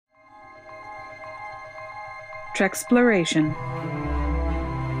Treksploration.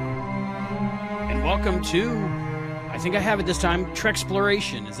 And welcome to, I think I have it this time,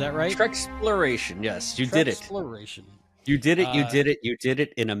 Treksploration. Is that right? Treksploration, yes. You did it. Treksploration. You did it, you did it, you did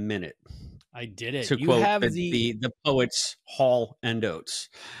it in a minute. I did it. To you quote have the poets Hall and Oates.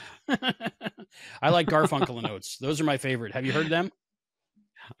 I like Garfunkel and Oates. Those are my favorite. Have you heard them?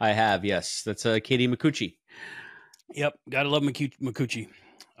 I have, yes. That's Katie Micucci. Yep, gotta love Micucci.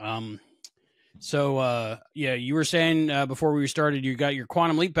 Yeah, you were saying before we started, you got your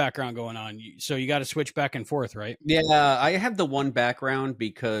quantum leap background going on, so you got to switch back and forth, right? Yeah, I have the one background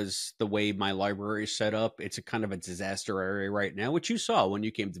because the way my library is set up, it's a kind of a disaster area right now, which you saw when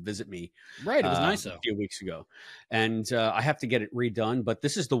you came to visit me. Right, it was nice a few weeks ago, and I have to get it redone. But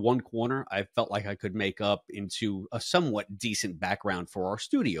this is the one corner I felt like I could make up into a somewhat decent background for our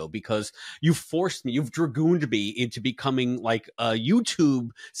studio because you forced me, you've dragooned me into becoming like a YouTube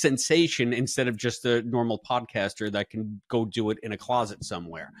sensation instead of just a normal podcaster that can go do it in a closet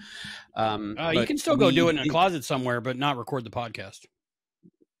somewhere. You can still go do it in a closet somewhere, but not record the podcast.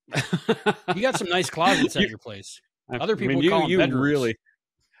 You got some nice closets at your place. Other people would call them bedrooms. Really.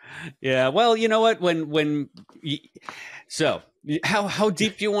 Yeah. Well, you know what? How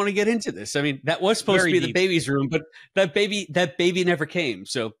deep do you want to get into this? I mean, that was supposed to be the baby's room, but that baby never came.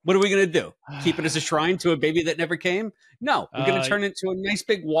 So what are we going to do? Keep it as a shrine to a baby that never came? No, we're going to turn it into a nice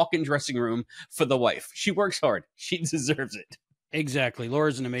big walk-in dressing room for the wife. She works hard. She deserves it. Exactly.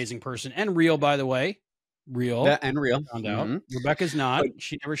 Laura's an amazing person and real, by the way. Real. Yeah, and real. Found out. Rebecca's not.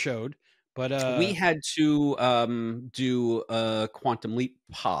 She never showed. But we had to do a quantum leap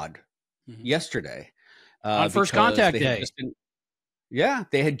pod yesterday on First Contact Day.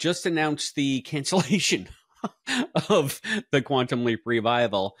 They had just announced the cancellation of the Quantum Leap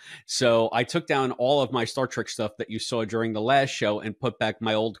revival. So I took down all of my Star Trek stuff that you saw during the last show and put back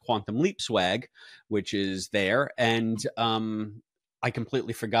my old Quantum Leap swag, which is there. And I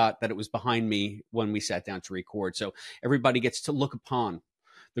completely forgot that it was behind me when we sat down to record. So everybody gets to look upon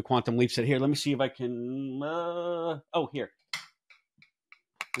the Quantum Leap set. Here, let me see if I can. Here.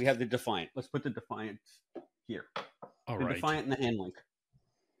 We have the Defiant. Let's put the Defiant here. All the right. Defiant and the hand link.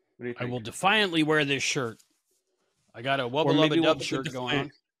 What do you think? I will defiantly wear this shirt. I got a Wubba Lubba Dub shirt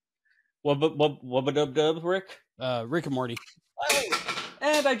going on. Wubba Dub Dub, Rick? Rick and Morty.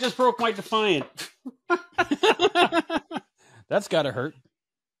 And I just broke my Defiant. That's got to hurt.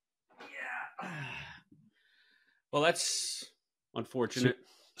 Yeah. Well, that's unfortunate.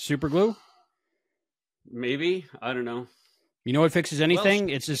 Super glue? Maybe. I don't know. You know what fixes anything?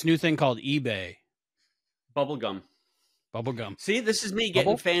 It's this new thing called eBay. Bubblegum. See, this is me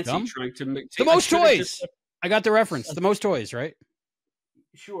getting fancy. Trying to make the most toys. I got the reference. The most toys, right?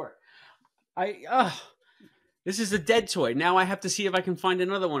 Sure. This is a dead toy. Now I have to see if I can find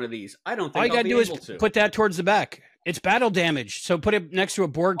another one of these. I don't think all you got to do is put that towards the back. It's battle damage. So put it next to a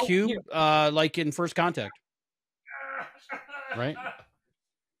Borg cube, like in First Contact. Right?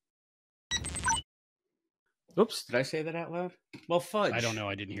 Oops, did I say that out loud? Well, fudge. I don't know.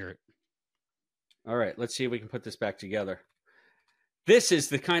 I didn't hear it. All right, let's see if we can put this back together. This is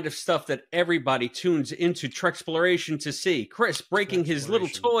the kind of stuff that everybody tunes into Treksploration to see. Chris breaking his little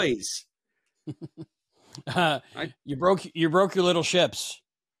toys. You broke your little ships.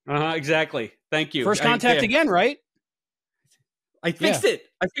 Exactly. Thank you. First Contact again, right? I fixed it.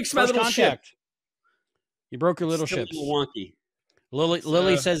 I fixed my little ship. You broke your little ships. A little wonky.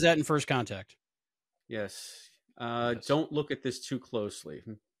 Lily says that in First Contact. Yes. Don't look at this too closely.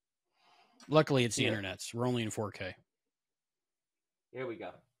 Luckily, it's the internets. We're only in 4K. Here we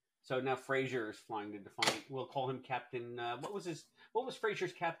go. So now Frasier is flying to Defiant. We'll call him Captain. What was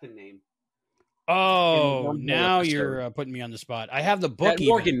Frasier's captain name? Oh, now you're putting me on the spot. I have the book.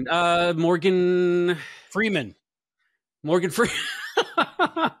 Morgan Freeman. Morgan Freeman.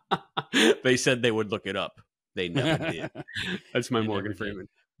 They said they would look it up. They never did. That's my Morgan Freeman.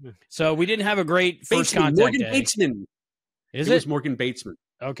 So we didn't have a great First Contact Morgan day. Batesman. It was Morgan Batesman.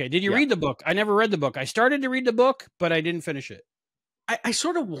 Okay. Did you read the book? I never read the book. I started to read the book, but I didn't finish it. I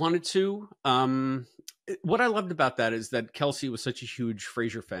sort of wanted to. What I loved about that is that Kelsey was such a huge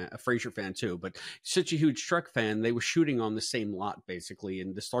Frasier fan too, but such a huge Trek fan. They were shooting on the same lot basically,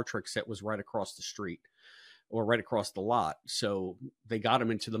 and the Star Trek set was right across the street or right across the lot. So they got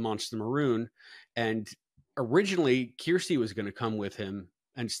him into the Monster Maroon, and originally Kirsty was going to come with him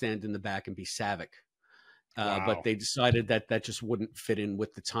and stand in the back and be Savick. But they decided that just wouldn't fit in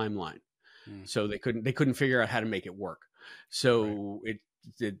with the timeline. So they couldn't figure out how to make it work. So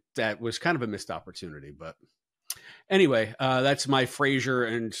that was kind of a missed opportunity. But anyway, that's my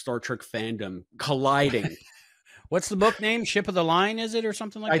Frasier and Star Trek fandom colliding. What's the book name? Ship of the Line, is it, or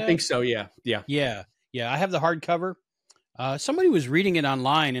something like that? I think so. Yeah. Yeah, I have the hardcover. Somebody was reading it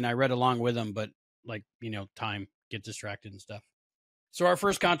online, and I read along with them, but like, time, get distracted and stuff. So our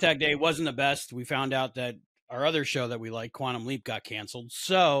first contact day wasn't the best. We found out that our other show that we like, Quantum Leap, got canceled.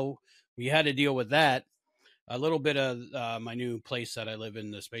 So we had to deal with that. A little bit of my new place that I live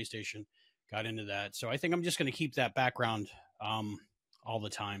in, the space station, got into that. So I think I'm just going to keep that background all the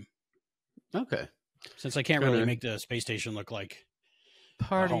time. Okay. Since I can't really make the space station look like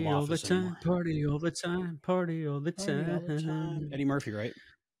party all the time, anymore. Party all the time, party all the time. Eddie Murphy, right?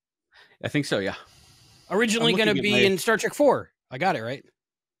 I think so, yeah. Originally going to be in Star Trek 4. I got it, right?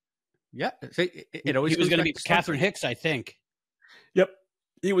 Yeah. It always he was going to be Catherine Hicks, I think. Yep.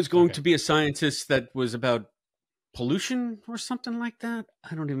 He was going to be a scientist that was about pollution or something like that.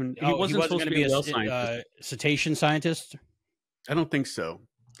 I don't even... He wasn't supposed to be a cetacean scientist? I don't think so.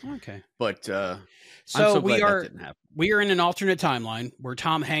 Okay. But so I'm so glad that didn't happen. We are in an alternate timeline where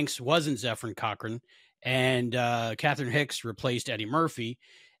Tom Hanks wasn't Zefram Cochrane and Catherine Hicks replaced Eddie Murphy,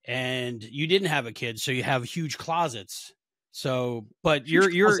 and you didn't have a kid, so you have huge closets. So, but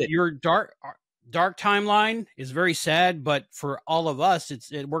your dark timeline is very sad, but for all of us,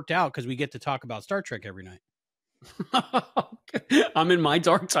 it worked out because we get to talk about Star Trek every night. I'm in my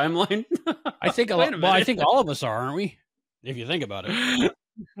dark timeline. I think I think all of us are, aren't we? If you think about it.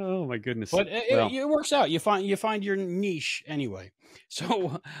 Oh my goodness! But it works out. You find your niche anyway.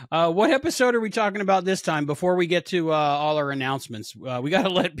 So, what episode are we talking about this time? Before we get to all our announcements, we got to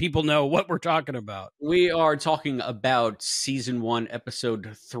let people know what we're talking about. We are talking about season 1,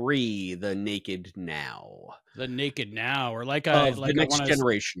 episode 3, "The Naked Now." The Naked Now, or like the Next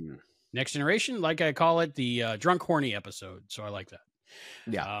Generation. Next Generation, like I call it, the drunk horny episode. So I like that.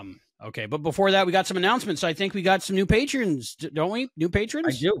 Yeah. Okay, but before that, we got some announcements. I think we got some new patrons, don't we? New patrons?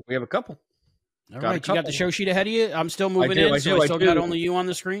 I do. We have a couple. All right, you got the show sheet ahead of you. I'm still moving in, so I still got only you on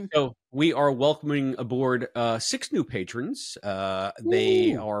the screen. So we are welcoming aboard 6 new patrons.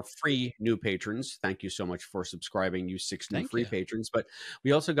 They are free new patrons. Thank you so much for subscribing, you 6 new free patrons. But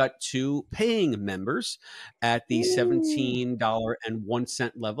we also got 2 paying members at the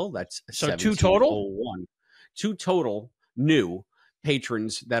 $17.01 level. That's so 2 total. 2 total new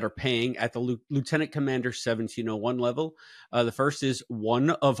patrons that are paying at the Lieutenant Commander 1701 level. The first is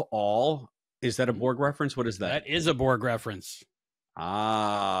One of All. Is that a Borg reference? What is that? That is a Borg reference.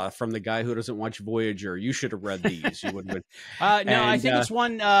 From the guy who doesn't watch Voyager. You should have read these. You would. No, I think it's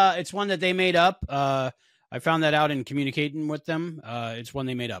one. It's one that they made up. I found that out in communicating with them. It's one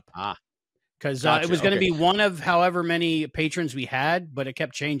they made up. Because it was going to be one of however many patrons we had, but it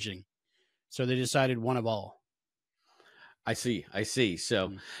kept changing, so they decided One of All. I see.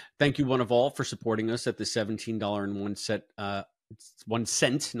 So, thank you, One of All, for supporting us at the $17.01 1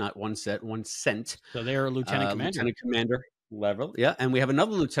 cent, not 1 set, 1 cent. So they're a Lieutenant Commander level. Yeah. And we have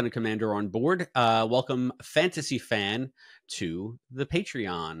another Lieutenant Commander on board. Welcome, Fantasy Fan, to the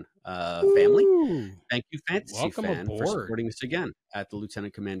Patreon family. Thank you, Fantasy Fan, for supporting us again at the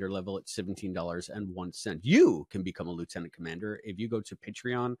Lieutenant Commander level at $17.01. You can become a Lieutenant Commander if you go to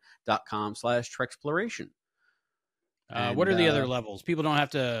patreon.com/Treksploration. What are the other levels? People don't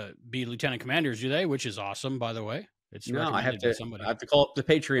have to be Lieutenant Commanders, do they? Which is awesome, by the way. I have to call up the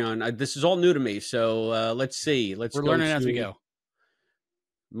Patreon. This is all new to me, so let's see. We're learning as we go.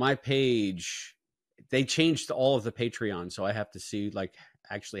 My page, they changed all of the Patreon, so I have to see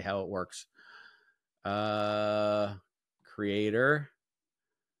actually how it works. Creator,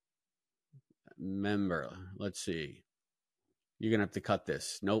 member. Let's see. You're gonna have to cut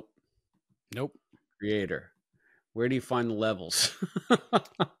this. Nope. Creator. Where do you find the levels?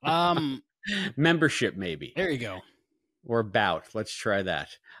 Membership, maybe. There you go. Or about. Let's try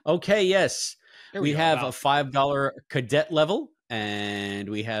that. Okay, yes. We have a $5 cadet level, and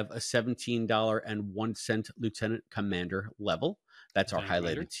we have a $17.01 Lieutenant Commander level. That's our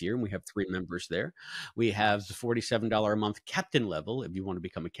highlighted tier, and we have 3 members there. We have the $47 a month captain level. If you want to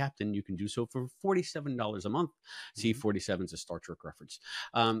become a captain, you can do so for $47 a month. See, 47 is a Star Trek reference.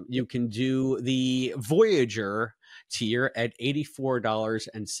 You can do the Voyager tier at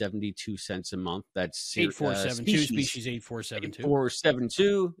 $84.72 a month. That's 8472, species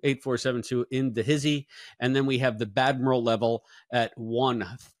 8472. 8472 in the hizzy. And then we have the Badmiral level at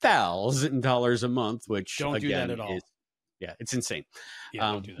 $1,000 a month, which don't do that at all. Yeah, it's insane.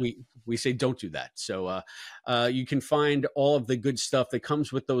 Yeah, don't do that. We say don't do that. So you can find all of the good stuff that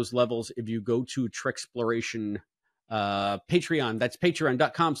comes with those levels if you go to Treksploration Patreon. That's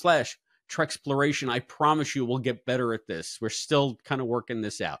patreon.com/Treksploration. I promise you we'll get better at this. We're still kind of working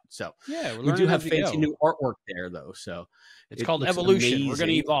this out. So yeah, we do have fancy new artwork there, though. So it's called Evolution. Amazing. We're going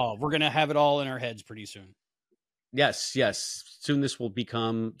to evolve. We're going to have it all in our heads pretty soon. Yes, yes. Soon this will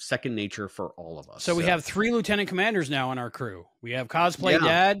become second nature for all of us. So we have 3 lieutenant commanders now on our crew. We have cosplay Yeah.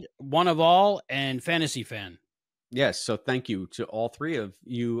 dad, one of all, and fantasy fan. Yes. So thank you to all 3 of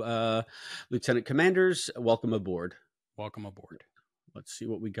you, lieutenant commanders. Welcome aboard. Welcome aboard. Let's see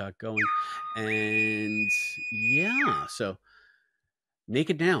what we got going. And yeah, so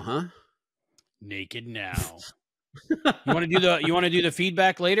naked now, huh? Naked now. You want to do the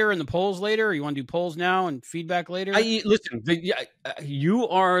feedback later and the polls later, or you want to do polls now and feedback later? Listen, you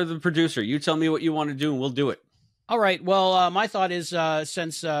are the producer. You tell me what you want to do, and we'll do it. All right. Well, my thought is,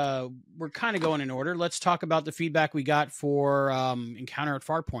 since we're kind of going in order, let's talk about the feedback we got for Encounter at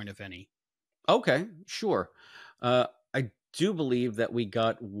Farpoint, if any. Okay, sure. I do believe that we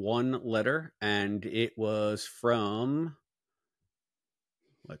got 1 letter, and it was from.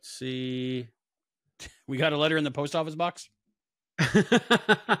 Let's see. We got a letter in the post office box?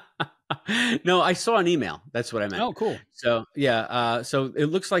 No, I saw an email. That's what I meant. Oh, cool. So, yeah. So it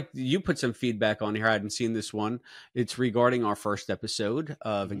looks like you put some feedback on here. I hadn't seen this one. It's regarding our first episode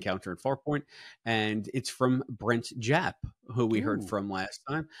of Encounter at Farpoint, and it's from Brent Japp, who we heard from last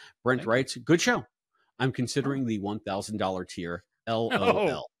time. Brent writes, "Good show. I'm considering the $1,000 tier.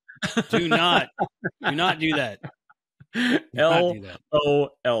 LOL." Do not do that.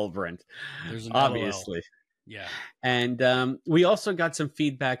 LOL, Brent. There's an obviously. LOL. Yeah. And we also got some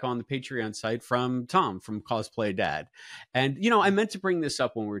feedback on the Patreon site from Tom from Cosplay Dad. And, I meant to bring this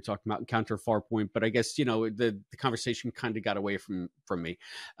up when we were talking about Encounter Farpoint, but I guess, the conversation kind of got away from me.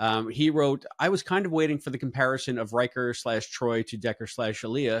 He wrote, "I was kind of waiting for the comparison of Riker/Troy to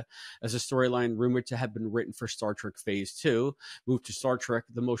Decker/Aaliyah as a storyline rumored to have been written for Star Trek Phase 2, moved to Star Trek,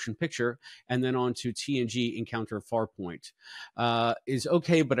 the motion picture, and then on to TNG Encounter Farpoint. Is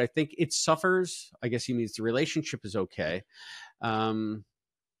okay, but I think it suffers." I guess he means the relationship is okay.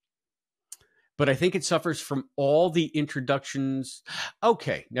 But I think it suffers from all the introductions.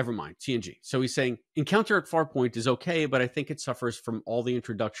 Okay, never mind. TNG. So he's saying Encounter at Farpoint is okay, but I think it suffers from all the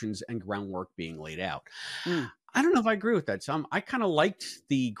introductions and groundwork being laid out. I don't know if I agree with that, Tom. I kind of liked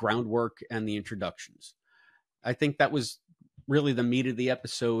the groundwork and the introductions. I think that was really the meat of the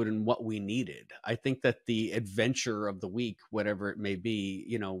episode and what we needed. I think that the adventure of the week, whatever it may be,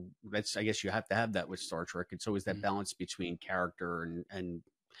 that's, I guess you have to have that with Star Trek. It's always that balance between character and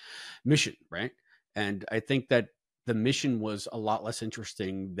mission, right? And I think that the mission was a lot less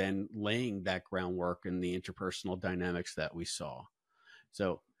interesting than laying that groundwork and the interpersonal dynamics that we saw.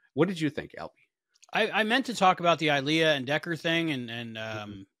 So what did you think, Albie? I meant to talk about the Ilea and Decker thing and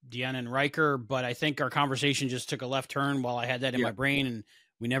Deanna and Riker, but I think our conversation just took a left turn while I had that in my brain, and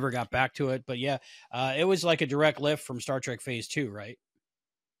we never got back to it. But yeah, it was like a direct lift from Star Trek Phase 2, right?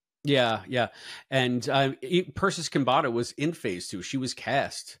 Yeah, yeah. And Persis Kambata was in Phase 2. She was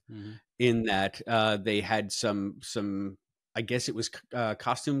cast in that. They had some I guess it was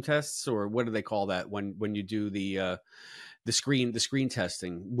costume tests, or what do they call that when you do the screen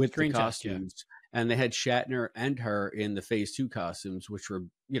testing with the costumes. Test, yeah. And they had Shatner and her in the Phase 2 costumes, which were,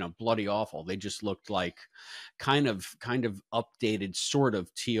 bloody awful. They just looked like kind of updated sort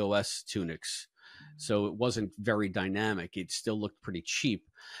of TOS tunics. So it wasn't very dynamic. It still looked pretty cheap.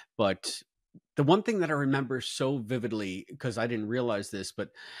 But the one thing that I remember so vividly, because I didn't realize this, but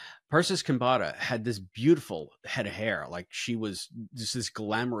Persis Kambata had this beautiful head of hair. Like she was just this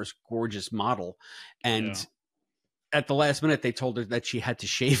glamorous, gorgeous model. And at the last minute, they told her that she had to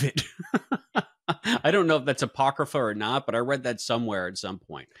shave it. I don't know if that's apocrypha or not, but I read that somewhere at some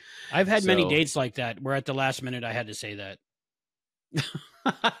point. I've had many dates like that where at the last minute I had to say that.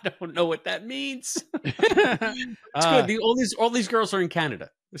 I don't know what that means. It's good. All these girls are in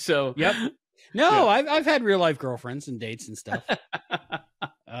Canada. So yep. No, yeah. I've had real life girlfriends and dates and stuff.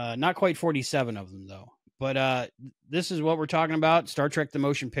 Not quite 47 of them though. But this is what we're talking about. Star Trek: The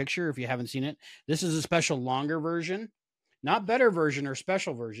Motion Picture. If you haven't seen it, this is a special longer version. Not better version or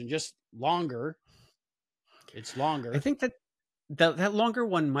special version, just longer. It's longer. I think that longer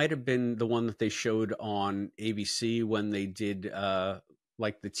one might have been the one that they showed on ABC when they did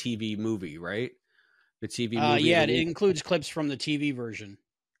like the TV movie, right? The TV movie. Yeah, it includes clips from the TV version.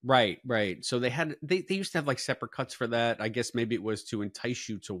 Right. So they used to have like separate cuts for that. I guess maybe it was to entice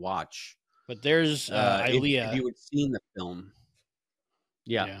you to watch. But there's Ilea. If you had seen the film.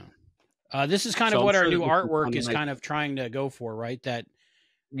 Yeah. This is kind of what our new artwork is kind of trying to go for, right?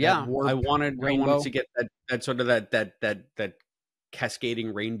 I wanted to get that sort of that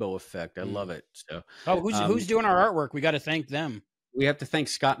cascading rainbow effect. I love it. So, who's doing our artwork? We got to thank them. We have to thank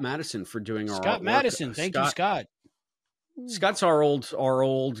Scott Madison for doing our Scott artwork. Madison, thank you, Scott. Scott's our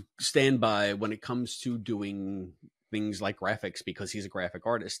old standby when it comes to doing things like graphics because he's a graphic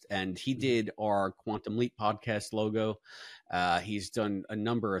artist, and he did our Quantum Leap podcast logo. He's done a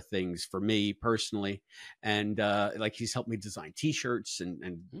number of things for me personally, and like he's helped me design T-shirts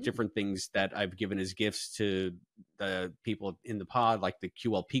and different things that I've given as gifts to the people in the pod, like the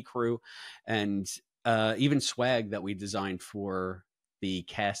QLP crew, and even swag that we designed for the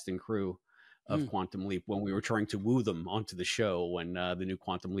cast and crew of Quantum Leap when we were trying to woo them onto the show when the new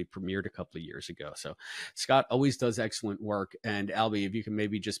Quantum Leap premiered a couple of years ago. So Scott always does excellent work. And Albie, if you can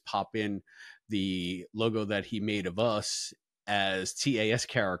maybe just pop in the logo that he made of us as TAS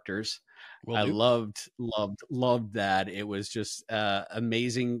characters. I loved that. It was just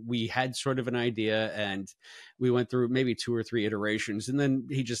amazing. We had sort of an idea and we went through maybe 2 or 3 iterations, and then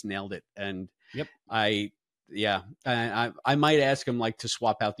he just nailed it. And I might ask him like to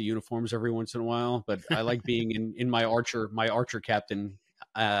swap out the uniforms every once in a while, but I like being in my archer captain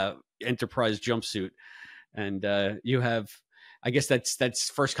Enterprise jumpsuit. And you have, I guess that's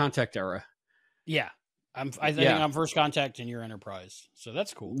First Contact era. Yeah. I think I'm First Contact in your Enterprise. So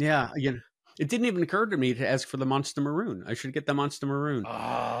that's cool. Yeah. It didn't even occur to me to ask for the Monster Maroon. I should get the Monster Maroon.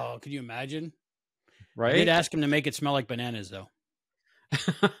 Oh, could you imagine? Right. I did ask him to make it smell like bananas though.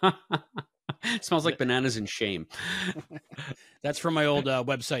 It smells like bananas and shame. That's from my old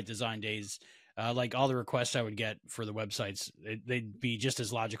website design days. Like all the requests I would get for the websites, they'd be just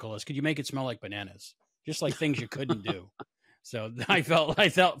as logical as, could you make it smell like bananas? Just like things you couldn't do. So I felt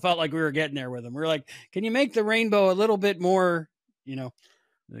like we were getting there with them. We were like, can you make the rainbow a little bit more,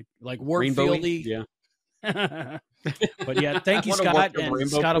 like Warfieldy? Yeah. But yeah, thank you, Scott. And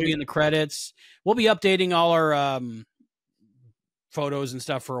Scott will be in the credits. We'll be updating all our photos and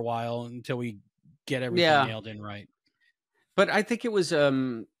stuff for a while until we get everything nailed in right. But I think it was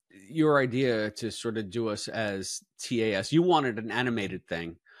your idea to sort of do us as TAS. You wanted an animated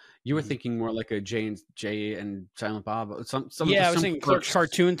thing. You were thinking more like a Jay and Silent Bob. I was thinking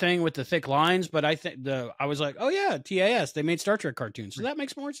cartoon thing with the thick lines, but I was like, oh yeah, TAS. They made Star Trek cartoons, so that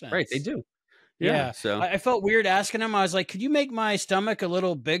makes more sense. Right, they do. Yeah. So I felt weird asking him. I was like, could you make my stomach a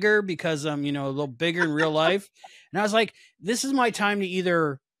little bigger because I'm, a little bigger in real life? And I was like, this is my time to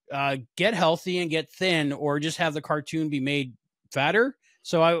either get healthy and get thin, or just have the cartoon be made fatter.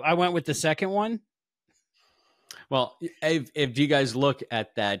 So I went with the second one. Well, if you guys look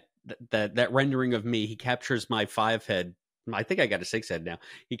at that rendering of me, he captures my 5 head. I think I got a 6 head now.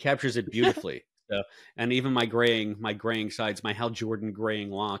 He captures it beautifully. So, and even my graying sides, my Hal Jordan graying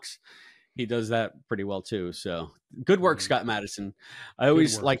locks, he does that pretty well too. So good work, Scott Madison. I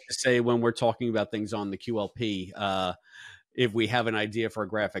always like to say when we're talking about things on the QLP, if we have an idea for a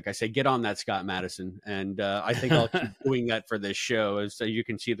graphic, I say, get on that, Scott Madison. And I think I'll keep doing that for this show so you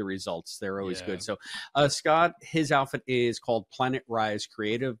can see the results. They're always good. So Scott, his outfit is called Planet Rise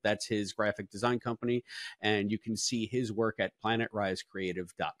Creative. That's his graphic design company. And you can see his work at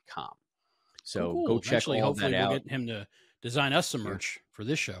planetrisecreative.com. So go check all that out. Hopefully we'll get him to design us some merch for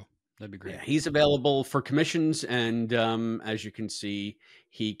this show. That'd be great. Yeah, he's available for commissions. And as you can see,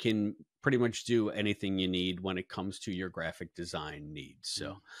 he can pretty much do anything you need when it comes to your graphic design needs.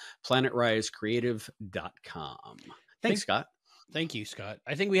 So planetrisecreative.com. Thanks, Scott. Thank you, Scott.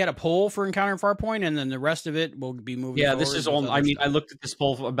 I think we had a poll for Encounter Farpoint, and then the rest of it will be moving forward. This is all. I mean, I looked at this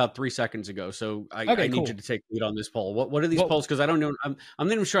poll about 3 seconds ago, so I need you to take lead on this poll. What are these polls? Because I don't know. I'm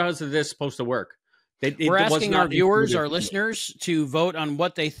not even sure how this is supposed to work. We're asking our viewers, our listeners, to vote on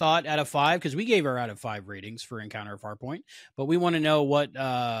what they thought out of 5, because we gave our out of 5 ratings for Encounter Farpoint, but we want to know what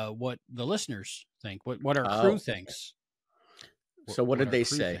the listeners think, what our crew thinks. So what did they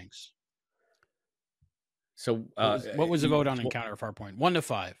say? Thinks. So what was the vote on Encounter Farpoint? 1 to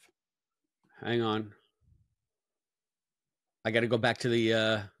 5. Hang on, I got to go back to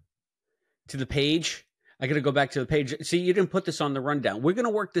the page. I got to go back to the page. See, you didn't put this on the rundown. We're going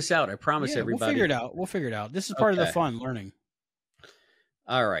to work this out. I promise everybody. We'll figure it out. This is part of the fun, learning.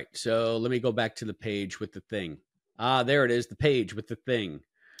 All right. So let me go back to the page with the thing. There it is. The page with the thing.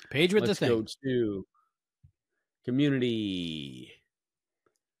 Page with the thing. Let's go to community.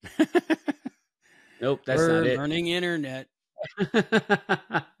 Nope, that's not it. Learning internet.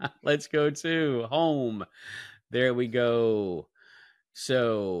 Let's go to home. There we go.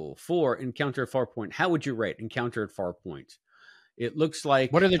 So for Encounter at Farpoint, how would you rate Encounter at Farpoint? It looks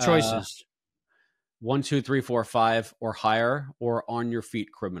like, what are the choices? 1, 2, 3, 4, 5, or higher, or on your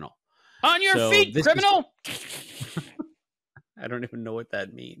feet, criminal. On your feet, criminal. I don't even know what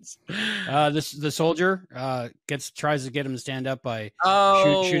that means. The soldier tries to get him to stand up by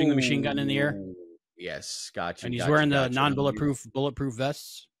shooting the machine gun in the air. Yes, gotcha. And he's wearing the non-bulletproof bulletproof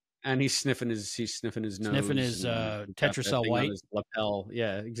vests. And he's sniffing his nose, sniffing his and got that Tetracell thing on White. his lapel.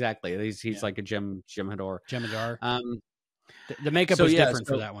 Yeah, exactly. He's like a Jem'Hadar. The makeup was different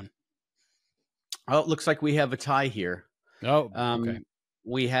for that one. Oh, it looks like we have a tie here. Oh, okay.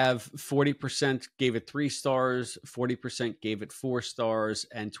 We have 40% gave it 3 stars, 40% gave it 4 stars,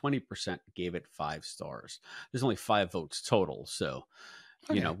 and 20% gave it 5 stars. There's only 5 votes total, so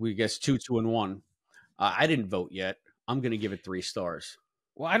we guess 2, 2, and 1. I didn't vote yet. I'm going to give it 3 stars.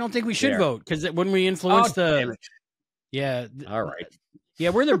 Well, I don't think we should vote because when we influence damn it. all right,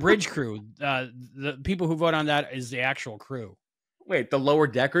 we're the bridge crew. The people who vote on that is the actual crew. Wait, the lower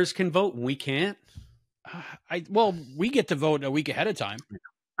deckers can vote and we can't? We get to vote a week ahead of time.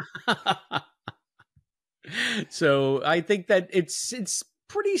 So I think that it's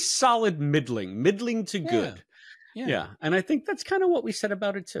pretty solid middling to good. Yeah. And I think that's kind of what we said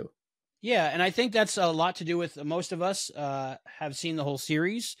about it too. Yeah, and I think that's a lot to do with most of us have seen the whole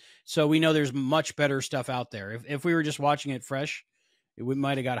series, so we know there's much better stuff out there. If we were just watching it fresh, we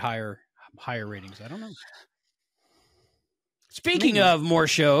might have got higher ratings. I don't know. Speaking of more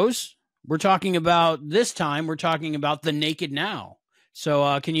shows, we're talking about The Naked Now.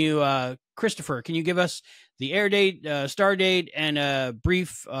 So can you, Christopher, can you give us the air date, star date, and a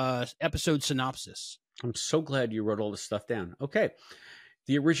brief episode synopsis? I'm so glad you wrote all this stuff down. Okay.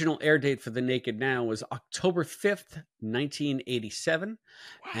 The original air date for The Naked Now was October 5th, 1987.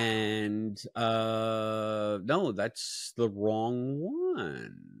 Wow. And no, that's the wrong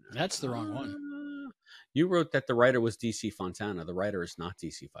one. That's the wrong one. You wrote that the writer was DC Fontana. The writer is not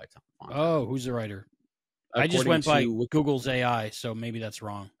DC Fontana. Oh, who's the writer? I just went by Google's AI, so maybe that's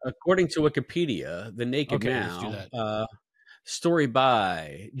wrong. According to Wikipedia, The Naked Now, story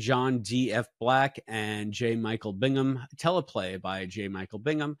by John D.F. Black and J. Michael Bingham, teleplay by J. Michael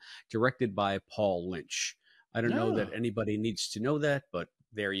Bingham, directed by Paul Lynch. I don't know that anybody needs to know that, but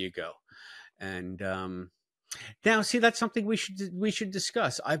there you go. And now, see, that's something we should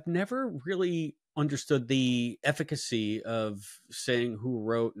discuss. I've never really understood the efficacy of saying who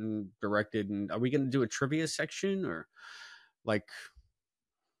wrote and directed. And are we going to do a trivia section or like,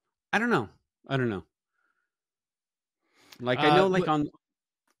 I don't know. Like, I know, like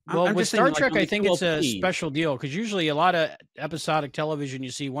with Star Trek, I think it's a special deal because usually a lot of episodic television,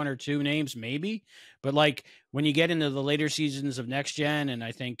 you see 1 or 2 names, maybe. But like when you get into the later seasons of Next Gen, and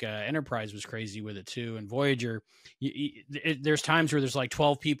I think Enterprise was crazy with it too, and Voyager, there's times where there's like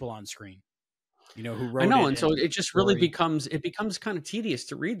 12 people on screen. Who wrote it. I know, and so it just really becomes kind of tedious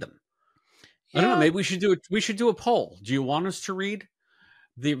to read them. Yeah. I don't know. Maybe we should do a poll. Do you want us to read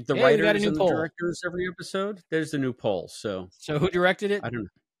the writers and the directors every episode? There's the new poll. So who directed it? I don't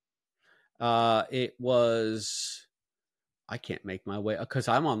know. It was. I can't make my way because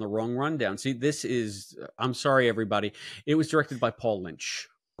I'm on the wrong rundown. See, this is. I'm sorry, everybody. It was directed by Paul Lynch.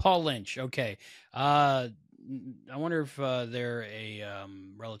 Paul Lynch. Okay. I wonder if they're a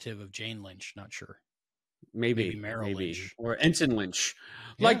relative of Jane Lynch. Not sure. Maybe Merrill Lynch or Ensign Lynch,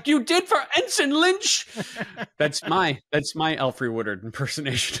 like you did for Ensign Lynch. That's my Alfre Woodard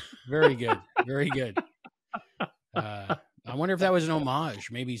impersonation. Very good. I wonder if that was an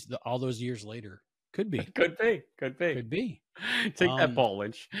homage. Maybe all those years later. Could be. Could be. Take that, Paul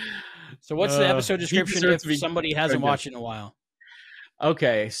Lynch. So, what's the episode description if somebody hasn't watched it in a while?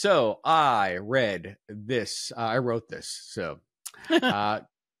 Okay, so I read this. I wrote this. So,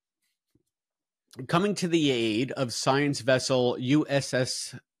 coming to the aid of science vessel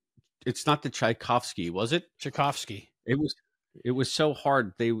USS. It's not the Tchaikovsky, was it? Tchaikovsky. It was so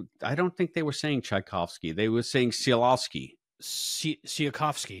hard. I don't think they were saying Tchaikovsky. They were saying Tsiolkovsky.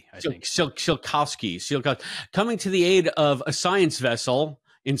 Tsiolkovsky, I think. Tsiolkovsky. Coming to the aid of a science vessel.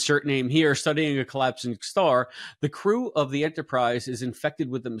 Insert name here, studying a collapsing star, the crew of the Enterprise is infected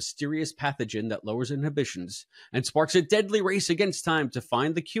with a mysterious pathogen that lowers inhibitions and sparks a deadly race against time to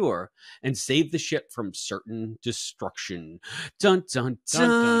find the cure and save the ship from certain destruction. Dun, dun, dun.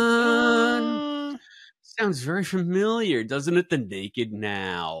 Dun, dun. Sounds very familiar, doesn't it? The Naked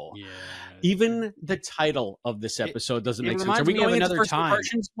Now. Yeah. Even the title of this episode doesn't make sense. Are we going into first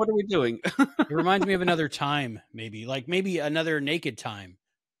impressions? What are we doing? It reminds me of another time, maybe. Like maybe another Naked Time.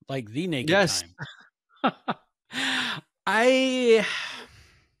 Like The Naked Time.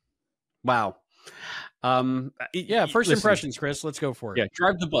 Wow. First impressions, Chris. Let's go for it. Yeah,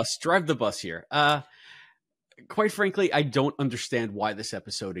 drive the bus here. Quite frankly, I don't understand why this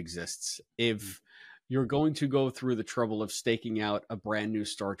episode exists. If you're going to go through the trouble of staking out a brand new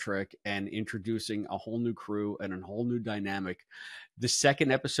Star Trek and introducing a whole new crew and a whole new dynamic, the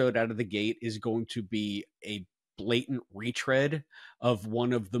second episode out of the gate is going to be a blatant retread of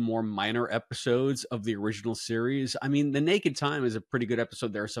one of the more minor episodes of the original series. I mean, The Naked Time is a pretty good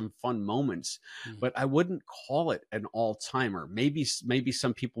episode. There are some fun moments, but I wouldn't call it an all-timer. Maybe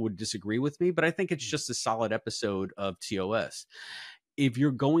some people would disagree with me, but I think it's just a solid episode of TOS. If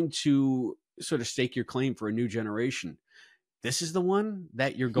you're going to sort of stake your claim for a new generation, this is the one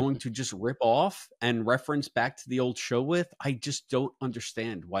that you're going to just rip off and reference back to the old show with. I just don't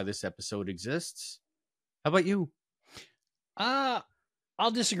understand why this episode exists. How about you?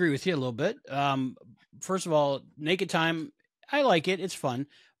 I'll disagree with you a little bit. First of all, Naked Time, I like it. It's fun.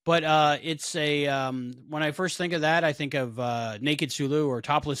 But it's a when I first think of that, I think of Naked Sulu or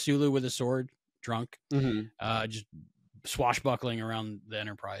Topless Sulu with a sword, drunk, just swashbuckling around the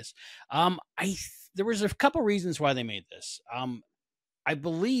Enterprise. There was a couple reasons why they made this. I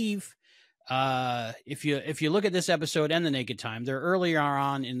believe if you look at this episode and The Naked Time, they're earlier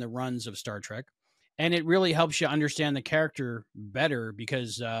on in the runs of Star Trek, and it really helps you understand the character better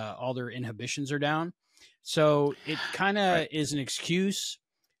because all their inhibitions are down. So it kind of is an excuse,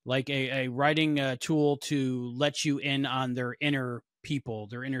 like a writing tool to let you in on their inner people,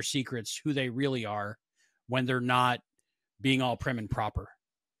 their inner secrets, who they really are when they're not being all prim and proper.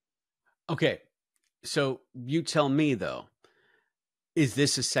 Okay. So you tell me, though, is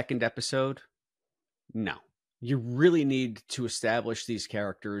this a second episode? No. You really need to establish these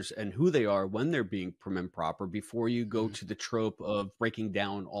characters and who they are when they're being prim and proper before you go to the trope of breaking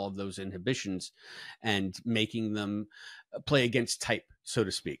down all of those inhibitions and making them play against type, so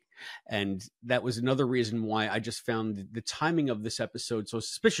to speak. And that was another reason why I just found the timing of this episode so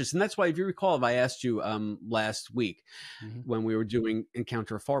suspicious. And that's why, if you recall, if I asked you last week when we were doing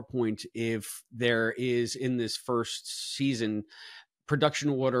Encounter a Farpoint, if there is in this first season production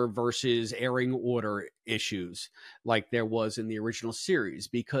order versus airing order issues like there was in the original series,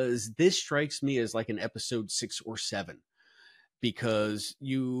 because this strikes me as like an episode 6 or 7. Because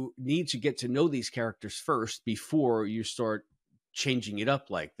you need to get to know these characters first before you start changing it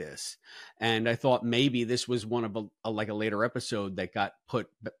up like this. And I thought maybe this was one of a later episode that got put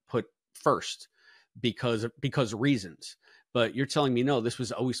first because of reasons. But you're telling me, no, this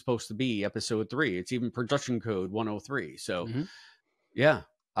was always supposed to be episode 3. It's even production code 103. So yeah.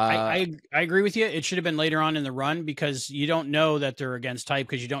 I agree with you. It should have been later on in the run because you don't know that they're against type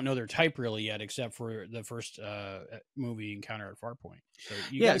because you don't know their type really yet, except for the first movie Encounter at Farpoint. So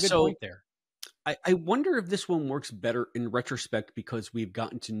you got a good point there. I wonder if this one works better in retrospect because we've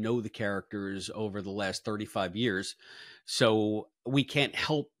gotten to know the characters over the last 35 years. So we can't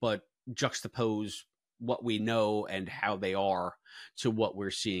help but juxtapose what we know and how they are to what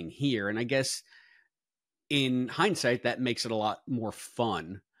we're seeing here. And I guess in hindsight, that makes it a lot more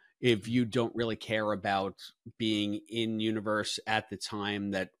fun if you don't really care about being in universe at the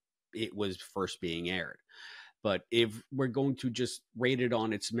time that it was first being aired. But if we're going to just rate it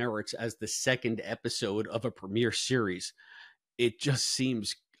on its merits as the second episode of a premiere series, it just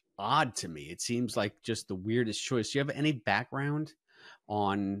seems odd to me. It seems like just the weirdest choice. Do you have any background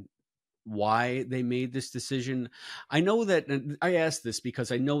on why they made this decision? I know that, and I asked this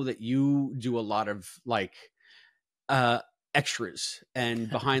because I know that you do a lot of like extras and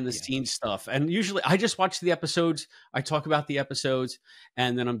behind the scenes stuff. And usually I just watch the episodes, I talk about the episodes,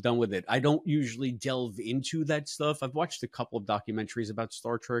 and then I'm done with it. I don't usually delve into that stuff. I've watched a couple of documentaries about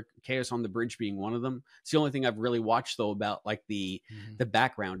Star Trek, Chaos on the Bridge being one of them. It's the only thing I've really watched, though, about like the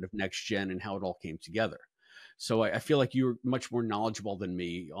background of Next Gen and how it all came together. So I feel like you're much more knowledgeable than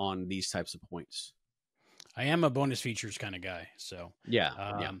me on these types of points. I am a bonus features kind of guy. So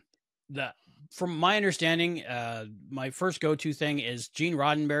yeah. From my understanding, my first go-to thing is Gene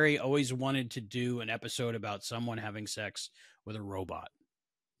Roddenberry always wanted to do an episode about someone having sex with a robot.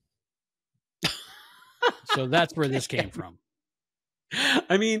 So that's where this came from.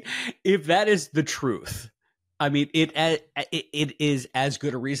 I mean, if that is the truth, I mean, it is as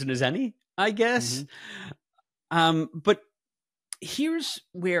good a reason as any, I guess. But here's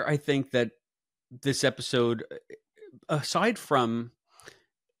where I think that this episode, aside from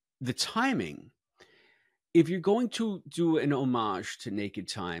the timing, if you're going to do an homage to Naked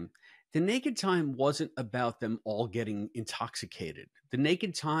Time, the Naked Time wasn't about them all getting intoxicated. The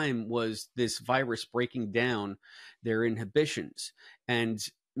Naked Time was this virus breaking down their inhibitions and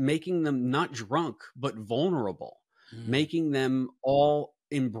making them not drunk, but vulnerable, making them all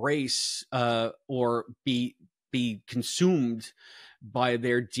embrace or be consumed by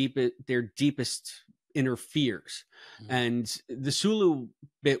their deepest inner fears. And the Sulu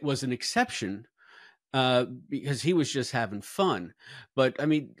bit was an exception because he was just having fun. But I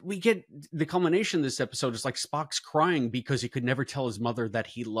mean, we get the culmination of this episode is like Spock's crying because he could never tell his mother that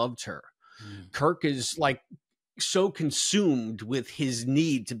he loved her. Kirk is like so consumed with his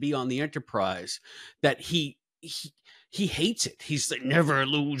need to be on the Enterprise that he hates it. He's like, never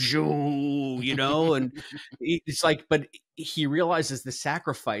lose you, you know, and it's like, but he realizes the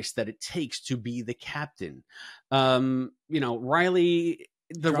sacrifice that it takes to be the captain. You know, Riley,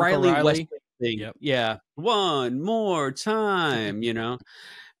 the Riley Wesley thing. Yep. Yeah. One more time, you know,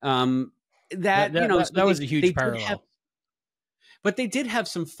 that you know, that was a huge parallel. But they did have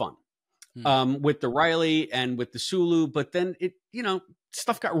some fun with the Riley and with the Sulu, but then it, you know,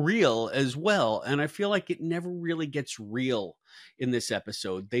 stuff got real as well. And I feel like it never really gets real in this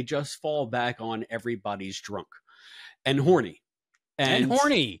episode. They just fall back on everybody's drunk and horny. And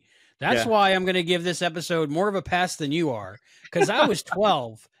horny. That's why I'm going to give this episode more of a pass than you are, because I was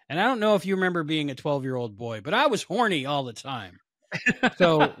 12, and I don't know if you remember being a 12-year-old boy, but I was horny all the time.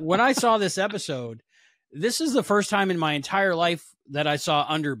 So when I saw this episode, this is the first time in my entire life that I saw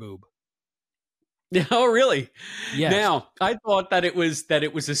underboob. Oh, really? Yes. Now, I thought that it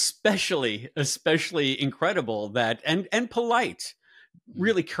was especially incredible that and polite,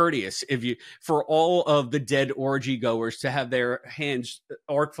 really courteous for all of the dead orgy goers to have their hands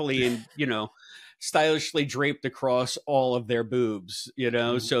artfully and, you know, stylishly draped across all of their boobs, you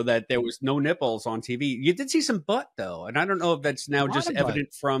know, so that there was no nipples on TV. You did see some butt though, and I don't know if that's now just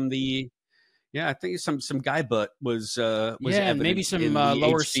evident from the. Yeah, I think some guy butt was evident, maybe some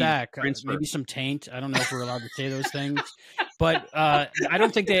lower sack, maybe some taint. I don't know if we're allowed to say those things, but I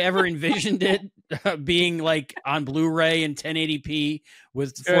don't think they ever envisioned it being like on Blu-ray and 1080p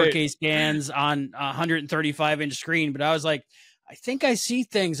with 4K scans on a 135-inch screen. But I was like, I think I see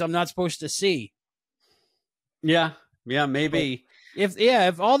things I'm not supposed to see. Yeah, maybe. But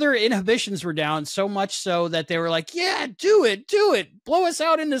if all their inhibitions were down, so much so that they were like, yeah, do it, blow us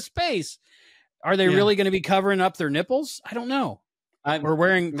out into space. Are they really going to be covering up their nipples? I don't know. We're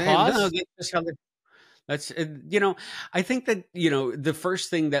wearing claws. No, that's you know, I think that, you know, the first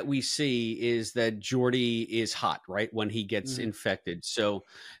thing that we see is that Geordi is hot, right, when he gets infected. So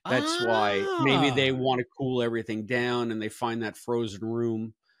that's why maybe they want to cool everything down, and they find that frozen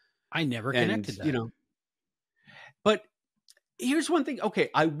room. I never connected that. You know, but here's one thing.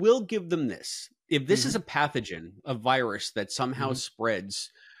 Okay, I will give them this. If this is a pathogen, a virus that somehow spreads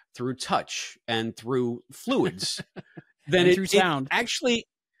through touch and through fluids, then through sound.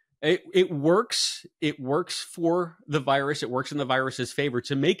 It works. It works for the virus. It works in the virus's favor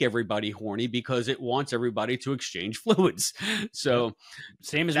to make everybody horny because it wants everybody to exchange fluids. So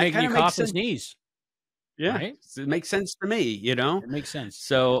same as making you cough and sneeze. Yeah, right? It makes sense to me. You know, it makes sense.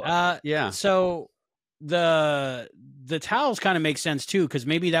 So So the towels kind of make sense too, because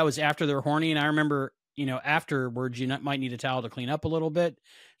maybe that was after they're horny, and I remember, you know, afterwards you might need a towel to clean up a little bit.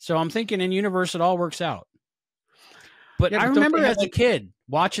 So I'm thinking in universe it all works out. But I remember as a kid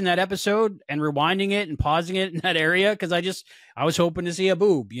watching that episode and rewinding it and pausing it in that area because I was hoping to see a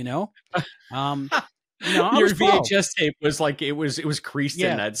boob, you know. You know, your VHS tape was like it was creased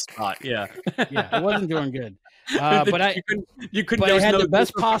in that spot. Yeah, yeah, it wasn't doing good. But you couldn't. But I had the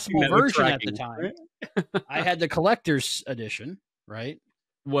best possible version at the time. Right? I had the collector's edition, right?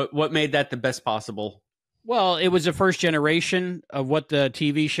 What made that the best possible? Well, it was the first generation of what the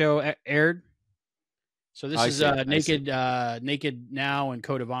TV show aired. So this is Naked Now and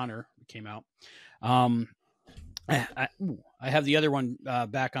Code of Honor came out. I have the other one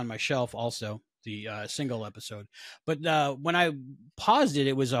back on my shelf also, the single episode. But when I paused it,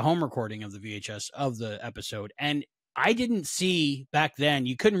 it was a home recording of the VHS of the episode. And I didn't see back then,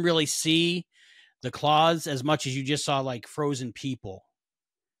 you couldn't really see the claws as much as you just saw like frozen people.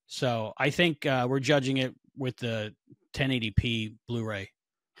 So I think we're judging it with the 1080p Blu-ray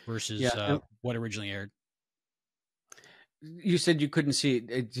versus what originally aired. You said you couldn't see.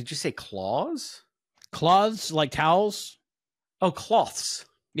 Did you say claws? Claws, like towels? Oh, cloths.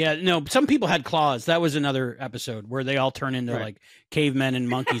 Yeah, no, some people had claws. That was another episode where they all turn into like cavemen and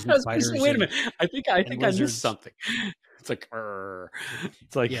monkeys and spiders. Wait a minute. I think I missed something. It's like,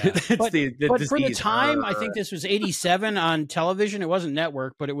 it's like, but for the time, I think this was 87 on television. It wasn't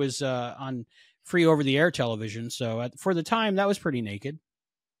network, but it was on free over the air television. So for the time, that was pretty naked.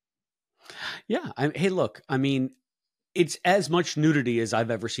 Yeah. Hey, look, I mean, it's as much nudity as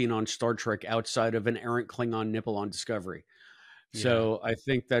I've ever seen on Star Trek outside of an errant Klingon nipple on Discovery. Yeah. So I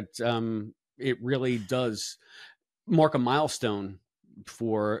think that it really does mark a milestone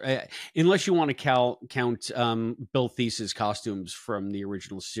for, unless you want to count Bill Theis's costumes from the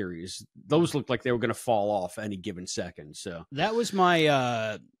original series. Those looked like they were going to fall off any given second. So that was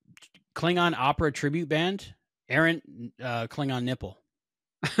my Klingon opera tribute band, errant Klingon nipple.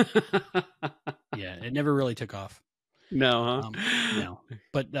 Yeah, it never really took off. No, huh? No.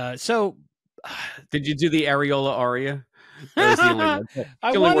 But so Did you do the areola aria? That was the only word.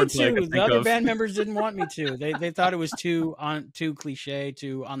 I The only wanted wordplay I could to. The think other of. band members didn't want me to. They thought it was too cliche,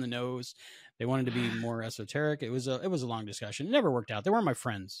 too on the nose. They wanted to be more esoteric. It was a long discussion. It never worked out. They weren't my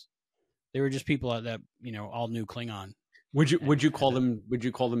friends. They were just people that all knew Klingon. Would you call them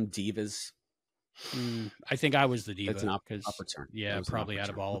divas? I think I was the diva. That's an upper term. Yeah, probably out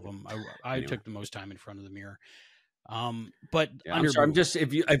of all of them, I Anyway. took the most time in front of the mirror. But yeah, I'm sorry. I'm just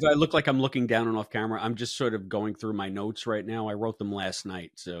if I look like I'm looking down and off camera, I'm just sort of going through my notes right now. I wrote them last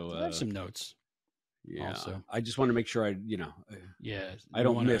night, so I have some notes. Yeah, also. I just want to make sure I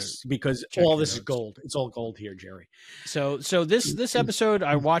don't miss, because all this is gold. It's all gold here, Jerry. So this episode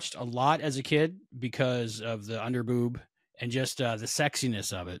I watched a lot as a kid because of the underboob and just the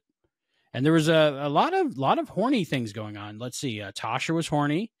sexiness of it. And there was a lot of horny things going on. Let's see. Tasha was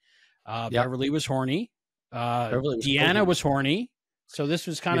horny. Beverly was horny. Deanna was horny. So this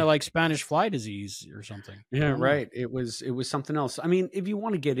was kind of like Spanish fly disease or something. Yeah, right. It was something else. I mean, if you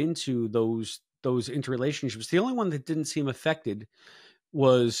want to get into those interrelationships, the only one that didn't seem affected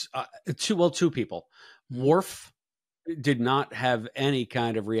was two people. Worf did not have any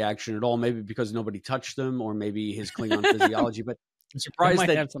kind of reaction at all, maybe because nobody touched them or maybe his Klingon physiology, but I'm surprised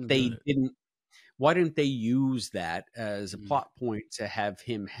that they didn't. Why didn't they use that as a plot point to have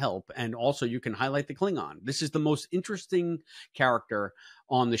him help? And also you can highlight the Klingon. This is the most interesting character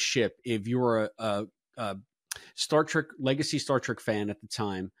on the ship. If you're a Star Trek, legacy Star Trek fan at the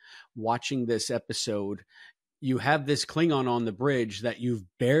time, watching this episode, you have this Klingon on the bridge that you've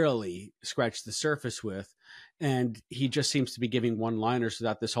barely scratched the surface with. And he just seems to be giving one-liners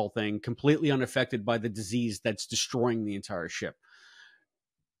throughout this whole thing, completely unaffected by the disease that's destroying the entire ship.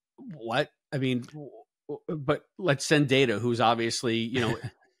 What? I mean, but let's send Data, who's obviously,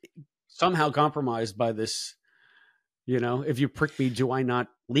 somehow compromised by this. If you prick me, do I not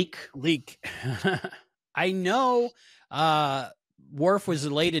leak? I know Worf was a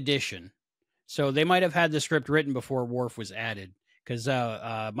late addition, so they might have had the script written before Worf was added, because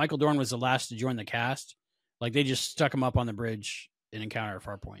Michael Dorn was the last to join the cast. Like, they just stuck him up on the bridge in Encounter at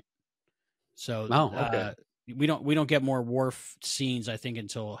Farpoint. So okay. We don't get more Worf scenes, I think,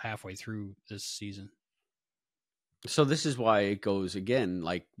 until halfway through this season. So this is why it goes again,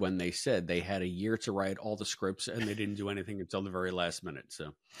 like when they said they had a year to write all the scripts and they didn't do anything until the very last minute.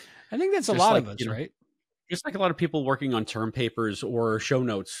 So I think that's a lot of us, right? Just like a lot of people working on term papers or show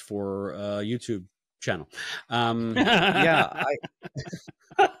notes for a YouTube channel. Yeah,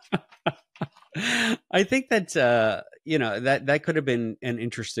 I think that that could have been an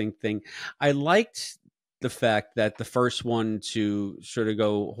interesting thing. I liked the fact that the first one to sort of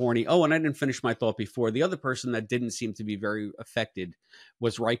go horny. Oh, and I didn't finish my thought before. The other person that didn't seem to be very affected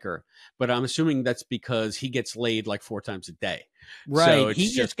was Riker, but I'm assuming that's because he gets laid like 4 times a day. Right. So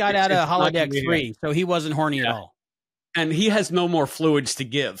he just got out of holodeck 3, so he wasn't horny at all. And he has no more fluids to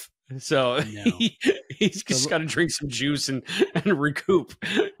give. So he's just got to drink some juice and recoup,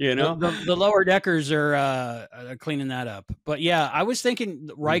 The lower deckers are cleaning that up. But yeah, I was thinking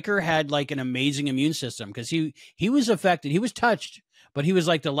Riker had like an amazing immune system, because he was affected. He was touched, but he was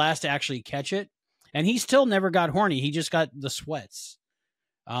like the last to actually catch it. And he still never got horny. He just got the sweats.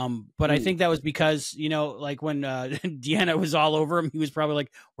 But I think that was because, like when Deanna was all over him, he was probably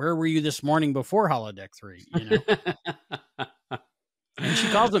like, where were you this morning before holodeck 3? And she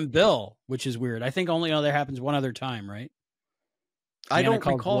calls him Bill, which is weird. I think only that happens one other time, right? I don't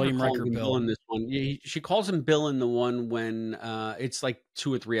recall William Riker Bill in this one. She calls him Bill in the one when it's like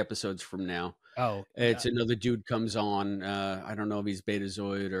 2 or 3 episodes from now. Oh, it's another dude comes on. I don't know if he's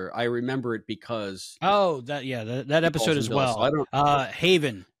Betazoid or I remember it because. Oh, that episode as well. So I don't.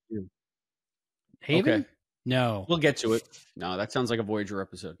 Haven. Haven? Okay. No, we'll get to it. No, that sounds like a Voyager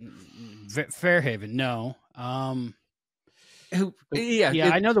episode. Fairhaven. No.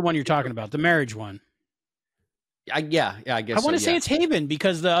 Yeah, I know the one you're talking about, the marriage one. I guess. I want to say it's Haven,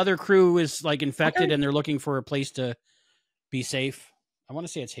 because the other crew is like infected and they're looking for a place to be safe. I want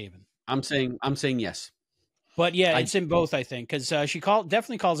to say it's Haven. I'm saying yes. But yeah, it's in both, I think, because she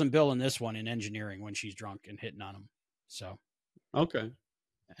definitely calls him Bill in this one in engineering when she's drunk and hitting on him. So okay.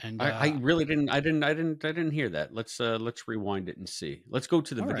 And I really didn't. I didn't hear that. Let's rewind it and see. Let's go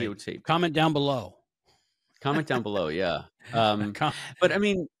to the videotape. Right. Comment down below. Comment down below, yeah. But I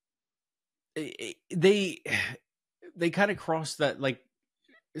mean, they kind of crossed that, like,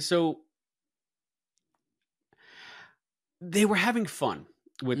 so they were having fun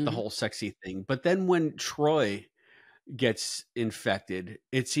with the whole sexy thing, but then when Troy gets infected,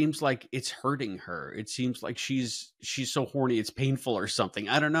 it seems like it's hurting her. It seems like she's so horny, it's painful or something.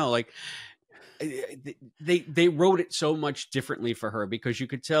 I don't know, like. they wrote it so much differently for her, because you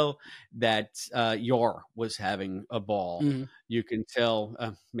could tell that Yar was having a ball. Mhm. You can tell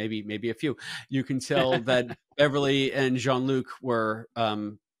maybe a few. You can tell that Beverly and Jean-Luc were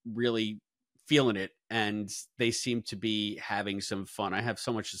really feeling it, and they seem to be having some fun. I have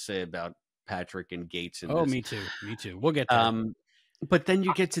so much to say about Patrick and Gates in Oh, this. me too. We'll get there. But then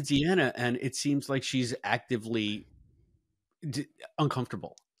you get to Deanna, and it seems like she's actively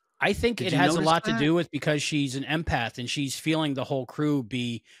uncomfortable. I think Did it you has a notice lot to that? do with because she's an empath and she's feeling the whole crew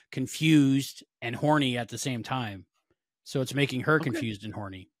be confused and horny at the same time. So it's making her Okay. confused and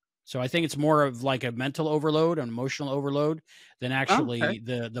horny. So I think it's more of like a mental overload, an emotional overload, than actually okay.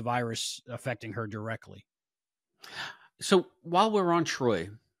 the virus affecting her directly. So while we're on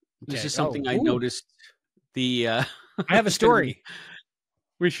Troy, this Okay. is something I ooh. noticed. I have a story.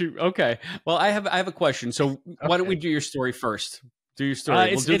 We should. Okay. Well, I have a question. So why don't we do your story first? Do your story.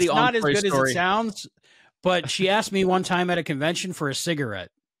 We'll It's do the not as on-Troy good as story. it sounds, but she asked me one time at a convention for a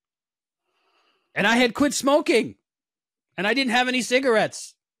cigarette. And I had quit smoking. And I didn't have any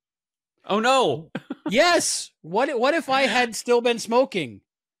cigarettes. Oh no. Yes. What if I had still been smoking?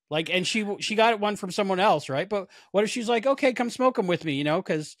 Like, and she got one from someone else, right? But what if she's like, okay, come smoke them with me, you know,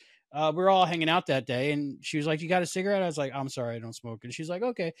 because we're all hanging out that day. And she was like, you got a cigarette? I was like, I'm sorry, I don't smoke. And she's like,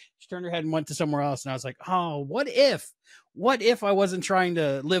 okay. She turned her head and went to somewhere else. And I was like, oh, what if I wasn't trying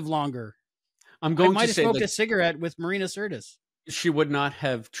to live longer? I'm I going might to have say smoked that a cigarette with Marina Sirtis. she would not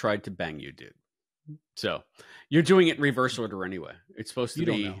have tried to bang you, dude. So you're doing it in reverse order anyway. It's supposed to You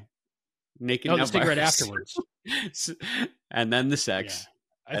don't be know. naked. No, now the cigarette virus. afterwards. And then the sex.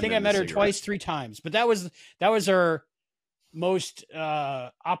 I think I met her twice, 3 times, but that was her most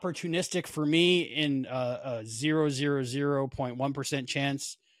opportunistic for me in a 0.1%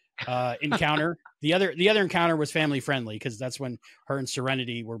 chance encounter. The other encounter was family friendly because that's when her and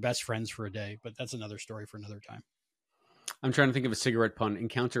Serenity were best friends for a day. But that's another story for another time. I'm trying to think of a cigarette pun.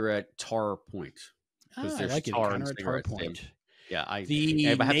 Encounter at Tar Point. I like it. tar Encounter and at Tar cigarettes, Tim. Point. Yeah, I have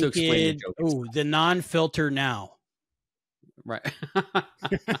naked, to explain the joke. Oh, the non-filter now. Right.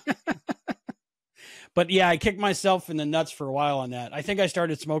 But yeah, I kicked myself in the nuts for a while on that. I think I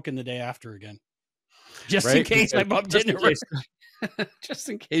started smoking the day after again. Just in case I bumped into her. Just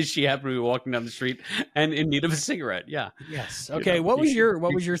in case she happened to be walking down the street and in need of a cigarette. Yeah. Yes. Okay. What was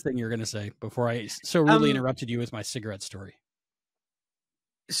your thing you were going to say before I so rudely interrupted you with my cigarette story?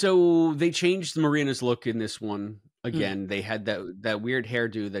 So they changed Marina's look in this one. Again, they had that weird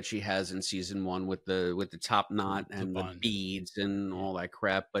hairdo that she has in season 1 with the top knot and the beads and all that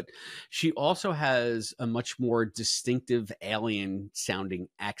crap. But she also has a much more distinctive alien sounding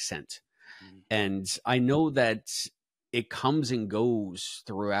accent. And I know that it comes and goes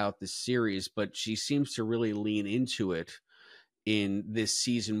throughout the series, but she seems to really lean into it in this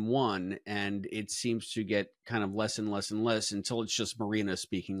season 1, and it seems to get kind of less and less and less until it's just Marina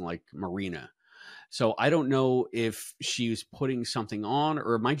speaking like Marina. So I don't know if she's putting something on,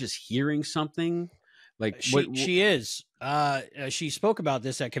 or am I just hearing something? Like she is. She spoke about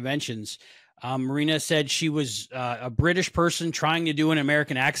this at conventions. Marina said she was a British person trying to do an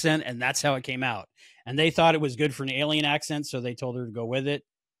American accent, and that's how it came out. And they thought it was good for an alien accent, so they told her to go with it.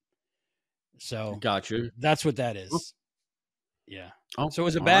 So gotcha. That's what that is. Yeah. Oh, so it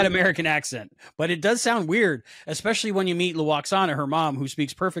was a bad American accent, but it does sound weird, especially when you meet Luoxana, her mom, who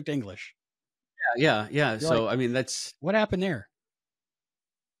speaks perfect English. Yeah. You're so, like, I mean, that's what happened there.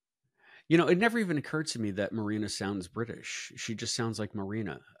 You know, it never even occurred to me that Marina sounds British. She just sounds like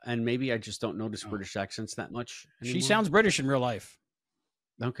Marina. And maybe I just don't notice British accents that much anymore. She sounds British in real life.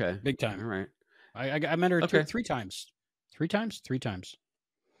 Okay. Big time. All right. I met her 3 times. 3 times? 3 times.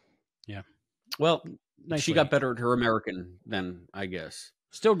 Yeah. Well, nice she lady. got better at her American then, I guess.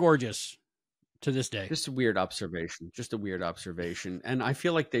 Still gorgeous to this day. Just a weird observation. And I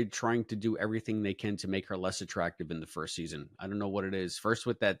feel like they're trying to do everything they can to make her less attractive in the first season. I don't know what it is. First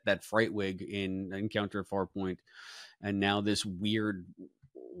with that fright wig in Encounter at Farpoint, and now this weird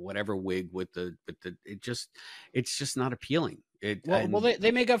whatever wig with the it's just not appealing. Well, they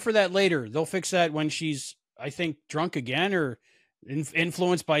make up for that later. They'll fix that when she's, I think, drunk again or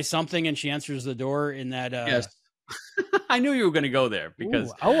influenced by something, and she answers the door in that. Yes. I knew you were going to go there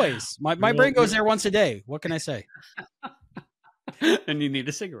because always my brain goes there once a day. What can I say? And you need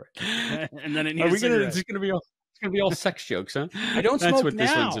a cigarette, and then it needs a cigarette. It's going to be all sex jokes, huh? I don't That's smoke what now.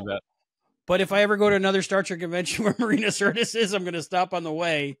 This one's about. But if I ever go to another Star Trek convention where Marina Sirtis is, I'm going to stop on the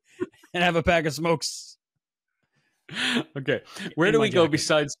way and have a pack of smokes. Okay, where do my we go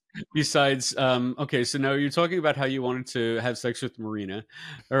jacket. besides okay, so now you're talking about how you wanted to have sex with Marina.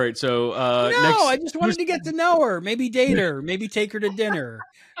 All right, so No, I next just wanted to get to know her, maybe date her, maybe take her to dinner.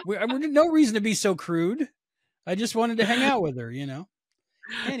 We're no reason to be so crude. I just wanted to hang out with her, you know.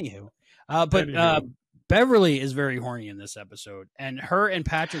 Anywho, but Anywho. Beverly is very horny in this episode, and her and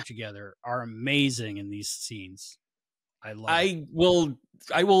Patrick together are amazing in these scenes. I love it.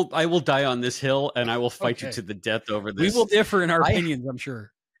 I will die on this hill, and I will fight you Okay. to the death over We this. will differ in our opinions, I'm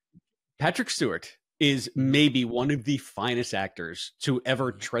sure. Patrick Stewart is maybe one of the finest actors to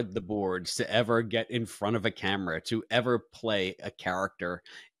ever Mhm. tread the boards, to ever get in front of a camera, to ever play a character,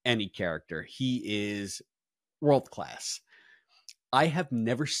 any character. He is world class. I have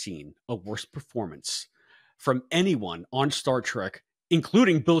never seen a worse performance from anyone on Star Trek,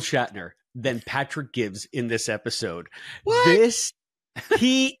 including Bill Shatner, than Patrick gives in this episode. What?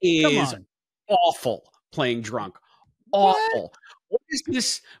 He Come is on. awful playing drunk. What? Awful. What is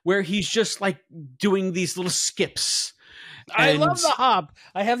this where he's just like doing these little skips? I And love the hop.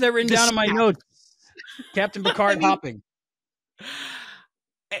 I have that written the down in my snap. notes. Captain I Picard mean, hopping.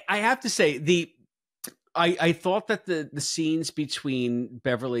 I have to say I thought that the scenes between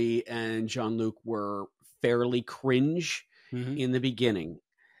Beverly and Jean-Luc were fairly cringe Mm-hmm. in the beginning,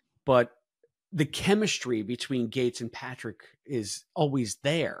 but the chemistry between Gates and Patrick is always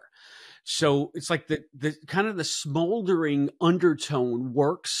there. So it's like the kind of the smoldering undertone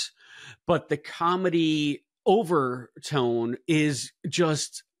works, but the comedy overtone is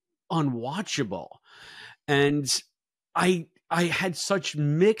just unwatchable. And I had such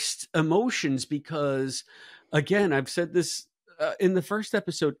mixed emotions because, again, I've said this in the first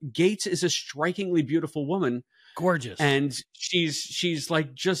episode. Gates is a strikingly beautiful woman, Gorgeous. and she's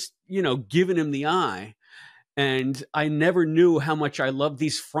like just giving him the eye. And I never knew how much I loved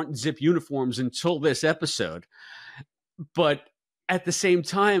these front zip uniforms until this episode. But at the same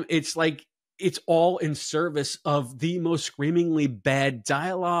time, it's like it's all in service of the most screamingly bad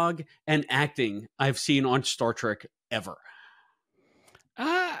dialogue and acting I've seen on Star Trek ever.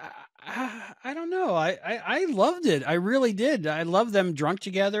 I don't know. I loved it. I really did. I love them drunk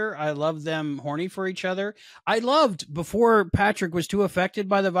together. I love them horny for each other. I loved before Patrick was too affected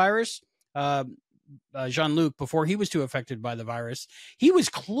by the virus. Jean-Luc, before he was too affected by the virus, he was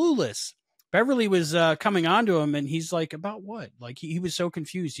clueless. Beverly was coming on to him, and he's like, about what? Like, he was so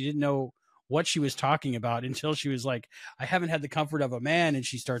confused. He didn't know what she was talking about until she was like, I haven't had the comfort of a man, and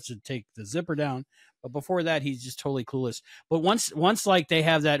she starts to take the zipper down. But before that, he's just totally clueless. But once like they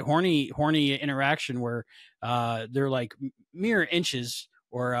have that horny interaction where they're like mere inches,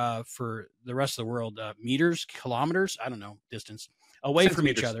 or for the rest of the world, meters, kilometers, I don't know, distance away from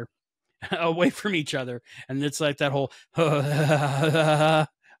each other. Away from each other, and it's like that whole I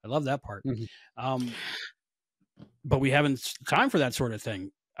love that part. But we haven't time for that sort of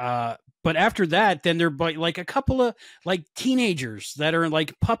thing. But after that, then they're like a couple of like teenagers that are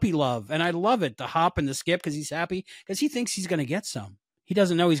like puppy love, and I love it, the hop and the skip, because he's happy because he thinks he's going to get some. He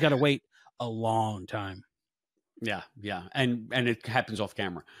doesn't know he's got to wait a long time. Yeah, and it happens off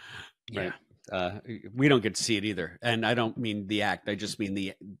camera. Right? Yeah, we don't get to see it either, and I don't mean the act. I just mean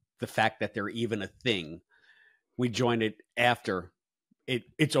the fact that they're even a thing. We joined it after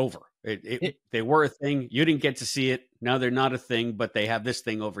it's over. They were a thing. You didn't get to see it. Now they're not a thing, but they have this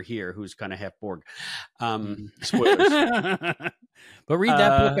thing over here who's kind of half Borg. Spoilers. But read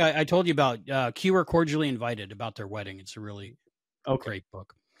that book I told you about. Q are cordially invited, about their wedding. It's a really great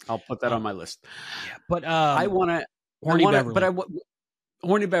book. I'll put that on my list. Yeah, but I want to.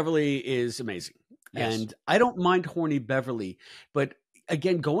 Horny Beverly is amazing, and I don't mind Horny Beverly, but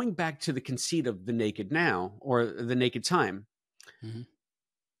again, going back to the conceit of the Naked Now or the Naked Time,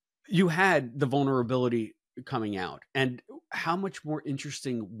 you had the vulnerability coming out, and how much more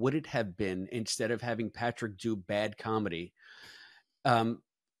interesting would it have been instead of having Patrick do bad comedy,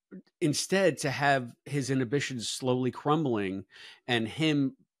 instead to have his inhibitions slowly crumbling and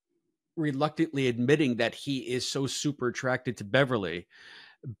him reluctantly admitting that he is so super attracted to Beverly,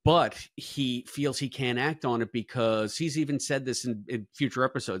 but he feels he can't act on it because he's even said this in future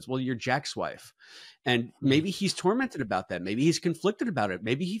episodes. Well, you're Jack's wife. And maybe he's tormented about that. Maybe he's conflicted about it.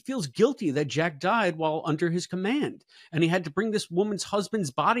 Maybe he feels guilty that Jack died while under his command. And he had to bring this woman's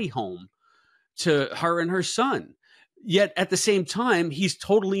husband's body home to her and her son. Yet at the same time, he's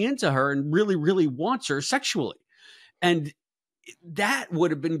totally into her and really, really wants her sexually. And that would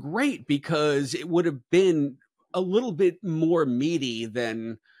have been great because it would have been a little bit more meaty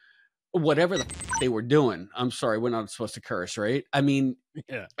than whatever they were doing. I'm sorry, we're not supposed to curse, right? I mean,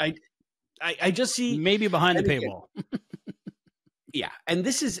 I just see maybe behind the paywall. Yeah. And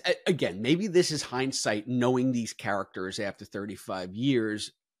this is, again, maybe this is hindsight, knowing these characters after 35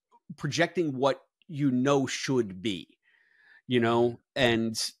 years, projecting what should be,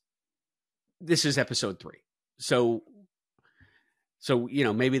 and this is episode 3. So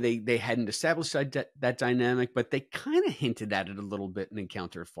maybe they hadn't established that dynamic, but they kind of hinted at it a little bit in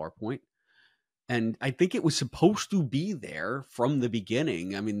Encounter at Farpoint. And I think it was supposed to be there from the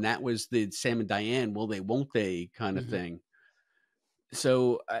beginning. I mean, that was the Sam and Diane, will they, won't they kind of thing.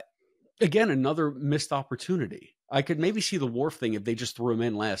 So, again, another missed opportunity. I could maybe see the Worf thing if they just threw him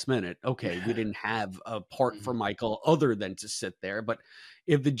in last minute. Okay, we didn't have a part for Michael other than to sit there. But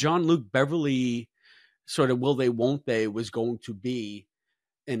if the Jean-Luc Beverly sort of will they, won't they was going to be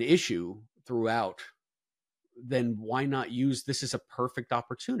an issue throughout, then why not use this as a perfect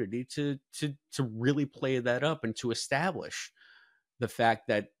opportunity to really play that up and to establish the fact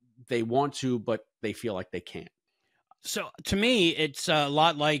that they want to, but they feel like they can't. So to me, it's a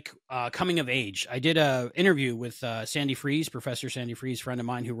lot like Coming of Age. I did a interview with Sandy Fries, Professor Sandy Fries, friend of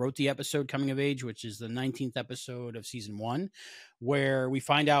mine, who wrote the episode Coming of Age, which is the 19th episode of season 1, where we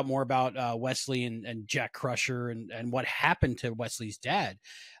find out more about Wesley and Jack Crusher and what happened to Wesley's dad.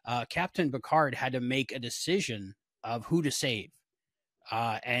 Captain Picard had to make a decision of who to save,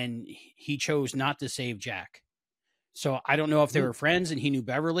 and he chose not to save Jack. So I don't know if they were friends and he knew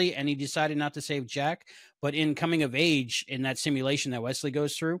Beverly and he decided not to save Jack. But in Coming of Age, in that simulation that Wesley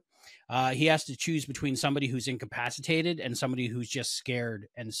goes through, he has to choose between somebody who's incapacitated and somebody who's just scared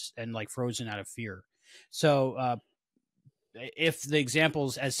and like frozen out of fear. So if the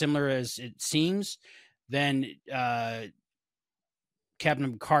example's as similar as it seems, then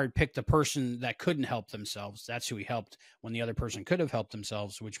Captain Picard picked the person that couldn't help themselves. That's who he helped when the other person could have helped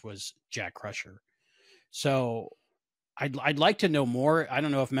themselves, which was Jack Crusher. So I'd like to know more. I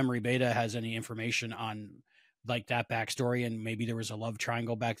don't know if Memory Beta has any information on like that backstory, and maybe there was a love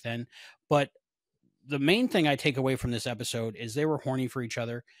triangle back then. But the main thing I take away from this episode is they were horny for each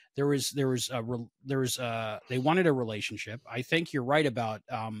other. They wanted a relationship. I think you're right about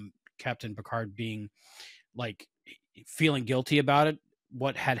Captain Picard being like feeling guilty about it,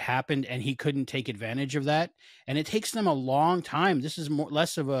 what had happened, and he couldn't take advantage of that. And it takes them a long time. This is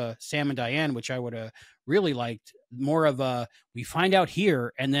less of a Sam and Diane, which I would have really liked. More of a, we find out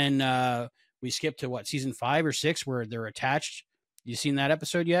here, and then we skip to season 5 or 6 where they're attached. You seen that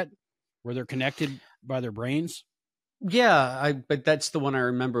episode yet? Where they're connected by their brains? Yeah, but that's the one I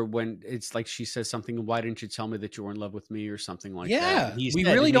remember when it's like she says something, why didn't you tell me that you were in love with me or something like that? Yeah, we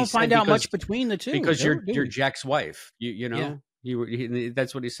really don't find out much between the two. Because you're Jack's wife, you know? Yeah. You were,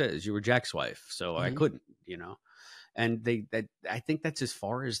 that's what he says. You were Jack's wife, so I couldn't, And I think that's as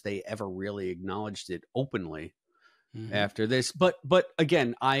far as they ever really acknowledged it openly after this. But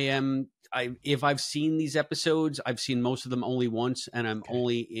again, if I've seen these episodes, I've seen most of them only once, and I'm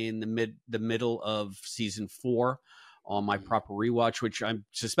only in the middle of season 4 on my proper rewatch, which I'm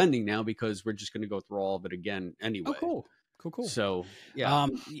suspending now because we're just going to go through all of it again anyway. Oh, cool. So yeah,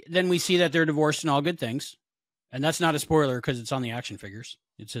 then we see that they're divorced and all good things. And that's not a spoiler because it's on the action figures.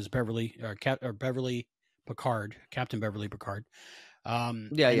 It says Beverly Beverly Picard, Captain Beverly Picard.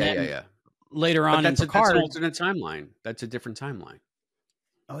 Yeah. Later on, that's in Picard, that's an alternate timeline. That's a different timeline.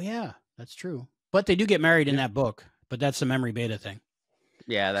 Oh yeah, that's true. But they do get married in that book. But that's a Memory Beta thing.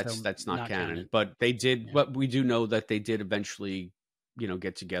 Yeah, that's not canon. But they did. Yeah. But we do know that they did eventually,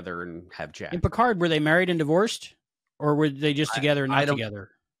 get together and have Jack. In Picard, were they married and divorced, or were they just together and not together?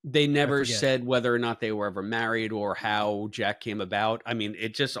 They never said whether or not they were ever married or how Jack came about. I mean,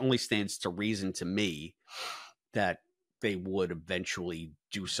 it just only stands to reason to me that they would eventually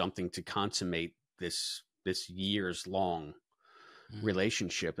do something to consummate this years long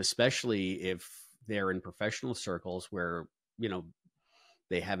relationship, especially if they're in professional circles where,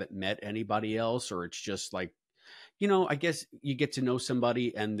 they haven't met anybody else, or it's just like, I guess you get to know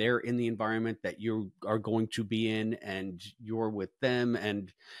somebody and they're in the environment that you are going to be in and you're with them.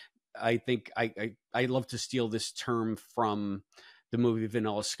 And I think I love to steal this term from the movie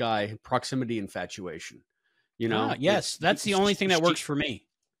Vanilla Sky, proximity infatuation. Yes, that's the only thing that works for me.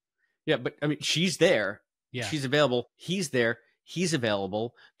 Yeah, but I mean, she's there. Yeah. She's available. He's there. He's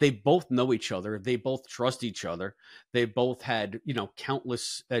available. They both know each other. They both trust each other. They both had,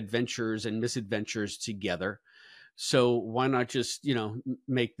 countless adventures and misadventures together. So why not just,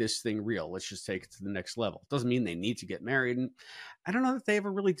 make this thing real? Let's just take it to the next level. Doesn't mean they need to get married. And I don't know that they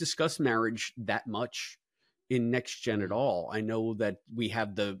ever really discuss marriage that much in Next Gen at all. I know that we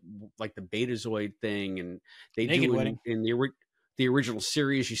have the Betazoid thing, and they do in the original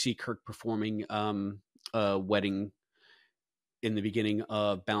series. You see Kirk performing a wedding in the beginning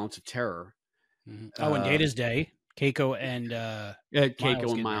of Balance of Terror. And Data's Day. Keiko and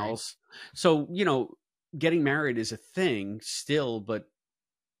Keiko and Miles. So, you know, getting married is a thing still, but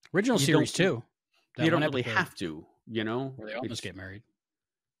original series too. You don't really have to, you know. Where they almost get married.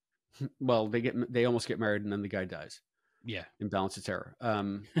 Well, they almost get married and then the guy dies. Yeah. In Balance of Terror.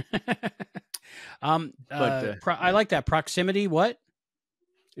 I like that proximity. What?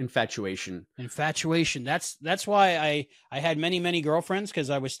 Infatuation. That's why I had many girlfriends, because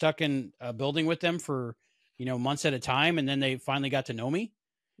I was stuck in a building with them for, you know, months at a time, and then they finally got to know me.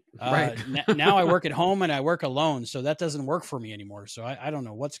 Right. Now I work at home and I work alone, so that doesn't work for me anymore. So I don't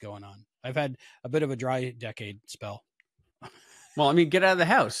know what's going on. I've had a bit of a dry decade spell. Well, I mean, get out of the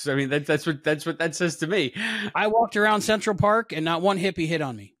house. I mean, that's what that says to me. I walked around Central Park and not one hippie hit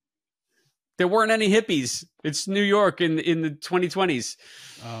on me. There weren't any hippies. It's New York in the 2020s.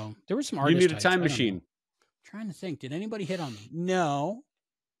 Oh, there were some artists. You need a time machine. I'm trying to think. Did anybody hit on me? No.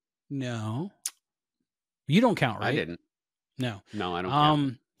 You don't count, right? I didn't. No, I don't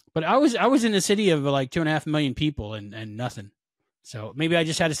count. But I was in a city of like 2.5 million people and nothing. So maybe I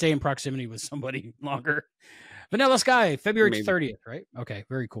just had to stay in proximity with somebody longer. Vanilla Sky, February 30th, right? Okay,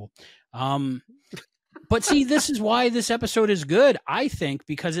 very cool. But see, this is why this episode is good, I think,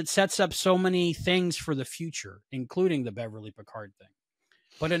 because it sets up so many things for the future, including the Beverly Picard thing.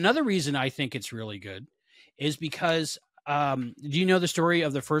 But another reason I think it's really good is because, do you know the story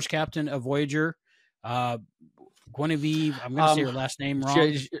of the first captain of Voyager? Guinevere, I'm going to say her last name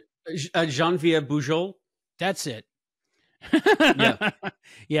wrong. Genevieve Bujold. That's it.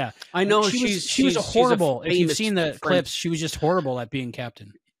 Yeah. I know she was a horrible. If you've seen the clips, she was just horrible at being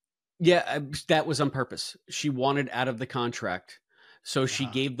captain. Yeah, that was on purpose. She wanted out of the contract, so she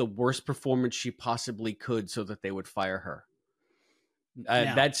gave the worst performance she possibly could so that they would fire her.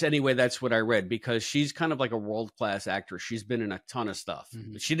 That's what I read, because she's kind of like a world-class actress. She's been in a ton of stuff.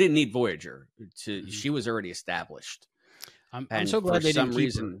 Mm-hmm. She didn't need Voyager. She was already established. I'm so glad they didn't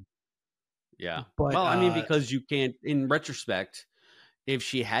keep her. Yeah. But, well, I mean, because you can't, in retrospect, if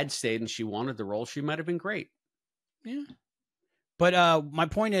she had stayed and she wanted the role, she might have been great. Yeah. But my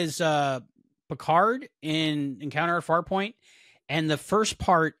point is, Picard in Encounter at Farpoint and the first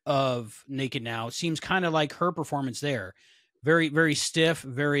part of Naked Now seems kind of like her performance there. Very, very stiff,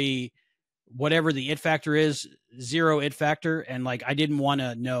 very whatever the it factor is, zero it factor. And like, I didn't want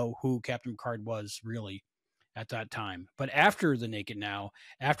to know who Captain Picard was really at that time. But after the Naked Now,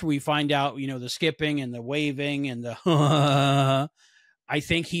 after we find out, you know, the skipping and the waving and the, I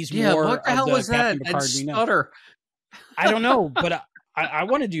think he's more what the hell was Captain that? Picard we know. Stutter. I don't know, but I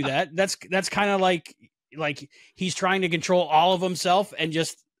want to do that. That's kind of like he's trying to control all of himself and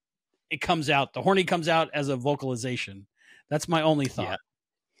just it comes out. The horny comes out as a vocalization. That's my only thought. Yeah.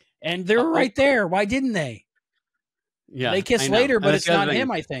 And they're right there. Why didn't they? Yeah, they kiss later, but it's not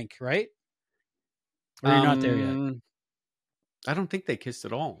him. I think, right? Or you're not there yet. I don't think they kissed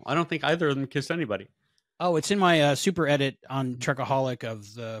at all. I don't think either of them kissed anybody. Oh, it's in my super edit on Trekaholic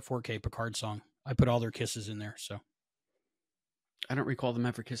of the 4K Picard song. I put all their kisses in there, so. I don't recall them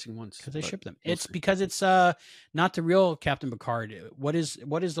ever kissing once. Because they ship them. It's because it's not the real Captain Picard. What is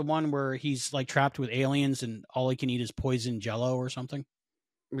the one where he's like trapped with aliens and all he can eat is poison jello or something?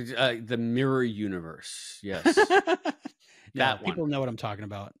 The Mirror Universe. Yes. That people know what I'm talking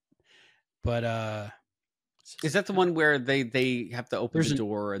about. But is that the one where they have to open the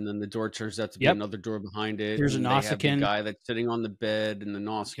door and then the door turns out to be another door behind it? There's a Nausicaan guy that's sitting on the bed and the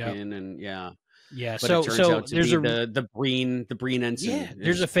Nausicaan and Yeah, but so it turns out to there's be the Breen ensign. Yeah,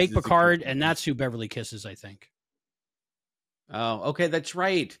 there's a fake Picard, and that's who Beverly kisses, I think. Oh, okay, that's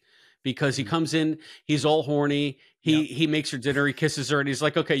right. Because he comes in, he's all horny. He makes her dinner, he kisses her, and he's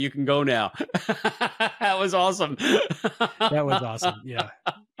like, "Okay, you can go now." That was awesome. That was awesome. Yeah.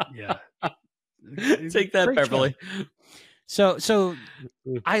 Take that, Beverly. So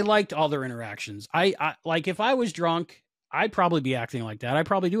I liked all their interactions. I like if I was drunk, I'd probably be acting like that. I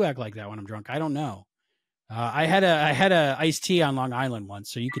probably do act like that when I'm drunk. I don't know. I had a iced tea on Long Island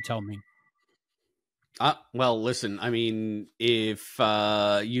once, so you could tell me. Well, listen, I mean, if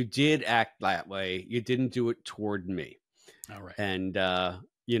you did act that way, you didn't do it toward me. All right. And,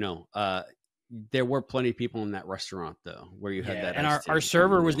 there were plenty of people in that restaurant, though, where you had that. And our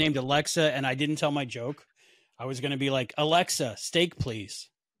server was named Alexa, and I didn't tell my joke. I was going to be like, Alexa, steak, please.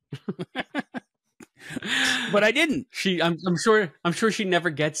 But I didn't. I'm sure she never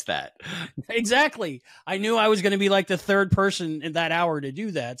gets that. Exactly. I knew I was going to be like the third person in that hour to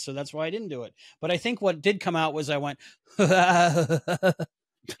do that, so that's why I didn't do it. But I think what did come out was I went, whatever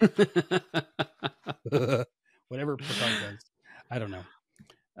Picard does. I don't know.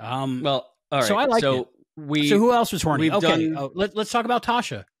 Well, all right. So I like it. So who else was horny? Okay, let's talk about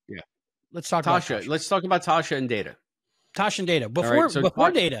Tasha. Yeah. let's talk about Tasha. Tasha. Let's talk about Tasha and Data. Tasha and Data.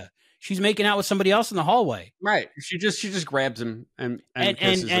 Before Data, she's making out with somebody else in the hallway. Right. She just grabs him and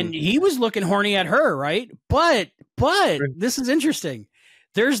kisses him. And he was looking horny at her, right? But this is interesting.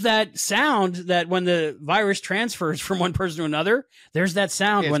 There's that sound that when the virus transfers from one person to another, there's that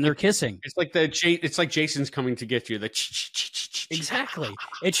sound when they're kissing. It's like Jason's coming to get you. Exactly.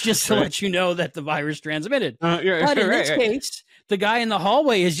 It's just to let you know that the virus transmitted. But in this case, the guy in the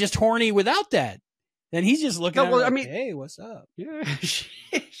hallway is just horny without that. And he's just looking at her like, hey, what's up? Yeah,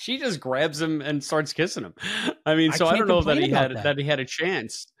 she just grabs him and starts kissing him. I mean, so I don't know that he had a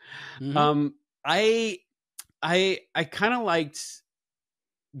chance. Mm-hmm. I kind of liked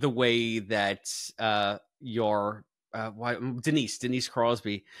the way that Denise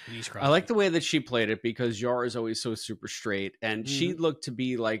Crosby. I like the way that she played it because Yar is always so super straight, and she looked to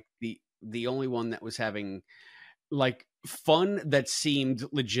be like the only one that was having like fun that seemed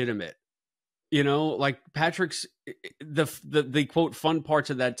legitimate. You know, like Patrick's the quote fun parts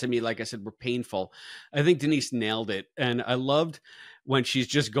of that to me, like I said, were painful. I think Denise nailed it, and I loved when she's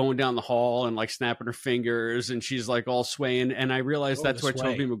just going down the hall and like snapping her fingers, and she's like all swaying. And I realized that's where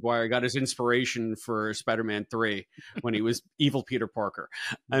Tobey Maguire got his inspiration for Spider-Man 3 when he was evil Peter Parker.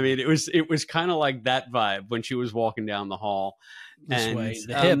 I mean, it was kind of like that vibe when she was walking down the hall. The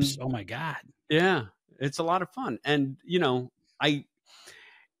hips. Oh my God. Yeah, it's a lot of fun, and you know,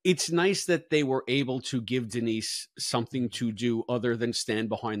 it's nice that they were able to give Denise something to do other than stand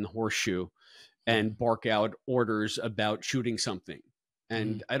behind the horseshoe and bark out orders about shooting something.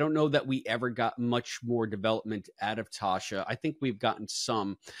 And I don't know that we ever got much more development out of Tasha. I think we've gotten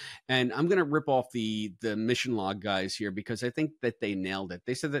some. And I'm going to rip off the mission log guys here because I think that they nailed it.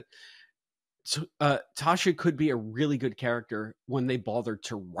 They said that Tasha could be a really good character when they bothered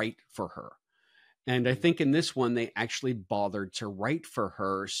to write for her. And I think in this one, they actually bothered to write for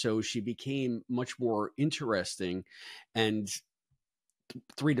her. So she became much more interesting and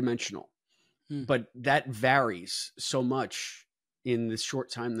three-dimensional. But that varies so much in the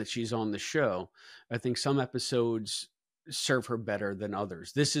short time that she's on the show. I think some episodes serve her better than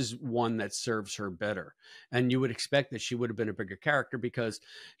others. This is one that serves her better. And you would expect that she would have been a bigger character because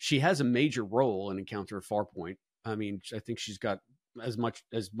she has a major role in Encounter at Farpoint. I mean, I think she's got as much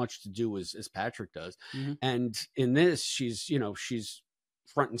to do as Patrick does. And in this, she's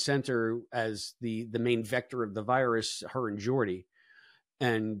front and center as the main vector of the virus, her and Geordi.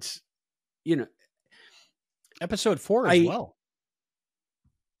 And, you know, episode 4 as well.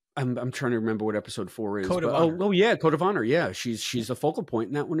 I'm trying to remember what episode 4 is. Code of Honor. Oh yeah. Code of Honor. Yeah. She's a focal point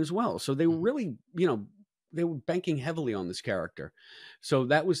in that one as well. So they were really, they were banking heavily on this character. So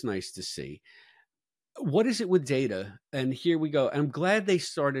that was nice to see. What is it with Data? And here we go. I'm glad they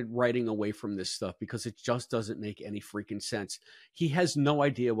started writing away from this stuff because it just doesn't make any freaking sense. He has no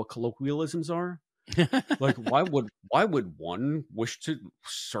idea what colloquialisms are. Like, why would one wish to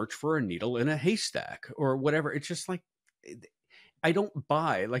search for a needle in a haystack or whatever? It's just like, I don't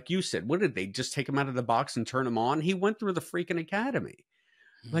buy, like you said, what did they just take him out of the box and turn him on? He went through the freaking academy.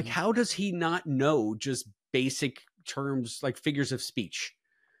 Like, how does he not know just basic terms like figures of speech?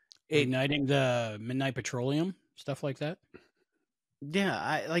 Igniting the midnight petroleum, stuff like that. Yeah,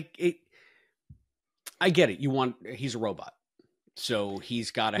 I get it. He's a robot, so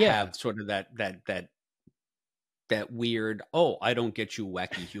he's got to have sort of that weird, I don't get you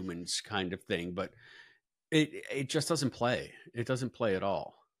wacky humans kind of thing. But it just doesn't play. It doesn't play at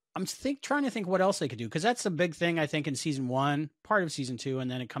all. I'm trying to think what else they could do, because that's the big thing I think in season 1, part of season 2,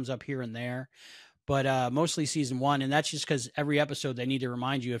 and then it comes up here and there. But mostly season 1, and that's just because every episode they need to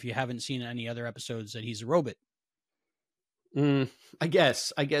remind you, if you haven't seen any other episodes, that he's a robot. I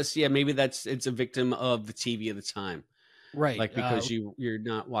guess, yeah, maybe it's a victim of the TV of the time, right? Like because you're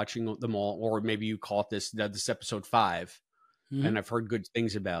not watching them all, or maybe you caught this episode 5, and I've heard good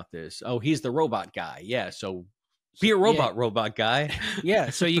things about this. Oh, he's the robot guy, yeah. So be a robot guy, yeah.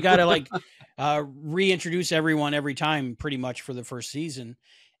 So you got to reintroduce everyone every time, pretty much, for the first season.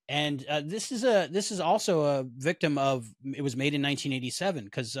 And this is also a victim of, it was made in 1987.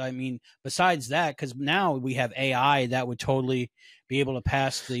 Because I mean, besides that, because now we have AI that would totally be able to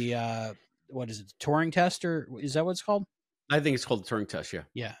pass the what is it, the Turing test, or is that what it's called? I think it's called the Turing test. Yeah.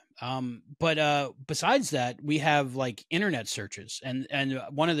 Yeah. But besides that, we have like internet searches, and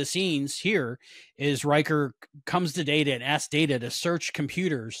one of the scenes here is Riker comes to Data and asks Data to search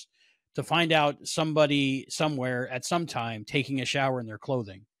computers to find out somebody somewhere at some time taking a shower in their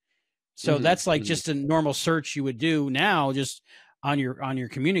clothing. So that's like just a normal search you would do now, just on your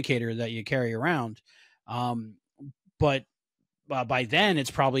communicator that you carry around. But by then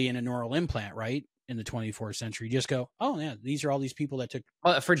it's probably in a neural implant, right? in the 24th century. You just go, oh yeah, these are all these people that took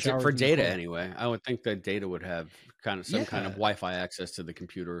for showers in the Data closet. anyway. I would think that Data would have some kind of Wi-Fi access to the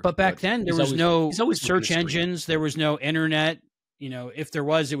computer. But back then there was no search looking at a screen. engines. There was no internet. You know, if there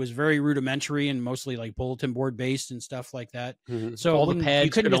was, it was very rudimentary and mostly like bulletin board based and stuff like that. Mhm. So all the pads you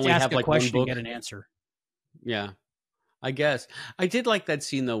couldn't could just only ask have a like one question and book. get an answer. Yeah, I guess I did like that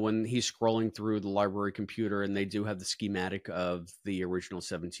scene though when he's scrolling through the library computer and they do have the schematic of the original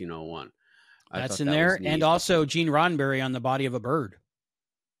 1701. That's in there, and also Gene Roddenberry on the body of a bird.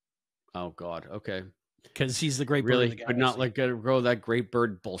 Oh God, okay. Because he's the great really bird of the could not let go that great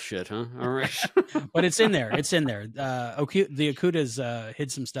bird bullshit, huh? All right. But it's in there. It's in there. The Okudas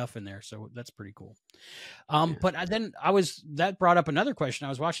hid some stuff in there, so that's pretty cool. But then that brought up another question. I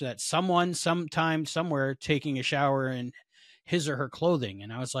was watching that someone sometime somewhere taking a shower in his or her clothing,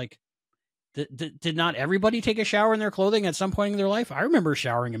 and I was like, did not everybody take a shower in their clothing at some point in their life? I remember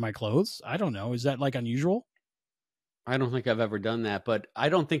showering in my clothes. I don't know. Is that like unusual? I don't think I've ever done that, but I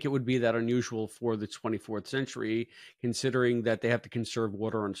don't think it would be that unusual for the 24th century, considering that they have to conserve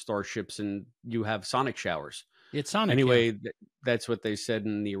water on starships and you have sonic showers. It's sonic. Anyway, that's what they said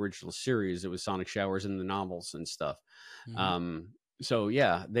in the original series. It was sonic showers in the novels and stuff. Mm-hmm. So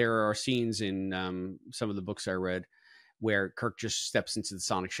yeah, there are scenes in some of the books I read where Kirk just steps into the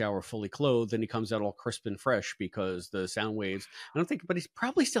sonic shower fully clothed and he comes out all crisp and fresh because the sound waves. I don't think, but he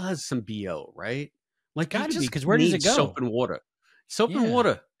probably still has some BO, right? Like, gotta be, because where does it go? Soap and water. Soap and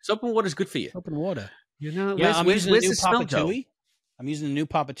water. Soap and water is good for you. Soap and water. You know, yeah, I'm using the new Papa Tui. I'm using the new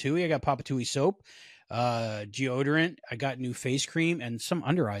Papa Tui. I got Papa Tui soap, deodorant. I got new face cream and some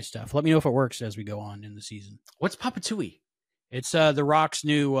under eye stuff. Let me know if it works as we go on in the season. What's Papa Tui? It's The Rock's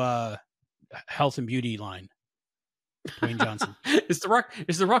new health and beauty line. Dwayne Johnson. Is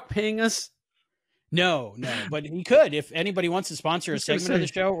The Rock paying us? No, but he could if anybody wants to sponsor a segment of the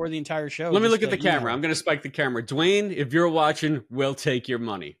show or the entire show. Let me look at the camera. I'm going to spike the camera. Dwayne, if you're watching, we'll take your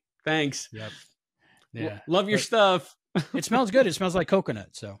money. Thanks. Yep. Yeah. Love your stuff. It smells good. It smells like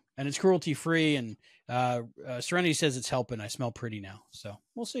coconut. And it's cruelty free. And Serenity says it's helping. I smell pretty now. So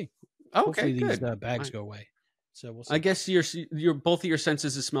we'll see. Okay. Hopefully these bags go away. So we'll see. I guess your both of your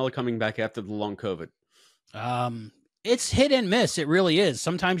senses of smell are coming back after the long COVID. It's hit and miss. It really is.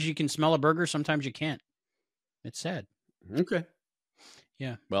 Sometimes you can smell a burger. Sometimes you can't. It's sad. Okay.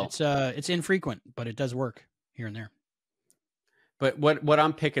 Yeah. Well, it's infrequent, but it does work here and there. But what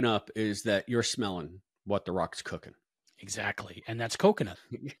I'm picking up is that you're smelling what The Rock's cooking. Exactly. And that's coconut.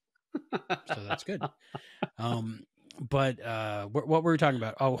 So that's good. But what were we talking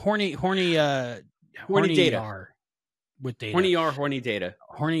about? Oh, horny Data. With Data. Horny Data.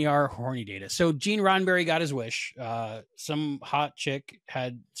 Horny Data. So Gene Roddenberry got his wish. Some hot chick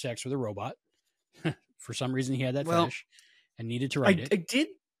had sex with a robot. For some reason, he had that fetish and needed to write it.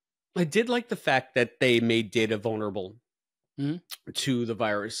 I did like the fact that they made Data vulnerable to the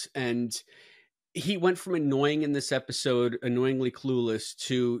virus. And he went from annoying in this episode, annoyingly clueless,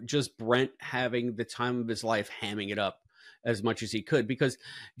 to just Brent having the time of his life, hamming it up as much as he could. Because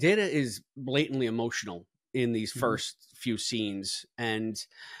Data is blatantly emotional in these first few scenes, and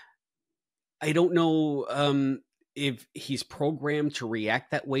I don't know if he's programmed to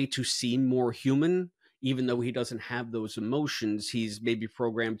react that way to seem more human, even though he doesn't have those emotions. He's maybe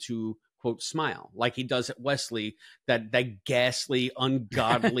programmed to quote smile like he does at Wesley, that ghastly,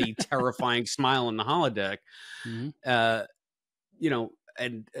 ungodly, terrifying smile in the holodeck. And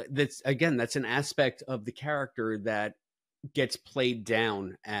that's an aspect of the character that gets played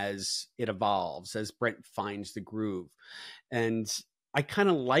down as it evolves, as Brent finds the groove. And I kind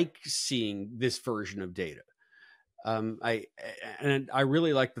of like seeing this version of Data. I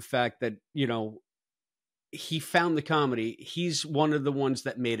really like the fact that, he found the comedy. He's one of the ones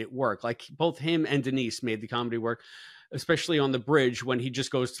that made it work. Like both him and Denise made the comedy work, especially on the bridge when he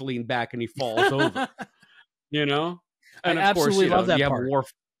just goes to lean back and he falls over, And I absolutely love that part.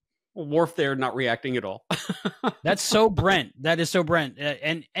 Worf there not reacting at all. That's so Brent. That is so Brent.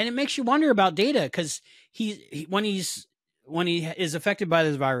 And it makes you wonder about Data, because when he is affected by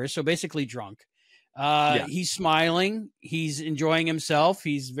this virus, so basically drunk, he's smiling, he's enjoying himself,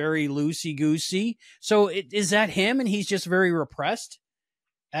 he's very loosey-goosey. So is that him and he's just very repressed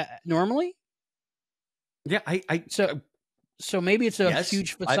normally? Yeah, so maybe it's a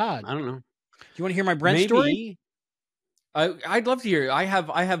huge facade. I don't know. Do you want to hear my Brent story? I'd love to hear. I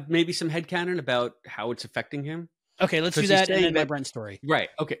have maybe some headcanon about how it's affecting him. Okay, let's do that and then my Brent story. Right.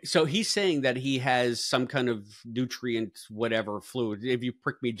 Okay. So he's saying that he has some kind of nutrient, whatever fluid. If you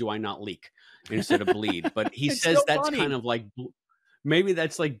prick me, do I not leak instead of bleed? But he says so that's funny. Kind of like, maybe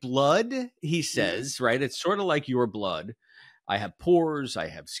that's like blood, he says, right? It's sort of like your blood. I have pores, I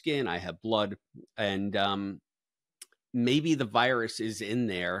have skin, I have blood, and maybe the virus is in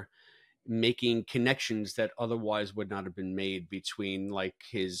there making connections that otherwise would not have been made between like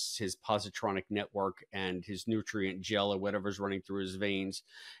his positronic network and his nutrient gel or whatever's running through his veins,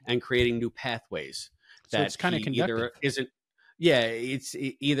 and creating new pathways. So That it's kind of conductive. either isn't, yeah, it's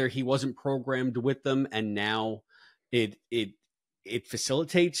either he wasn't programmed with them, and now it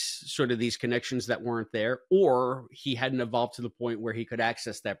facilitates sort of these connections that weren't there, or he hadn't evolved to the point where he could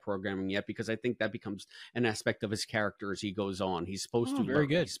access that programming yet, because I think that becomes an aspect of his character as he goes on. He's supposed to very learn.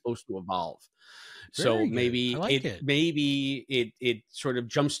 good. He's supposed to evolve. Very So good. maybe I like it. maybe it sort of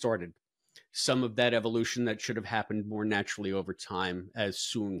jump started some of that evolution that should have happened more naturally over time as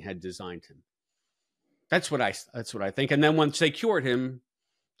Soong had designed him. That's what I think. And then once they cured him,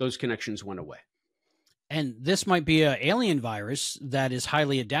 those connections went away. And this might be an alien virus that is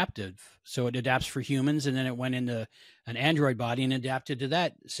highly adaptive. So it adapts for humans, and then it went into an android body and adapted to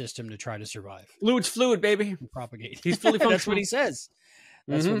that system to try to survive. Fluid's fluid, baby. And propagate. He's fully functional. That's what he says.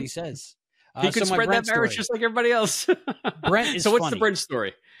 That's what he says. He could spread that virus just like everybody else. Brent is so what's funny. the Brent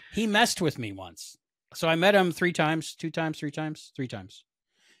story? He messed with me once. So I met him 3 times, 2 times, 3 times, 3 times,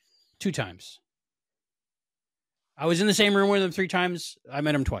 2 times. I was in the same room with him 3 times. I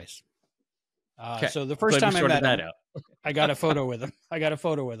met him twice. So the first time I met him, I got a photo with him.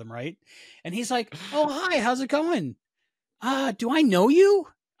 Right. And he's like, "Oh, hi, how's it going? Do I know you?"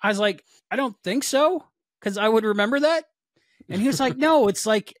 I was like, "I don't think so." 'Cause I would remember that. And he was like, "No, it's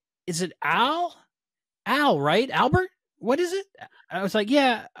like, is it Al, right? Albert? What is it?" I was like,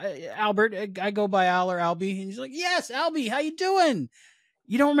 "Yeah, Albert. I go by Al or Albie." And he's like, "Yes, Albie. How you doing?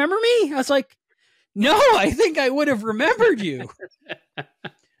 You don't remember me?" I was like, "No, I think I would have remembered you."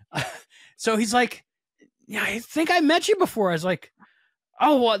 So he's like, "Yeah, I think I met you before." I was like,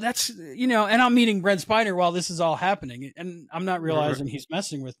 "Oh, well, that's, and I'm meeting Brent Spiner while this is all happening. And I'm not realizing he's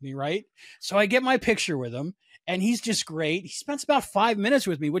messing with me. Right. So I get my picture with him, and he's just great. He spends about 5 minutes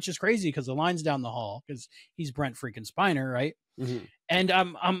with me, which is crazy because the line's down the hall because he's Brent freaking Spiner. Right. Mm-hmm. And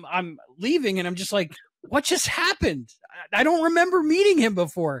I'm leaving, and I'm just like, what just happened? I don't remember meeting him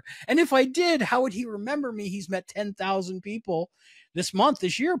before. And if I did, how would he remember me? He's met 10,000 people this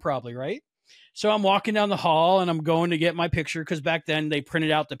year, probably. Right. So I'm walking down the hall, and I'm going to get my picture because back then they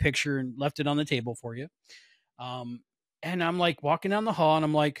printed out the picture and left it on the table for you. And I'm like walking down the hall, and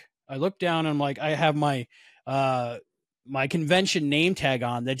I'm like, I look down, and I'm like, I have my my convention name tag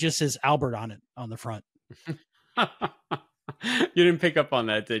on that just says Albert on it on the front. You didn't pick up on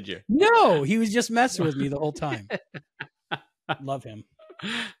that, did you? No, he was just messing with me the whole time. Love him.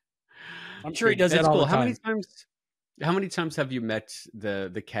 I'm sure he does that all the time. How many times have you met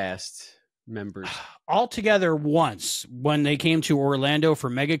the cast members? All together once when they came to Orlando for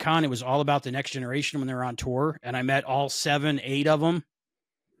MegaCon. It was all about the Next Generation when they were on tour, and I met all 7, 8 of them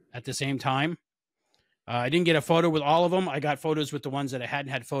at the same time. I didn't get a photo with all of them. I got photos with the ones that I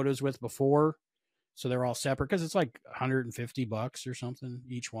hadn't had photos with before, so they're all separate because it's like $150 or something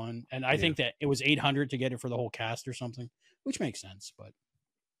each one, and I think that it was $800 to get it for the whole cast or something, which makes sense. But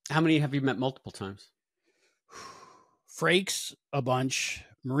how many have you met multiple times? Frakes a bunch,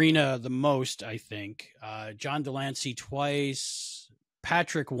 Marina the most, I think. John Delancey twice,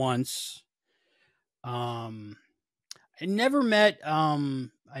 Patrick once. I never met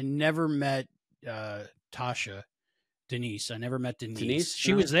Tasha Denise. I never met Denise.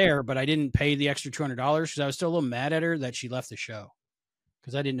 She was there, but I didn't pay the extra $200 because I was still a little mad at her that she left the show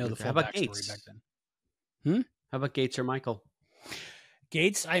because I didn't know the full backstory back then. How about Gates or Michael?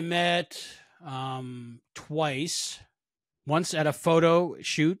 Gates I met twice. Once at a photo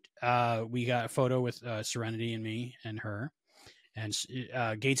shoot, we got a photo with Serenity and me and her. And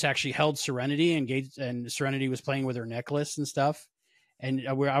Gates actually held Serenity, and Serenity was playing with her necklace and stuff. And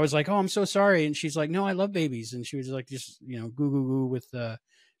I was like, "Oh, I'm so sorry." And she's like, "No, I love babies." And she was like, just, goo goo goo with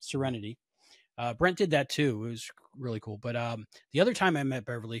Serenity. Brent did that too. It was really cool. But the other time I met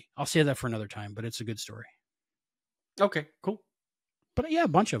Beverly, I'll say that for another time, but it's a good story. Okay, cool. But yeah, a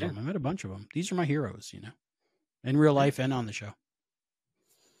bunch of them. I met a bunch of them. These are my heroes, in real life and on the show.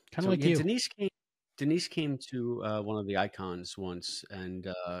 Kind of like you. Denise came to one of the Icons once, and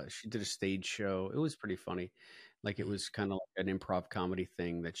she did a stage show. It was pretty funny. Like, it was kind of like an improv comedy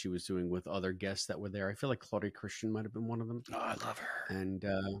thing that she was doing with other guests that were there. I feel like Claudia Christian might have been one of them. Oh, I love her. And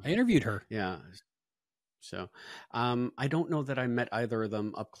I interviewed her. Yeah. So I don't know that I met either of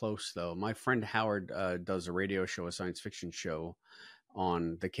them up close, though. My friend Howard does a radio show, a science fiction show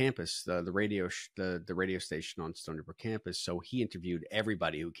on the campus, the radio station on Stony Brook campus. So he interviewed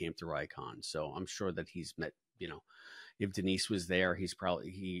everybody who came through Icon. So I'm sure that he's met, if Denise was there,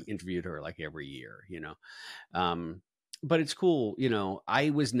 he interviewed her like every year, but it's cool. You know, I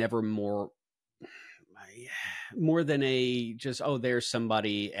was never more than a just, oh, there's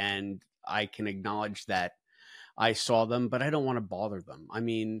somebody and I can acknowledge that I saw them, but I don't want to bother them. I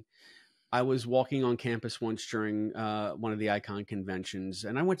mean, I was walking on campus once during one of the Icon conventions,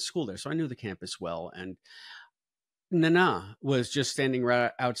 and I went to school there, so I knew the campus well. And Nana was just standing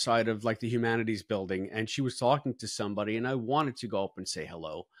right outside of like the humanities building, and she was talking to somebody, and I wanted to go up and say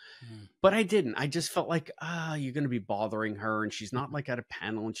hello, but I didn't. I just felt like, you're going to be bothering her, and she's not like at a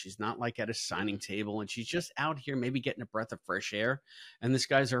panel, and she's not like at a signing table, and she's just out here maybe getting a breath of fresh air, and this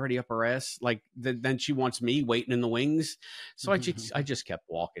guy's already up her ass. Like then she wants me waiting in the wings, so I just kept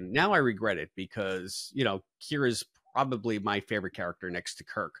walking. Now I regret it because, you know, Kira's probably my favorite character next to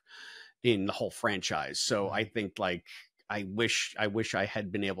Kirk in the whole franchise. So I think like I wish I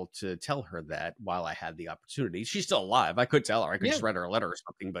had been able to tell her that while I had the opportunity. She's still alive. I could tell her. I could just write her a letter or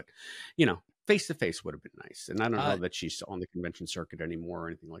something, but you know, face to face would have been nice. And I don't know that she's on the convention circuit anymore or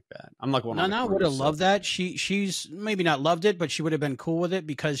anything like that. I'm like, I would have loved that. She's maybe not loved it, but she would have been cool with it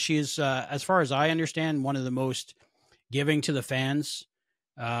because she's, as far as I understand, one of the most giving to the fans.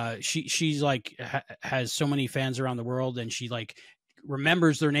 She's like has so many fans around the world, and she like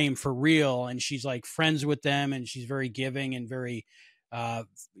remembers their name for real, and she's like friends with them, and she's very giving and very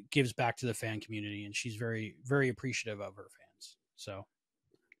gives back to the fan community, and she's very, very appreciative of her fans. So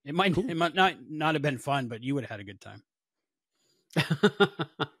it might not have been fun, but you would have had a good time.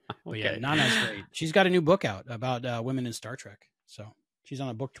 But yeah, Nana's great. She's got a new book out about women in Star Trek, so she's on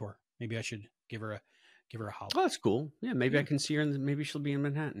a book tour. Maybe I should give her a holler. Oh, that's cool. Yeah, maybe I can see her, and maybe she'll be in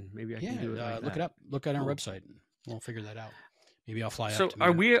Manhattan. Maybe I can do it. Like look it up. Look at our website, and we'll figure that out. Maybe I'll fly up. So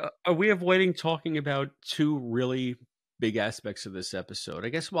are we avoiding talking about two really big aspects of this episode? I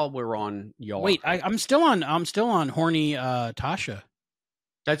guess while we're on Yar. Wait, I'm still on horny Tasha.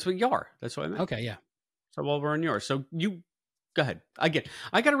 That's what Yar. That's what I meant. Okay, yeah. So while we're on Yar, so you go ahead. I got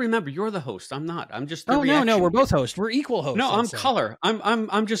to remember you're the host. I'm not. I'm just. No, we're both hosts. We're equal hosts. No, I'm color.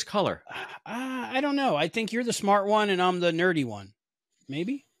 I'm just color. I don't know. I think you're the smart one and I'm the nerdy one.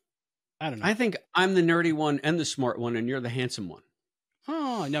 Maybe. I don't know. I think I'm the nerdy one and the smart one, and you're the handsome one.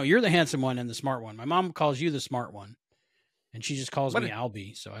 Oh, no, you're the handsome one and the smart one. My mom calls you the smart one, and she just calls me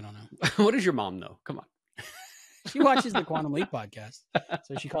Albie, so I don't know. What does your mom know? Come on. She watches the Quantum Leap podcast,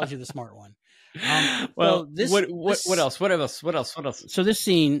 so she calls you the smart one. What else? What else? So this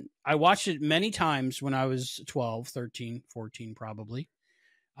scene, I watched it many times when I was 12, 13, 14 probably.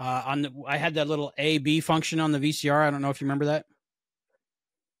 I had that little A-B function on the VCR. I don't know if you remember that.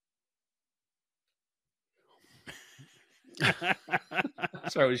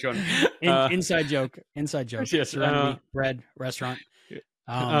 Sorry, I was showing. Inside joke. Yes, bread restaurant.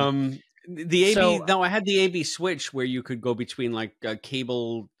 The AB. No, I had the AB switch where you could go between like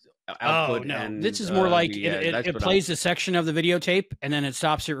cable output. Oh no, and this is more like it plays a section of the videotape, and then it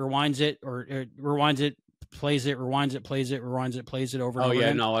stops it, rewinds it, or it rewinds it, plays it, rewinds it, plays it, rewinds it, plays it over and over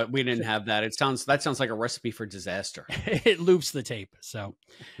again. No, we didn't have that. That sounds like a recipe for disaster. It loops the tape. So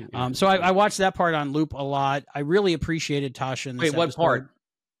so I watched that part on loop a lot. I really appreciated Tasha in this what part?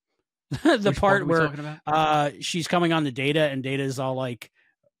 The part where she's coming on the Data, and Data is all like,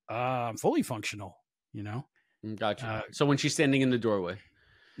 I'm fully functional, you know? Gotcha. So when she's standing in the doorway.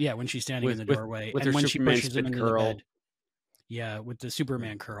 Yeah, when she's standing in the doorway. With and when Superman she pushes him into curl. the bed. Yeah, with the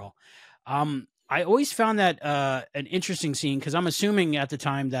Superman curl. I always found that an interesting scene, because I'm assuming at the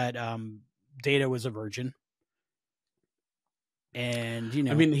time that Data was a virgin. And, you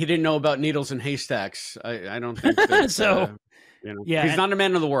know. I mean, he didn't know about needles and haystacks. I don't think that, so... yeah, he's not a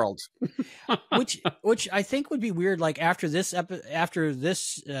man of the world. which I think would be weird. Like after this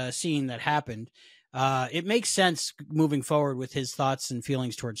scene that happened, it makes sense moving forward with his thoughts and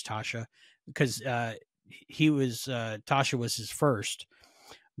feelings towards Tasha, because Tasha was his first.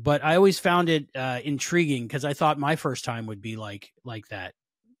 But I always found it intriguing, because I thought my first time would be like that.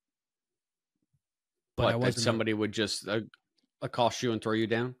 But that somebody would just accost you and throw you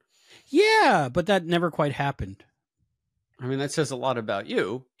down. Yeah, but that never quite happened. I mean, that says a lot about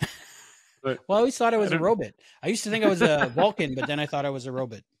you. But well, I always thought I was a robot. I used to think I was a Vulcan, but then I thought I was a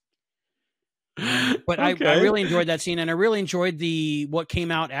robot. But okay. I really enjoyed that scene, and I really enjoyed what came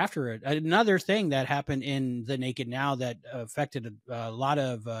out after it. Another thing that happened in The Naked Now that affected a lot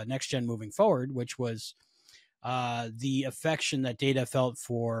of Next Gen moving forward, which was the affection that Data felt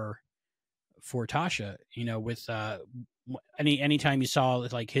for Tasha. You know, with anytime you saw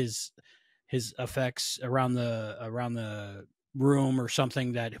like his effects around the room or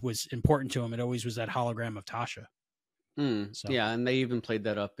something that was important to him, it always was that hologram of Tasha. So. Yeah, and they even played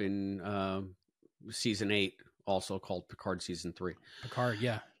that up in season 8, also called Picard season 3. Picard,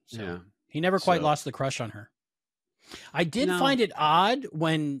 yeah. So yeah. he never quite lost the crush on her. I did find it odd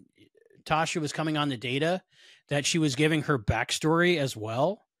when Tasha was coming on the Data that she was giving her backstory as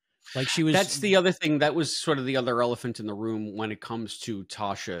well. Like she was. That's the other thing. That was sort of the other elephant in the room when it comes to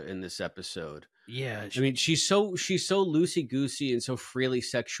Tasha in this episode. Yeah. I mean, she's so loosey goosey and so freely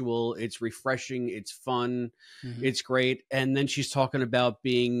sexual. It's refreshing. It's fun. Mhm. It's great. And then she's talking about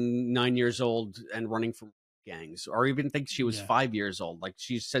being 9 years old and running from gangs, or even think she was 5 years old. Like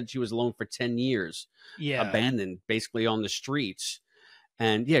she said, she was alone for 10 years, abandoned basically on the streets.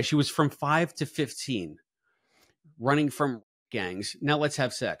 And yeah, she was from 5 to 15 running from gangs. Now let's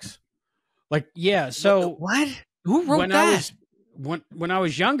have sex. Like, yeah. So what? Who wrote that? When I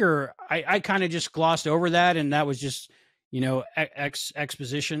was younger, I kind of just glossed over that, and that was just,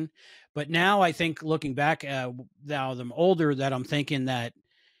 exposition. But now I think, looking back, now that I'm older, that I'm thinking that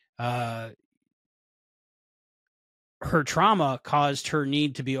her trauma caused her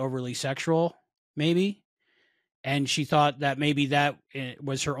need to be overly sexual, maybe, and she thought that maybe that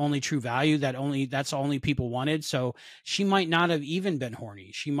was her only true value. That's only people wanted. So she might not have even been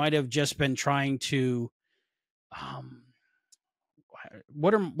horny. She might have just been trying to.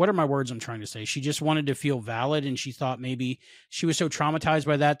 What are my words I'm trying to say? She just wanted to feel valid, and she thought maybe she was so traumatized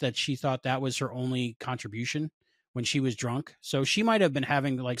by that she thought that was her only contribution when she was drunk. So she might have been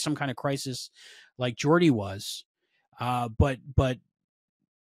having like some kind of crisis like Geordi was, but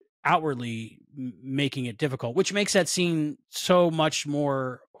outwardly making it difficult, which makes that scene so much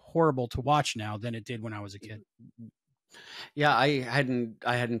more horrible to watch now than it did when I was a kid. Yeah, I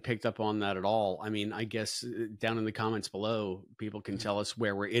hadn't picked up on that at all. I mean, I guess down in the comments below, people can tell us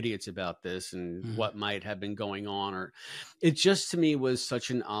where we're idiots about this and what might have been going on. Or it just, to me, was such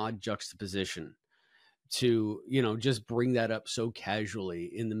an odd juxtaposition to, just bring that up so casually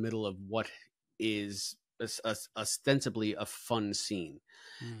in the middle of what is ostensibly a fun scene.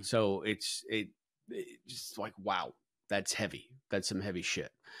 So it's just like, wow, that's heavy. That's some heavy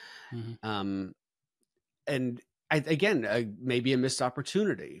shit. And again, maybe a missed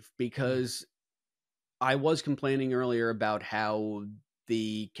opportunity, because I was complaining earlier about how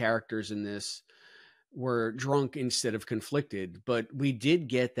the characters in this were drunk instead of conflicted, but we did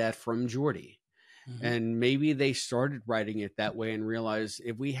get that from Geordi. And maybe they started writing it that way and realized,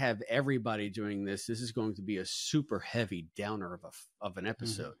 if we have everybody doing this, this is going to be a super heavy downer of an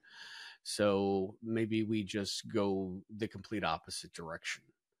episode. So maybe we just go the complete opposite direction.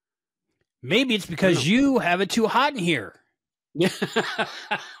 Maybe it's because you have it too hot in here.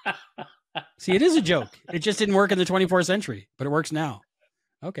 See, it is a joke. It just didn't work in the 24th century, but it works now.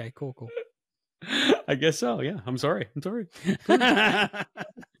 Okay, cool. I guess so. Yeah. I'm sorry.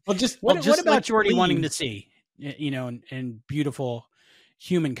 What about Geordi wanting to see, in beautiful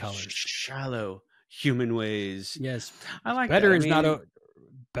human colors, shallow human ways? Yes, I like better that. is not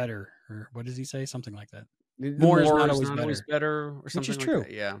better, or what does he say? Something like that. More is not always better, or something, which is like true.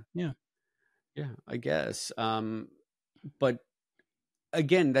 That. Yeah. I guess. But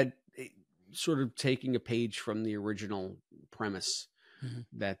again, that sort of taking a page from the original premise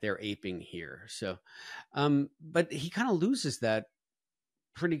that they're aping here. So, but he kind of loses that.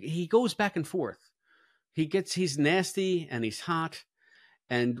 He goes back and forth. He's nasty and he's hot.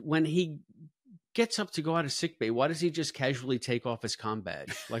 And when he gets up to go out of sickbay, why does he just casually take off his comm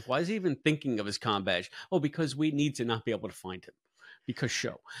badge? Like, why is he even thinking of his comm badge? Oh, because we need to not be able to find him. Because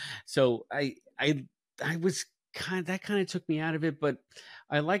show. So I was that kind of took me out of it, but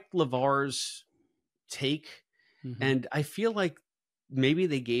I liked LeVar's take. And I feel like maybe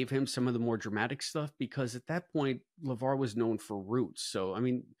they gave him some of the more dramatic stuff, because at that point, LeVar was known for roots. So, I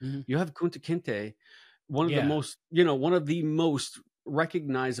mean, you have Kunta Kinte, one of the most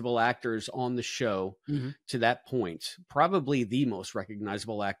recognizable actors on the show to that point, probably the most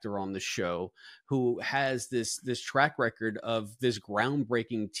recognizable actor on the show, who has this track record of this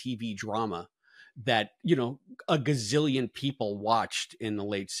groundbreaking TV drama that, a gazillion people watched in the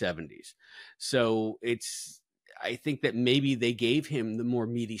late 70s. So I think that maybe they gave him the more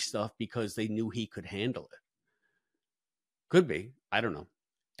meaty stuff because they knew he could handle it. Could be. I don't know.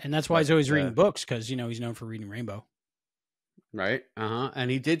 And that's why he's always reading books, because, he's known for reading Rainbow. Right. And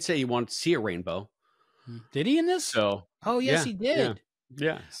he did say he wanted to see a rainbow. Did he in this? So, oh yes, he did.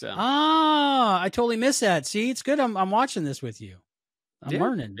 Yeah. So, I totally missed that. See, it's good. I'm watching this with you. I'm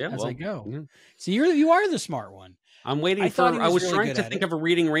learning as I go. Yeah. See, you are the smart one. I'm waiting I was really trying to think of a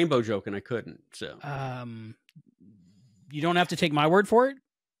reading rainbow joke and I couldn't. So, you don't have to take my word for it.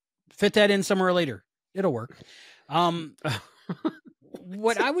 Fit that in somewhere later. It'll work. What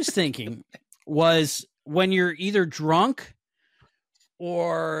I was thinking was, when you're either drunk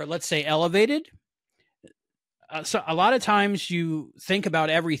or, let's say, elevated, so a lot of times you think about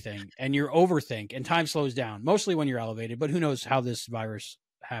everything and you overthink and time slows down, mostly when you're elevated, but who knows how this virus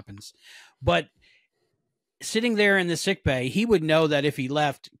happens. But sitting there in the sick bay, he would know that if he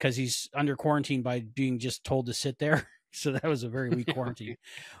left, because he's under quarantine by being just told to sit there. So that was a very weak quarantine.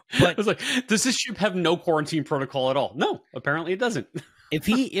 But I was like, does this ship have no quarantine protocol at all? No, apparently it doesn't.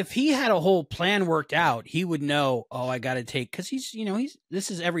 if he had a whole plan worked out, he would know, oh, I got to take, because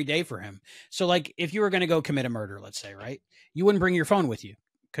this is every day for him. So like if you were going to go commit a murder, let's say, right, you wouldn't bring your phone with you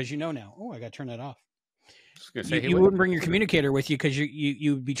because now, oh, I got to turn that off. You wouldn't bring your communicator with you because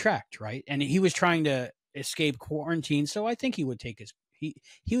you would be tracked, right? And he was trying to escape quarantine, so I think he would take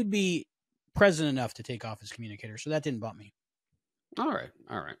he would be present enough to take off his communicator, so that didn't bump me. All right.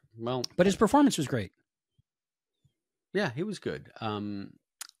 Well, but his performance was great. Yeah, he was good.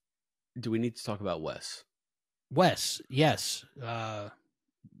 Do we need to talk about Wes? Wes, yes.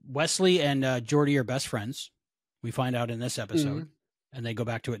 Wesley and Geordi are best friends. We find out in this episode, and they go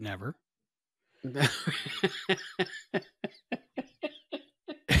back to it never.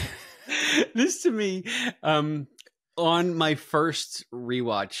 This to me, on my first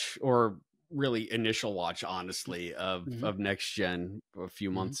rewatch, or really initial watch, honestly, of Next Gen a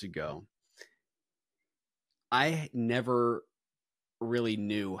few months ago, I never really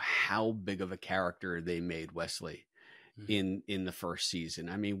knew how big of a character they made Wesley in the first season.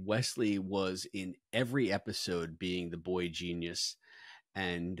 I mean, Wesley was in every episode being the boy genius.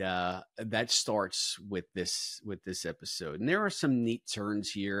 And that starts with this episode. And there are some neat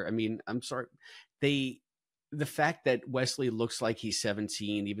turns here. I mean, I'm sorry. The fact that Wesley looks like he's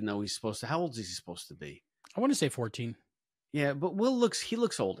 17, even though he's supposed to, how old is he supposed to be? I want to say 14. Yeah, but he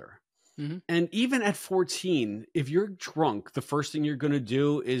looks older. And even at 14, if you're drunk, the first thing you're going to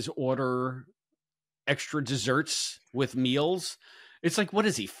do is order extra desserts with meals. It's like, what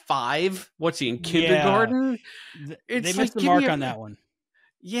is he, 5? What's he, in kindergarten? Yeah. They missed the mark on that one.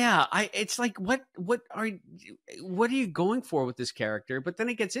 Yeah, it's like, what are you going for with this character? But then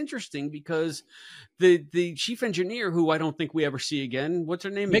it gets interesting because the chief engineer, who I don't think we ever see again, what's her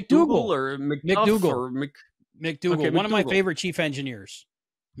name? McDougal or McDougal. McDougal, okay, one of my favorite chief engineers.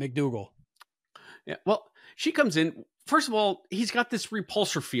 McDougal. Yeah, well, she comes in. First of all, he's got this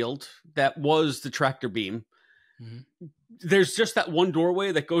repulsor field that was the tractor beam. There's just that one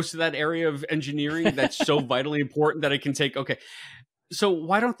doorway that goes to that area of engineering that's so vitally important that it can take. Okay. So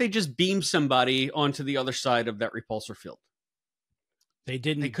why don't they just beam somebody onto the other side of that repulsor field? They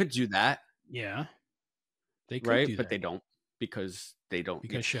didn't. They could do that. Yeah. They could right, do but that. they don't because they don't.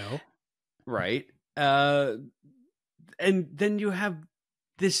 Because show. Right. And then you have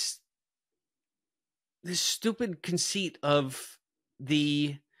this stupid conceit of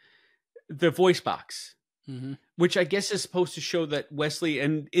the voice box. Which I guess is supposed to show that Wesley,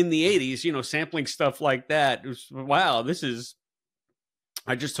 and in the 80s, sampling stuff like that, was, wow,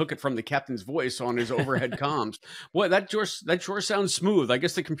 I just took it from the captain's voice on his overhead comms. Boy, that sure sounds smooth. I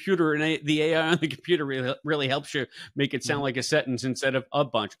guess the computer and the AI on the computer really helps you make it sound like a sentence instead of a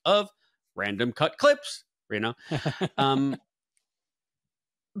bunch of random cut clips,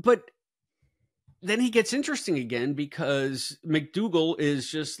 But then he gets interesting again because McDougal is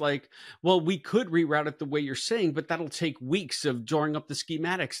just like, well, we could reroute it the way you're saying, but that'll take weeks of drawing up the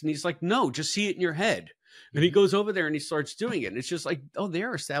schematics. And he's like, no, just see it in your head. And he goes over there and he starts doing it. And it's just like, oh,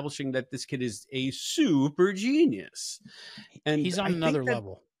 they're establishing that this kid is a super genius. And he's on another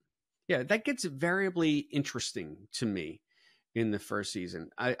level. Yeah, that gets variably interesting to me in the first season.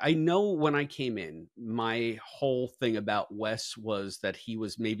 I know when I came in, my whole thing about Wes was that he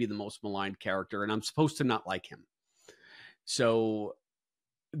was maybe the most maligned character, and I'm supposed to not like him. So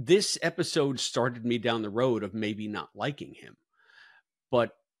this episode started me down the road of maybe not liking him.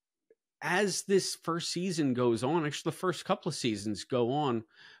 But as this first season goes on, actually the first couple of seasons go on,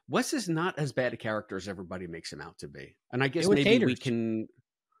 Wes is not as bad a character as everybody makes him out to be. And I guess maybe we can...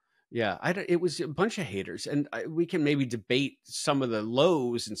 Yeah, it was a bunch of haters, and we can maybe debate some of the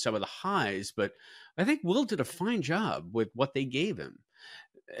lows and some of the highs, but I think Will did a fine job with what they gave him.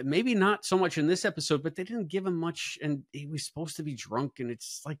 Maybe not so much in this episode, but they didn't give him much, and he was supposed to be drunk, and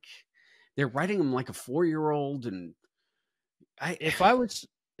it's like they're writing him like a 4-year-old. And if I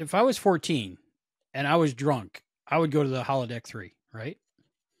was 14 and I was drunk, I would go to the holodeck 3, right?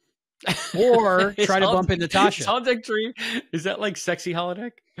 Or try to bump into Tasha. Holodeck 3, is that like sexy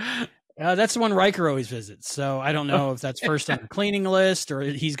holodeck? That's the one Riker always visits. So I don't know if that's first on the cleaning list or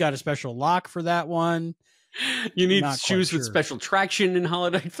he's got a special lock for that one. You need shoes with special traction in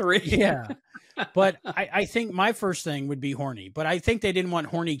holodeck 3. Yeah. But I think my first thing would be horny. But I think they didn't want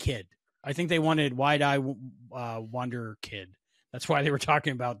horny kid. I think they wanted wide-eye wonder kid. That's why they were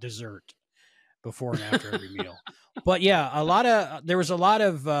talking about dessert. before and after every meal. But yeah, there was a lot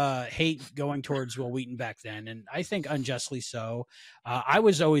of hate going towards Will Wheaton back then, and I think unjustly so. I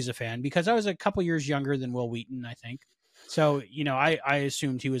was always a fan because I was a couple years younger than Will Wheaton, I think. So, I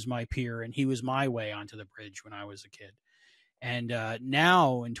assumed he was my peer and he was my way onto the bridge when I was a kid. And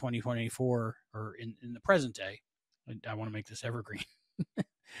now in 2024, or in the present day, I want to make this evergreen.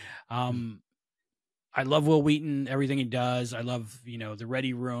 I love Will Wheaton, everything he does. I love, the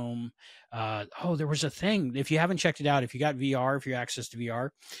Ready Room. There was a thing. If you haven't checked it out, if you got VR, if you access to VR,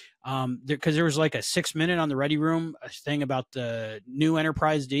 because there was like a 6-minute on the Ready Room, a thing about the new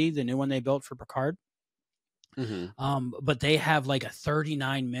Enterprise D, the new one they built for Picard. Mm-hmm. But they have like a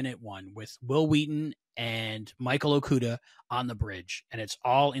 39-minute one with Will Wheaton and Michael Okuda on the bridge, and it's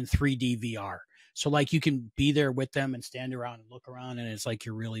all in 3D VR. So like you can be there with them and stand around and look around, and it's like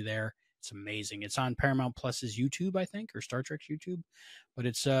you're really there. It's amazing. It's on Paramount Plus's YouTube, I think, or Star Trek's YouTube, but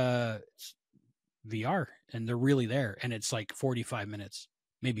it's VR, and they're really there, and it's like 45 minutes,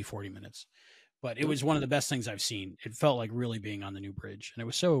 maybe 40 minutes. But it was one of the best things I've seen. It felt like really being on the new bridge,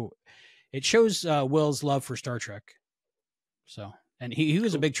 and it shows Will's love for Star Trek. So, and he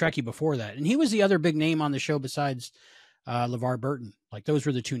was a big Trekkie before that, and he was the other big name on the show besides LeVar Burton. Like those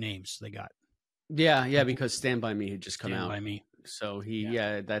were the two names they got. Yeah, because Stand By Me had just come out. Stand By Me. So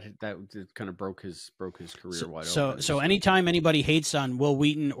that kind of broke his career wide open. So anytime anybody hates on Will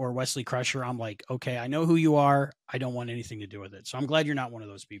Wheaton or Wesley Crusher, I'm like, okay, I know who you are. I don't want anything to do with it. So I'm glad you're not one of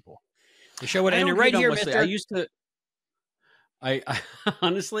those people. The show would end right here, Mister. I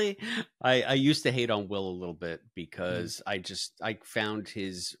honestly, I used to hate on Will a little bit because I found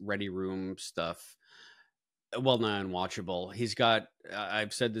his Ready Room stuff well not unwatchable. He's got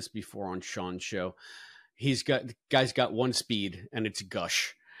I've said this before on Sean's show. Guy's got one speed, and it's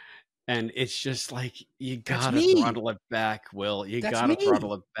gush. And it's just like, you gotta throttle it back, Will. You gotta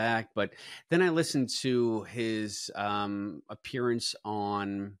throttle it back. But then I listened to his appearance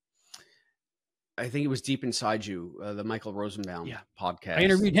on, I think it was Deep Inside You, the Michael Rosenbaum podcast. I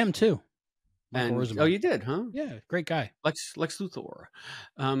interviewed him too. Oh, you did, huh? Yeah, great guy. Lex Luthor.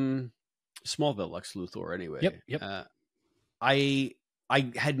 Smallville Lex Luthor, anyway. Yep. I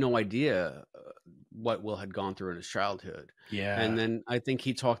had no idea what Will had gone through in his childhood. Yeah. And then I think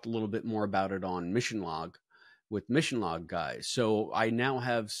he talked a little bit more about it on Mission Log with Mission Log guys. So I now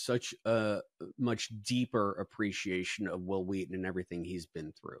have such a much deeper appreciation of Will Wheaton and everything he's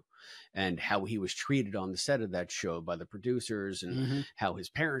been through and how he was treated on the set of that show by the producers and how his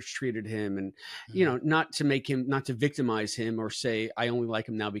parents treated him. And, not to victimize him or say, I only like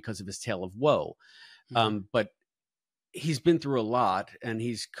him now because of his tale of woe. But he's been through a lot, and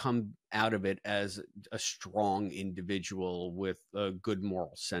he's come out of it as a strong individual with a good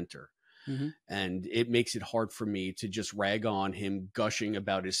moral center. And it makes it hard for me to just rag on him gushing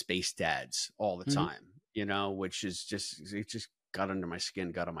about his space dads all the time, which is it just got under my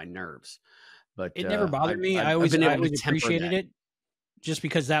skin, got on my nerves. But it never bothered me. I always appreciated it just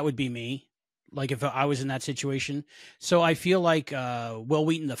because that would be me. Like if I was in that situation. So I feel like Will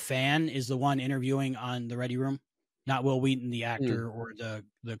Wheaton, the fan, is the one interviewing on the Ready Room. Not Will Wheaton, the actor or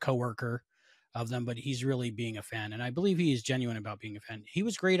the coworker of them, but he's really being a fan. And I believe he is genuine about being a fan. He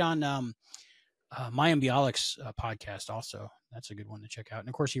was great on Mayim Bialik's podcast also. That's a good one to check out. And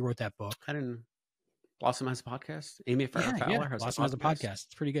of course, he wrote that book. Blossom has a podcast? Amy Fowler has Blossom has a podcast.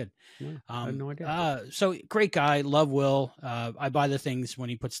 It's pretty good. Yeah, I had no idea. So great guy. Love Will. I buy the things when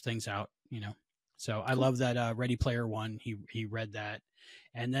he puts things out, So I love that Ready Player One. He read that.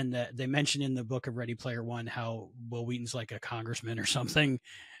 And then they mentioned in the book of Ready Player One how Will Wheaton's like a congressman or something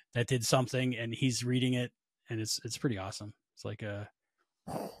that did something, and he's reading it, and it's pretty awesome. It's like a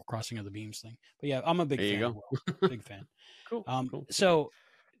crossing of the beams thing. But yeah, I'm a big fan. Of Will. Big fan. Cool. So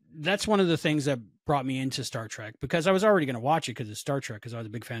that's one of the things that brought me into Star Trek, because I was already going to watch it because it's Star Trek, because I was a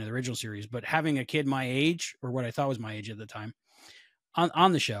big fan of the original series. But having a kid my age, or what I thought was my age at the time,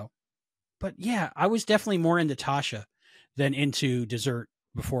 on the show. But yeah, I was definitely more into Tasha than into dessert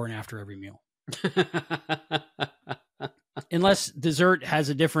before and after every meal. Unless dessert has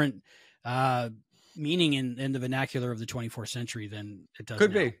a different meaning in the vernacular of the 24th century than it does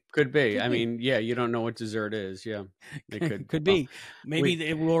now. Could be. I mean, yeah, you don't know what dessert is. Yeah, it could be. Maybe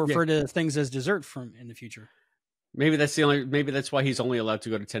it will refer to things as dessert from in the future. Maybe that's why he's only allowed to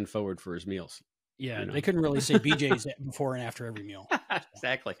go to 10 forward for his meals. Yeah, they couldn't really say BJ's before and after every meal.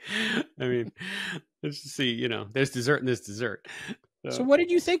 Exactly. I mean, let's see, there's dessert and there's dessert. So what did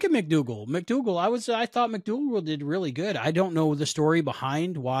you think of McDougal? I thought McDougal did really good. I don't know the story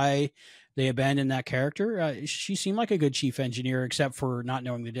behind why they abandoned that character. She seemed like a good chief engineer, except for not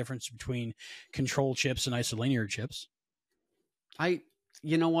knowing the difference between control chips and isolinear chips.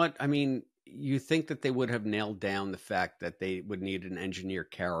 You know what? I mean, you think that they would have nailed down the fact that they would need an engineer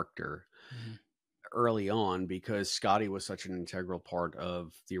character Mhm. early on, because Scotty was such an integral part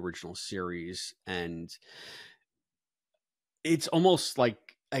of the original series. And it's almost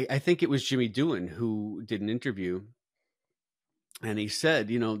like, I think it was Jimmy Doohan who did an interview, and he said,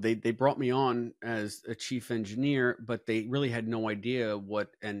 they brought me on as a chief engineer, but they really had no idea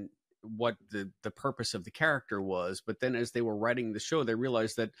what the purpose of the character was. But then as they were writing the show, they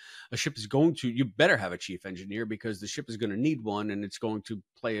realized that a ship is you better have a chief engineer, because the ship is going to need one, and it's going to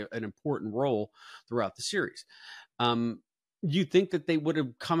play an important role throughout the series. You'd think that they would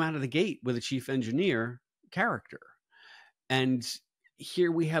have come out of the gate with a chief engineer character. And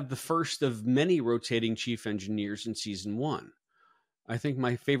here we have the first of many rotating chief engineers in season 1. I think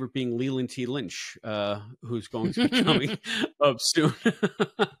my favorite being Leland T. Lynch, who's going to be coming up soon.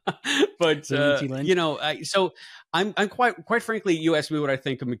 But so I'm quite frankly, you asked me what I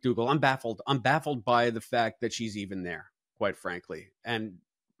think of McDougal. I'm baffled. I'm baffled by the fact that she's even there, quite frankly. And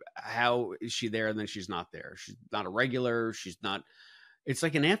how is she there and then she's not there? She's not a regular. She's not. It's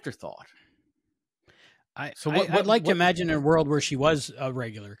like an afterthought. I'd like to imagine a world where she was a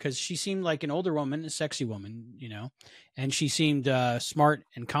regular, because she seemed like an older woman, a sexy woman, and she seemed smart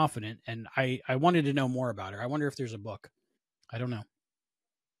and confident. And I wanted to know more about her. I wonder if there's a book. I don't know.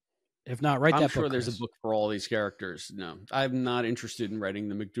 If not, write that book. I'm sure there's a book for all these characters. No, I'm not interested in writing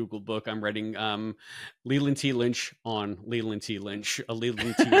the McDougal book. I'm writing Leland T. Lynch on Leland T. Lynch, a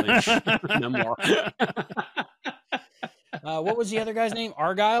Leland T. Lynch memoir. What was the other guy's name?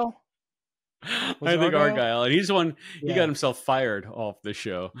 Argyle? I think Argyle, and he's the one. He got himself fired off the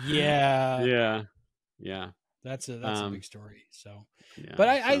show. Yeah. That's a big story. So, but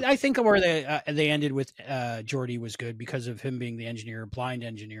I think where they ended with Geordi was good, because of him being the engineer, blind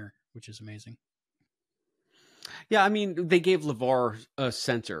engineer, which is amazing. Yeah, I mean, they gave LeVar a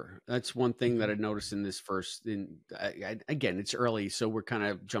center. That's one thing that I noticed in this first. Again, it's early, so we're kind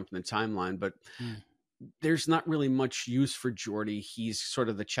of jumping the timeline, but. There's not really much use for Geordi. He's sort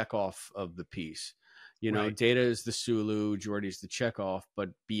of the Chekhov of the piece. Right. Data is the Sulu, Geordi's the Chekhov, but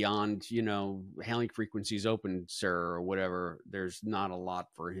beyond, hailing frequencies open, sir, or whatever, there's not a lot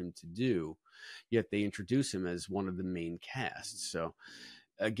for him to do. Yet they introduce him as one of the main casts. So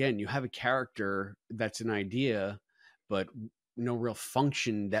again, you have a character that's an idea, but no real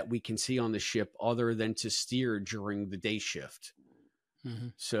function that we can see on the ship other than to steer during the day shift. Mm-hmm.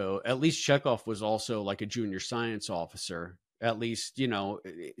 So at least Chekhov was also like a junior science officer. At least,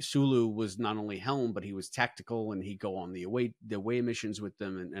 Sulu was not only helm, but he was tactical, and he'd go on the away missions with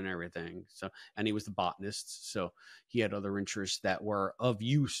them and everything. So, and he was the botanist. So he had other interests that were of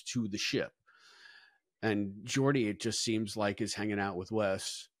use to the ship. And Geordi, it just seems like, is hanging out with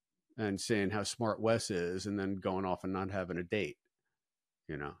Wes and saying how smart Wes is, and then going off and not having a date,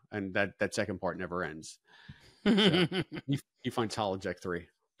 and that second part never ends. So you find Talajek 3.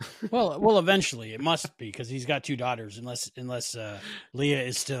 well, eventually it must be, because he's got 2 daughters, unless Leah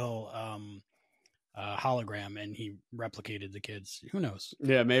is still a hologram and he replicated the kids. Who knows?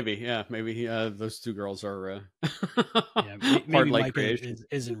 Yeah, maybe. Those 2 girls are maybe Mike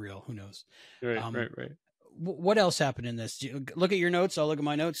isn't real. Who knows? Right. What else happened in this? Look at your notes. I'll look at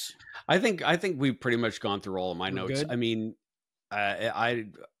my notes. I think we've pretty much gone through all of my notes. Good? I mean,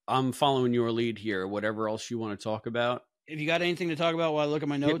 I'm following your lead here. Whatever else you want to talk about. If you got anything to talk about while I look at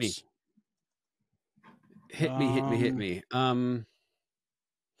my notes, hit me.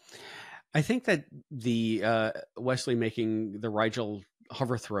 I think that the Wesley making the Rigel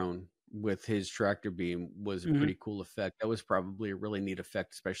hover throne with his tractor beam was a pretty cool effect. That was probably a really neat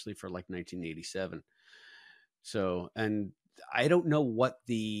effect, especially for like 1987. So, and I don't know what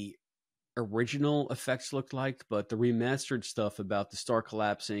the original effects looked like, but the remastered stuff about the star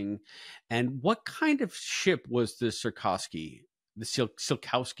collapsing, and what kind of ship was the Sikorsky? The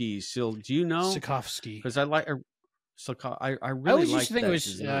Silkowski? Do you know? Sikorsky. Because I like. I really always like used to think it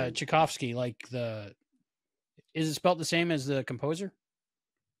was Tchaikovsky. Like is it spelled the same as the composer?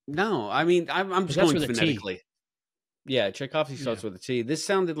 No, I mean I'm just going phonetically. Yeah, Tchaikovsky starts with a T. This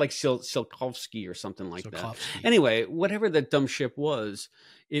sounded like Silkovsky or something like that. Anyway, whatever the dumb ship was,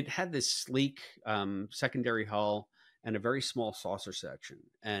 it had this sleek secondary hull and a very small saucer section,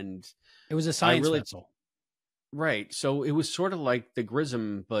 and it was a science vessel. Right. So it was sort of like the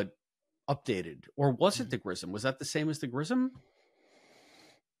Grissom, but updated. Or was it the Grissom? Was that the same as the Grissom?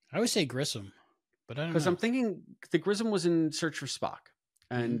 I would say Grissom, but I don't know. Because I'm thinking the Grissom was in search for Spock,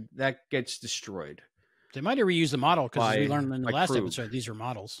 and that gets destroyed. They might have reused the model, because as we learned in the last episode, these are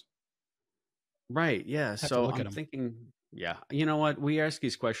models. Right, yeah. So I'm thinking Yeah, you know what? We ask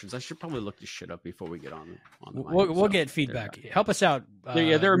these questions. I should probably look this shit up before we get on the mic. We'll get feedback. Help us out.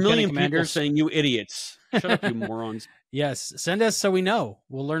 There are a million people saying you idiots. Shut up, you morons. Yes, send us so we know.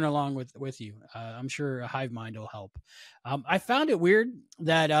 We'll learn along with you. I'm sure a hive mind will help. I found it weird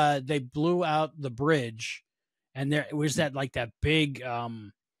that they blew out the bridge, and there was that big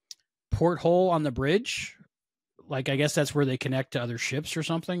porthole on the bridge. Like, I guess that's where they connect to other ships or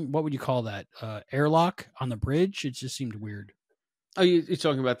something. What would you call that? Airlock on the bridge? It just seemed weird. Oh, you're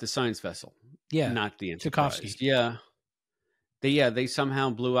talking about the science vessel. Yeah. Not the Enterprise. Tchaikovsky. Yeah. They somehow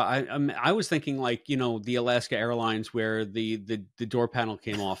blew out. I was thinking the Alaska Airlines where the door panel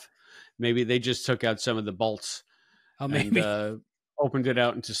came off. Maybe they just took out some of the bolts and opened it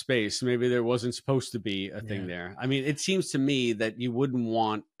out into space. Maybe there wasn't supposed to be a thing there. I mean, it seems to me that you wouldn't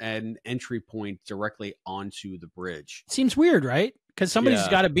want an entry point directly onto the bridge. Seems weird, right? Because somebody's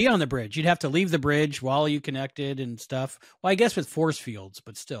got to be on the bridge. You'd have to leave the bridge while you connected and stuff. Well, I guess with force fields,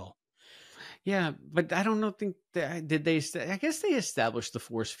 but still. Yeah, but I don't think did they? I guess they established the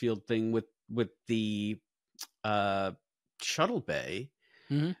force field thing with the shuttle bay.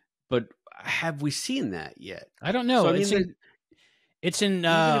 Mm-hmm. But have we seen that yet? I don't know. So, it's in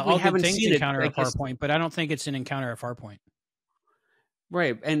All Good Things Encounter at Farpoint, but I don't think it's an Encounter at Farpoint.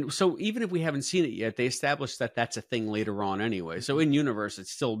 Right. And so even if we haven't seen it yet, they established that that's a thing later on anyway. So in universe, it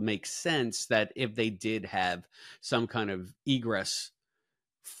still makes sense that if they did have some kind of egress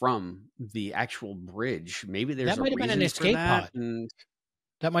from the actual bridge, maybe there's that might have been an escape pod.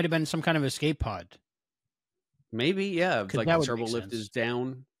 That might have been some kind of escape pod. Maybe, yeah. Like the turbo lift is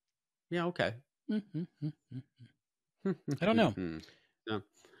down. Yeah, okay. I don't know. No.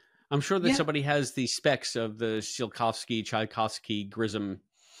 I'm sure that somebody has the specs of the Tchaikovsky Grissom.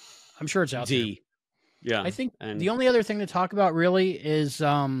 I'm sure it's out there. Yeah. I think the only other thing to talk about really is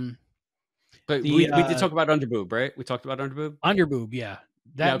but we did talk about underboob, right? We talked about underboob? Underboob, yeah.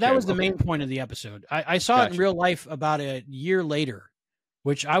 That was the main point of the episode. I saw it in real life about a year later,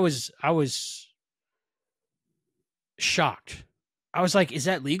 which I was shocked. I was like, is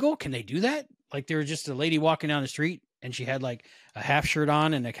that legal? Can they do that? Like, there was just a lady walking down the street and she had like a half shirt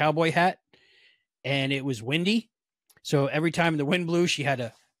on and a cowboy hat, and it was windy. So every time the wind blew, she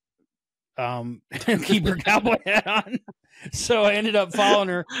had to keep her cowboy hat on. So I ended up following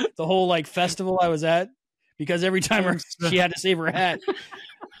her the whole like festival I was at, because every time she had to save her hat,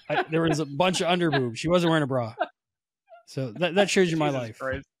 there was a bunch of underboob. She wasn't wearing a bra. So that shows you my life.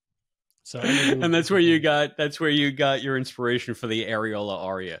 Christ. So, and that's where you got your inspiration for the Areola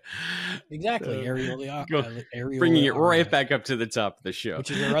aria. Exactly, Areola. Bringing it right back up to the top of the show,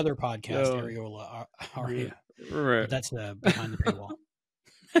 which is our other podcast, Areola aria. Right, but that's behind the paywall.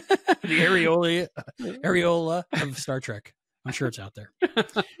 The Areola of Star Trek. I'm sure it's out there.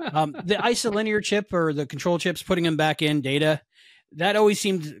 The isolinear chip or the control chips, putting them back in Data, that always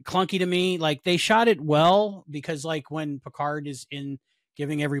seemed clunky to me. Like, they shot it well because, like, when Picard is in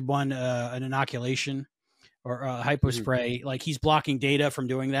giving everyone an inoculation or a hypospray, like, he's blocking Data from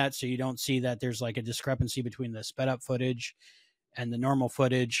doing that, so you don't see that there's like a discrepancy between the sped up footage and the normal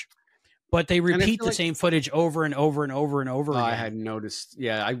footage. But they repeat the same footage over and over and over and over again. I had noticed.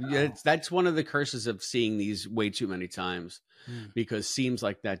 Yeah, that's one of the curses of seeing these way too many times, because scenes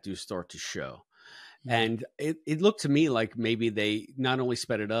like that do start to show. And it looked to me like maybe they not only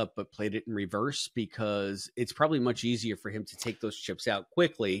sped it up, but played it in reverse, because it's probably much easier for him to take those chips out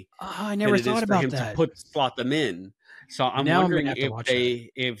quickly. Oh, I never thought about that. To slot them in. So I'm wondering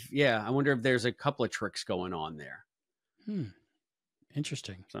I wonder if there's a couple of tricks going on there.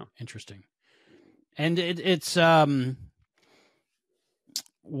 Interesting. So interesting. And it's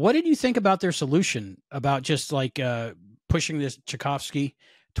what did you think about their solution about just like pushing this Tchaikovsky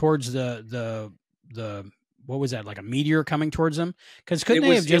towards the what was that, like a meteor coming towards them? Because couldn't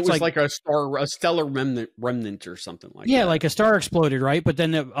they have just like a stellar remnant or something like that? Yeah, like a star exploded, right? But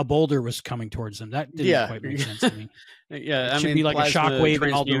then a boulder was coming towards them. That didn't quite make sense to me. Yeah, it should be like a shockwave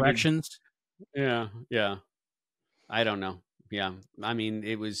in all directions. Yeah. I don't know. Yeah, I mean,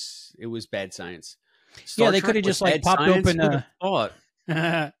 it was bad science. They could have just like popped open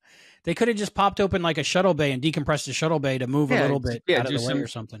they could have just popped open like a shuttle bay and decompressed the shuttle bay to move a little bit out of the way or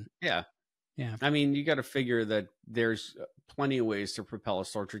something. Yeah. I mean, you got to figure that there's plenty of ways to propel a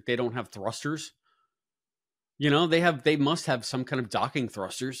Star Trek. They don't have thrusters. You know, they must have some kind of docking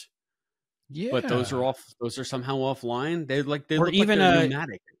thrusters. Yeah, but those are somehow offline. They look even like they're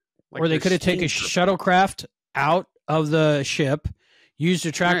pneumatic. Like, or they could have taken a shuttlecraft out of the ship, used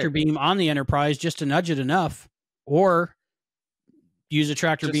a tractor beam on the Enterprise just to nudge it enough, or use a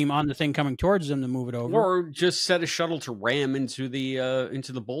tractor beam on the thing coming towards them to move it over, or just set a shuttle to ram into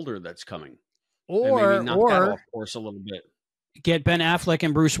the boulder that's coming. or maybe knock that off course a little bit. Get Ben Affleck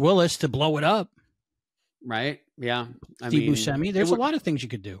and Bruce Willis to blow it up. Right? Yeah. Steve Buscemi. There's a lot of things you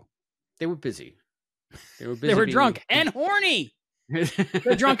could do. They were busy. They were drunk and horny.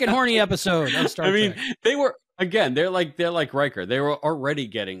 The drunk and horny episode of Star Trek. they were, again, they're like Riker. They were already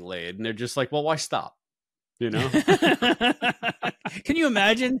getting laid, and they're just like, well, why stop? You know? Can you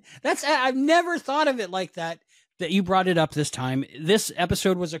imagine? I've never thought of it like that you brought it up this time. This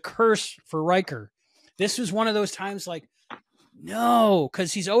episode was a curse for Riker. This was one of those times like, no,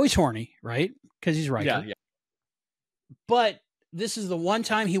 because he's always horny, right? Because he's Riker. Yeah. But this is the one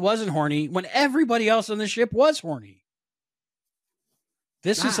time he wasn't horny when everybody else on the ship was horny.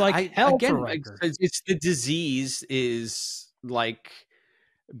 This is like hell for Riker. It's the disease is like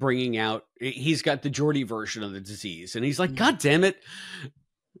bringing out. He's got the Geordie version of the disease, and he's like, God damn it!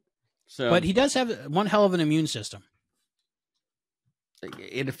 So, but he does have one hell of an immune system.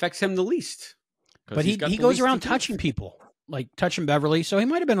 It affects him the least. But he goes around touching people, like touching Beverly. So he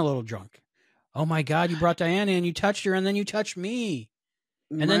might have been a little drunk. Oh my God! You brought Diana and you touched her, and then you touched me,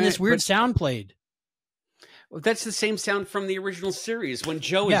 and then this weird sound played. Well, that's the same sound from the original series when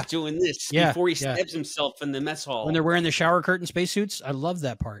Joe is doing this before he stabs himself in the mess hall. When they're wearing the shower curtain spacesuits. I love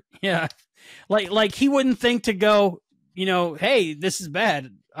that part. Yeah. Like he wouldn't think to go, hey, this is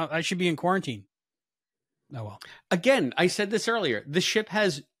bad. I should be in quarantine. Oh, well. Again, I said this earlier. The ship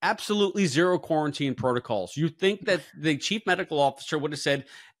has absolutely zero quarantine protocols. You think that the chief medical officer would have said,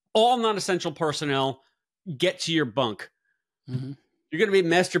 all non-essential personnel, get to your bunk. Mm-hmm. You're going to be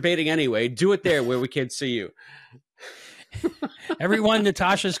masturbating anyway. Do it there where we can't see you. Everyone,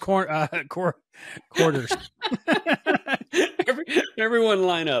 Natasha's quarters. Everyone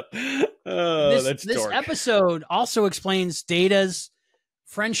line up. Oh, this episode also explains Data's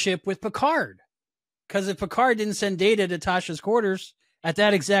friendship with Picard. Because if Picard didn't send Data to Tasha's quarters at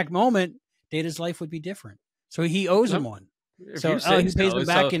that exact moment, Data's life would be different. So he owes him one. So he pays him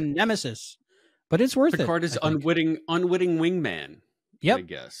back in Nemesis. But it's worth it. Picard is unwitting wingman. Yep. I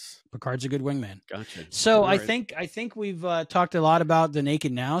guess Picard's a good wingman. Gotcha. So I think we've talked a lot about the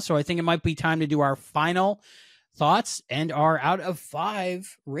Naked Now. So I think it might be time to do our final thoughts and our out of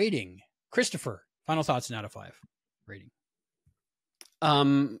 5 rating. Christopher, final thoughts and out of 5 rating.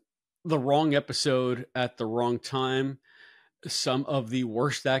 The wrong episode at the wrong time. Some of the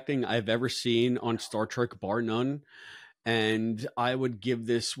worst acting I've ever seen on Star Trek, bar none. And I would give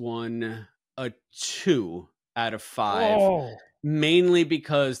this one a 2 out of 5. Oh. Mainly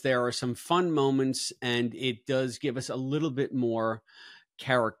because there are some fun moments and it does give us a little bit more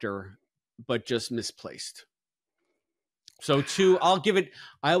character, but just misplaced. So 2,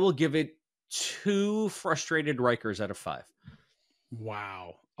 I will give it 2 frustrated Rikers out of 5.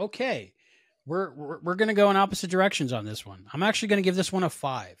 Wow. Okay. We're going to go in opposite directions on this one. I'm actually going to give this one a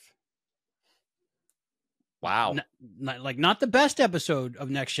 5. Wow. Not the best episode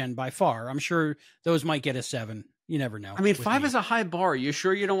of Next Gen by far. I'm sure those might get a 7. You never know. 5 is a high bar. You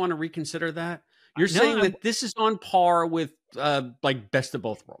sure you don't want to reconsider that? You're saying that this is on par with Best of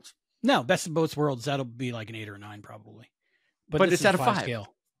Both Worlds. No, Best of Both Worlds, that'll be like an 8 or a 9 probably. But it's at a 5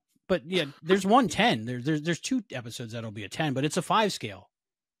 scale. But yeah, there's one 10. There's 2 episodes that'll be a 10, but it's a 5 scale.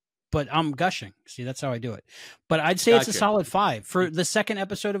 But I'm gushing. See, that's how I do it. But I'd say it's a solid 5 for the second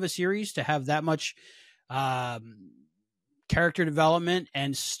episode of a series to have that much character development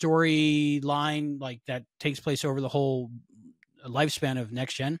and storyline like that takes place over the whole lifespan of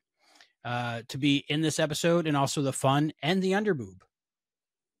Next Gen, to be in this episode, and also the fun and the underboob.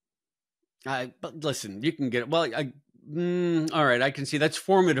 But listen, you can get it. Well, all right, I can see that's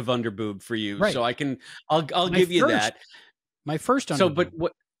formative underboob for you, right. So I'll give you that. My first underboob. So, but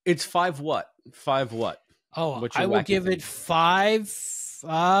what? It's 5 what? 5 what? Oh, I will give it 5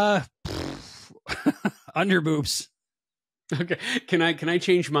 underboobs. Okay, can I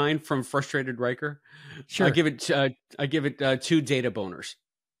change mine from frustrated Riker? Sure. I give it 2 data boners.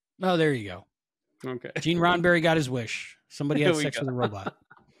 Oh, there you go. Okay. Gene Roddenberry got his wish. Somebody had sex with a robot,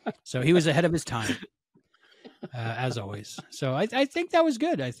 so he was ahead of his time, as always. So I think that was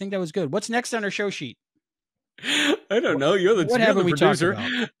good. What's next on our show sheet? I don't know. You're the producer. We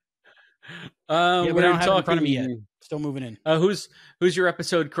don't have it in front of me yet. Still moving in. Who's your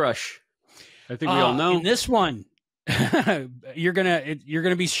episode crush? I think we all know. In this one, you're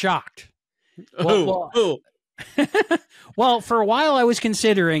gonna be shocked. Well, for a while I was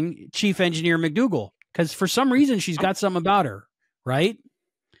considering Chief Engineer McDougal because for some reason she's got something about her, right?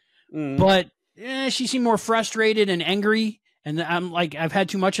 But she seemed more frustrated and angry, and I'm like, I've had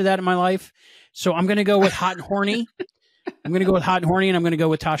too much of that in my life, so I'm gonna go with Hot and Horny. And I'm gonna go with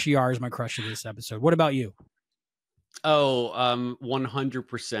Tasha Yar as my crush of this episode. What about you? Oh,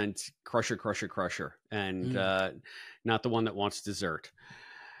 100% Crusher, and not the one that wants dessert.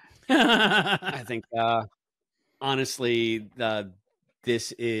 I think, honestly,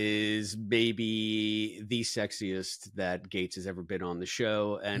 this is maybe the sexiest that Gates has ever been on the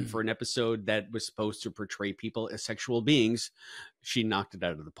show. And for an episode that was supposed to portray people as sexual beings, she knocked it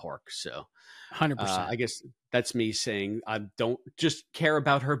out of the park. So 100%. I guess that's me saying I don't just care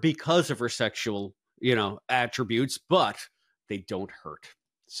about her because of her sexual, attributes, but they don't hurt.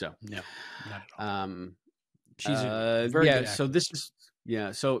 So no, not at all. She's a very good so actor. this is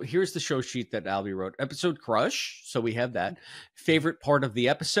so here's the show sheet that Albie wrote. Episode Crush. So we have that. Favorite part of the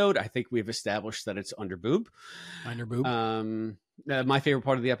episode. I think we've established that it's under boob. Under boob. My favorite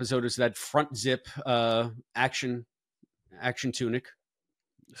part of the episode is that front zip action tunic.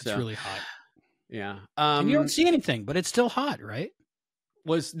 That's really hot. Yeah. And you don't see anything, but it's still hot, right?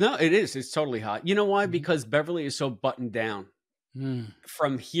 It is. It's totally hot. You know why? Because Beverly is so buttoned down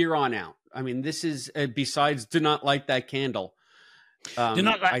from here on out. I mean, this is besides "Do not light that candle." Do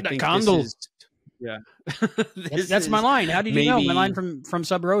not light that candle. That's my line. How did you know my line from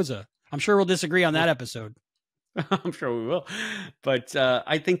Sub Rosa? I'm sure we'll disagree on that episode. I'm sure we will, but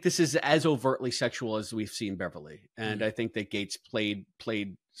I think this is as overtly sexual as we've seen Beverly, and I think that Gates played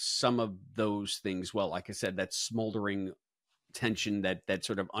some of those things well. Like I said, that smoldering tension, that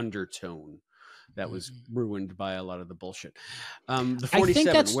sort of undertone that was ruined by a lot of the bullshit. The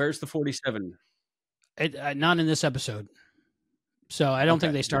 47. Where's the 47? Not in this episode. So I don't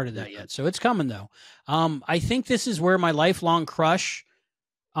think they started that yet. So it's coming though. I think this is where my lifelong crush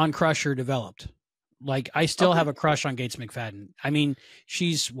on Crusher developed. Like I still have a crush on Gates McFadden. I mean,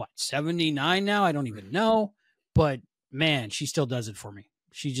 she's 79 now? I don't even know. But man, she still does it for me.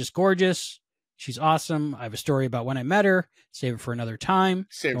 She's just gorgeous. She's awesome. I have a story about when I met her. Save it for another time.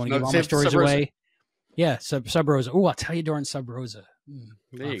 Don't want to give all my stories away. Yeah, Sub Rosa. Oh, I'll tell you during Sub Rosa.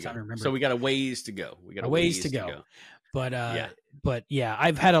 There you go. So we got a ways to go. We got a ways to go. But yeah,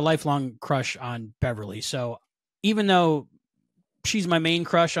 I've had a lifelong crush on Beverly. So even though she's my main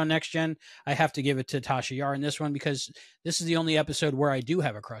crush on Next Gen, I have to give it to Tasha Yar in this one because this is the only episode where I do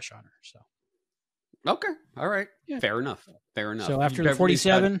have a crush on her. So okay, all right, fair enough. So after the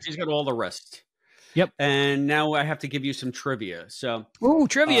 47, she's got all the rest. Yep. And now I have to give you some trivia. So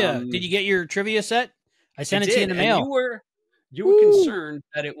trivia. Did you get your trivia set? I sent it to you in the mail. You were concerned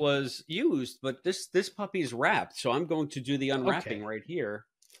that it was used, but this puppy is wrapped, so I'm going to do the unwrapping right here.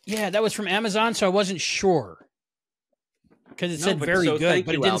 Yeah, that was from Amazon, so I wasn't sure because it said very good,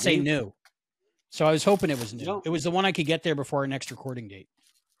 but it didn't say new. So I was hoping it was new. It was the one I could get there before our next recording date.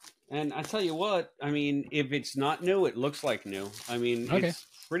 And I tell you what, I mean, if it's not new, it looks like new. I mean, it's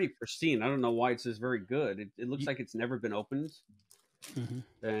pretty pristine. I don't know why it says very good. It looks like it's never been opened.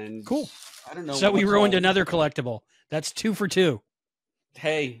 And cool. I don't know. So we ruined another collectible. That's 2 for 2.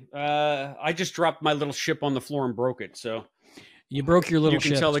 Hey, I just dropped my little ship on the floor and broke it. So you broke your little ship.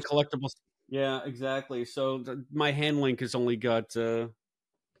 You can tell the collectibles. Yeah, exactly. So my hand link has only got, don't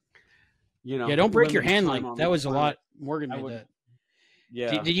break your hand link. That was a lot. Morgan made that.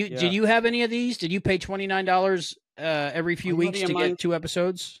 Yeah. Did you have any of these? Did you pay $29 every few weeks to get 2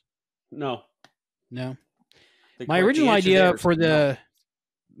 episodes? No. My original idea for the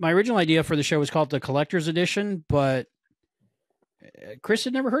show was called the Collector's Edition, but Chris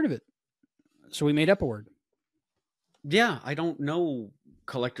had never heard of it, so we made up a word. Yeah, I don't know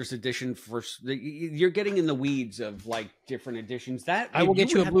Collector's Edition you're getting in the weeds of like different editions. That I will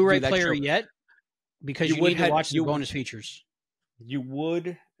get you a Blu-ray player yet because you need to watch the bonus features. You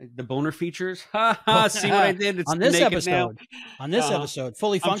would the boner features? See what I did? It's on this episode. On this episode,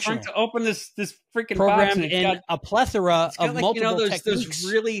 fully functional. I'm trying to open this freaking programmed box in a plethora of multiple techniques.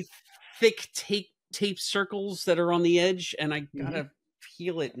 Those really thick tape circles that are on the edge, and I gotta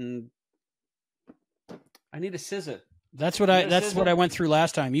peel it, and I need a scissor. That's what I went through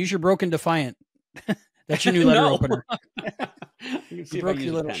last time. Use your broken Defiant. That's your new letter opener. You broke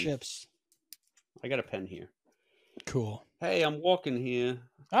your little ships. I got a pen here. Cool. Hey, I'm walking here.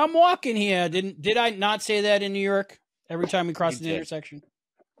 Did I not say that in New York every time we crossed the intersection?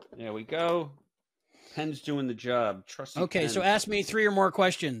 There we go. Pen's doing the job. Trust me. Okay, so ask me 3 or more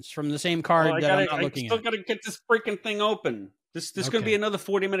questions from the same card that I'm not looking at. I still got to get this freaking thing open. This is going to be another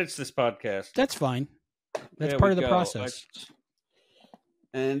 40 minutes, this podcast. That's fine. That's part of the process.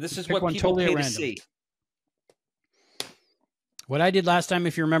 And this is what people pay to see. What I did last time,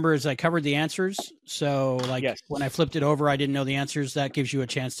 if you remember, is I covered the answers. So, when I flipped it over, I didn't know the answers. That gives you a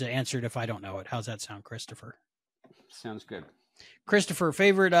chance to answer it if I don't know it. How's that sound, Christopher? Sounds good. Christopher,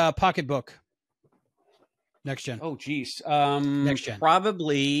 favorite pocketbook? Next Gen. Oh, geez. Next Gen.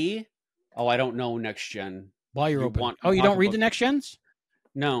 Probably. Oh, I don't know Next Gen. while you're You open. want- Oh, you want don't the read book. the next gens?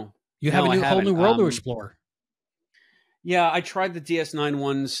 No. You have No, I a whole new haven't. world to explore. Yeah, I tried the DS9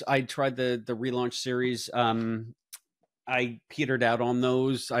 ones. I tried the relaunch series. I petered out on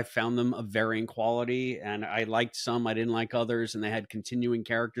those. I found them of varying quality, and I liked some. I didn't like others, and they had continuing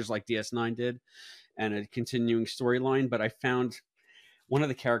characters like DS9 did, and a continuing storyline. But I found one of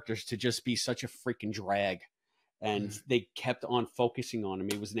the characters to just be such a freaking drag, and they kept on focusing on him.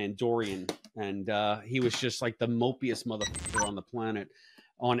 He was an Andorian, and he was just like the mopiest motherfucker on the planet,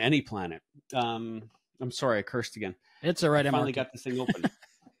 on any planet. I'm sorry, I cursed again. It's all right. I I finally marked it. got this thing open.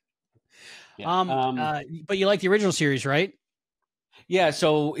 Yeah. But you like the original series, right? Yeah.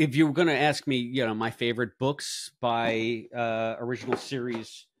 So if you were going to ask me, my favorite books by original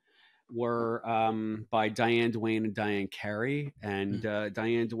series were by Diane Duane and Diane Carey. And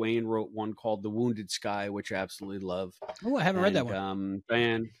Diane Duane wrote one called The Wounded Sky, which I absolutely love. Oh, I haven't read that one.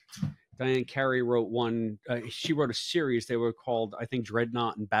 Diane Carey wrote one. She wrote a series. They were called, I think,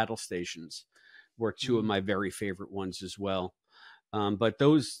 Dreadnought and Battle Stations, were two of my very favorite ones as well. But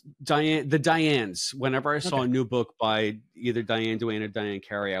those the Dianes, whenever I saw a new book by either Diane Duane or Diane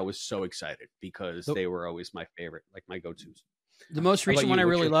Carey, I was so excited because they were always my favorite, like my go-tos. The most recent one I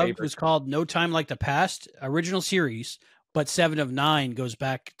really loved was called No Time Like the Past, original series, but 7 of 9 goes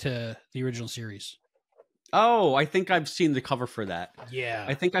back to the original series. Oh, I think I've seen the cover for that. Yeah.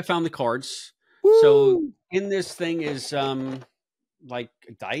 I think I found the cards. Woo! So in this thing is like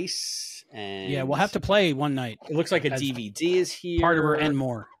dice, and yeah, we'll have to play one night. It looks like a DVD is here, part of her and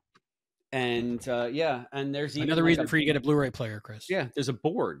more. And and there's even another reason for you to get a Blu-ray player, Chris. Yeah, there's a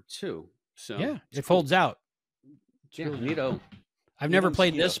board too. So yeah, it folds out. Yeah, neato. I've never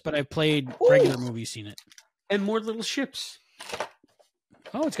played this, but I've played regular movies, seen it. And more little ships.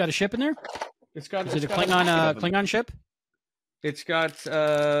 Oh, it's got a ship in there? Is it a Klingon ship? It's got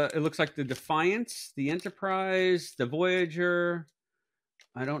it looks like the Defiance, the Enterprise, the Voyager.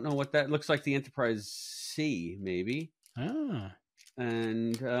 I don't know what that looks like. The Enterprise C, maybe. Ah.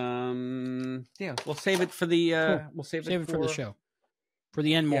 And yeah, we'll save it for the we'll save it for the show. For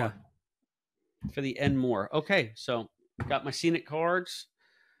the end more. Yeah. For the end more. Okay, so got my scenic cards.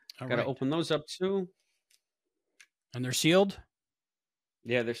 Got to open those up too. And they're sealed?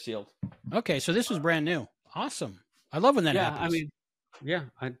 Yeah, they're sealed. Okay, so this was brand new. Awesome. I love when that happens. I mean, yeah,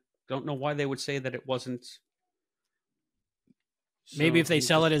 I don't know why they would say that it wasn't. Maybe if they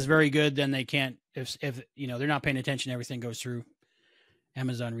sell it as very good, then they can't. If they're not paying attention, everything goes through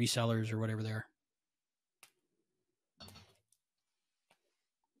Amazon resellers or whatever they are.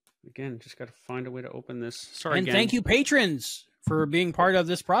 Again, just got to find a way to open this. Sorry, and thank you, patrons, for being part of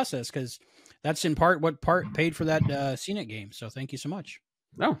this process, because that's in part what paid for that CNET game. So thank you so much.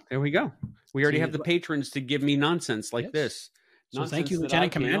 Oh, there we go. We already have the patrons to give me nonsense like this. So thank you,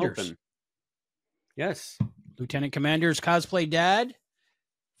 Lieutenant Commanders. Yes. Lieutenant Commanders, cosplay dad,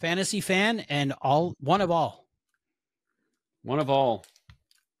 fantasy fan, and one of all. One of all.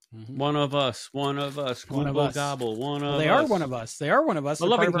 Mm-hmm. One of us. One of us. One of us. Gobble. One of us. They are one of us. They are one of us. A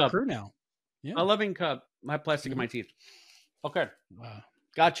loving part of our cup. crew now. Yeah. A loving cup. My plastic in my teeth. Okay. Wow.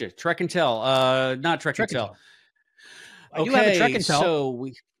 Gotcha. Trek and Tell. Not Trek and Tell. I do have a Trek and Tell. So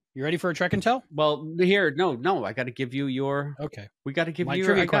you ready for a Trek and Tell? Well, here, no. I got to give you your. Okay. We got to give you.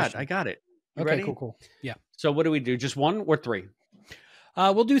 Trivia I question. got it. You okay. ready? Cool. Yeah. So what do we do? Just one or three?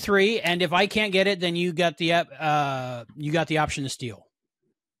 We'll do 3, and if I can't get it, then you got the option to steal.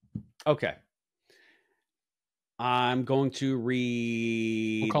 Okay. I'm going to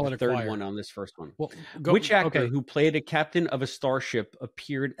read we'll call it the third one on this first one. Well, Which actor who played a captain of a starship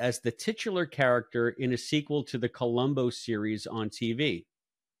appeared as the titular character in a sequel to the Columbo series on TV?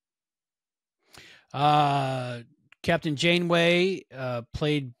 Captain Janeway,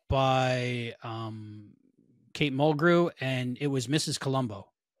 played by Kate Mulgrew, and it was Mrs. Columbo.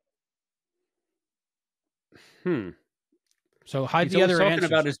 So hide He's the other talking answers.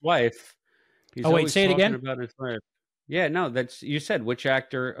 about his wife. He's say it again. About his wife. Yeah, no, that's you said which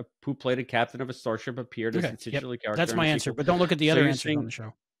actor who played a captain of a starship appeared as the titular character. That's my answer, but don't look at the other answers on the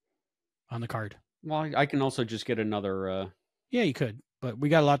show, on the card. Well, I can also just get another. Yeah, you could, but we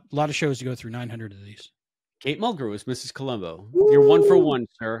got a lot of shows to go through. 900 of these. Kate Mulgrew is Mrs. Columbo. Woo! You're 1 for 1,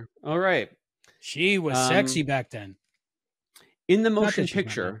 sir. All right. She was sexy back then. In the motion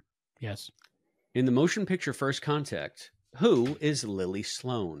picture, yes. In the motion picture First Contact, who is Lily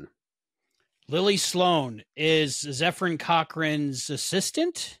Sloan? Lily Sloan is Zephyrin Cochrane's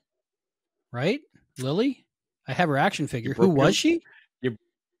assistant, right? Lily? I have her action figure. Who was she?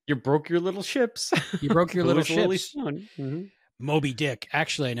 You broke your little ships. You broke your little ships. Lily Sloan? Mm-hmm. Moby Dick.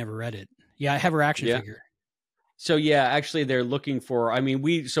 Actually, I never read it. Yeah, I have her action figure. So yeah, actually they're looking for, I mean,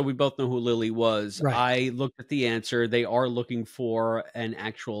 we both know who Lily was. Right. I looked at the answer. They are looking for an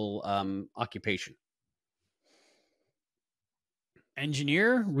actual occupation.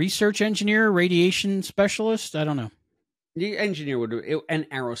 Engineer, research engineer, radiation specialist. I don't know. The engineer would do an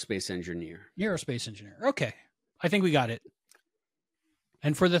aerospace engineer. Aerospace engineer. Okay. I think we got it.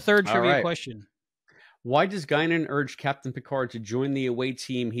 And for the third trivia question. Why does Guinan urge Captain Picard to join the away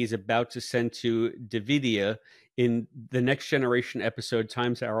team he's about to send to Davidia in the Next Generation episode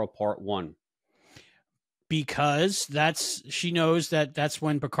Time's Arrow Part 1? Because she knows that's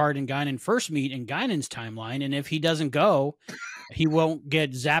when Picard and Guinan first meet in Guinan's timeline, and if he doesn't go, he won't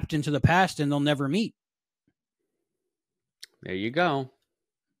get zapped into the past and they'll never meet. There you go.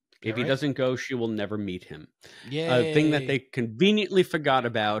 If he doesn't go, she will never meet him. Yeah. A thing that they conveniently forgot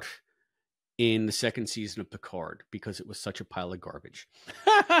about in the second season of Picard because it was such a pile of garbage.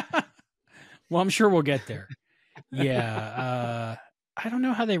 Well, I'm sure we'll get there. Yeah. I don't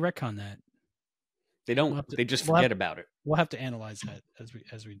know how they retcon that. They don't. They just forget about it. We'll have to analyze that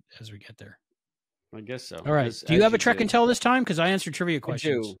as we get there. I guess so. All right. Do you have a Trek and Tell this time? Because I answered trivia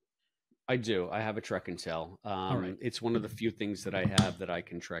questions. I do. I have a Trek and Tell. Right. It's one of the few things that I have that I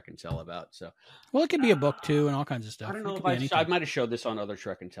can Trek and Tell about. So, well, it could be a book too, and all kinds of stuff. I don't know if I might have showed this on other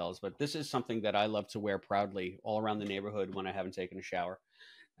Trek and Tells, but this is something that I love to wear proudly all around the neighborhood when I haven't taken a shower,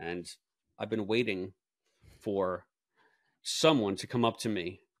 and I've been waiting for someone to come up to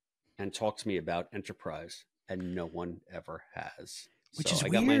me and talk to me about Enterprise, and no one ever has. Which is I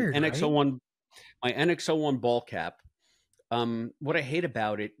got weird, my NX-01, right? my NX-01 ball cap. What I hate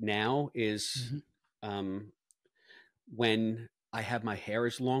about it now is when I have my hair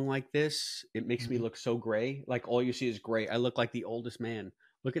as long like this, it makes me look so gray. Like all you see is gray. I look like the oldest man.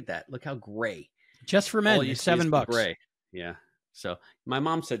 Look at that. Look how gray. Just for men, it's $7. Gray. Yeah. So my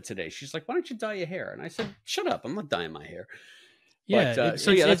mom said today, she's like, why don't you dye your hair? And I said, shut up. I'm not dyeing my hair. Yeah. But,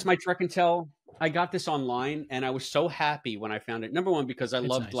 that's my Trek and Tell. I got this online and I was so happy when I found it. Number one, because I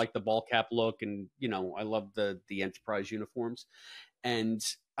loved like the ball cap look and, I loved the Enterprise uniforms. And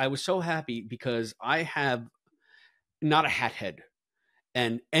I was so happy because I have not a hat head.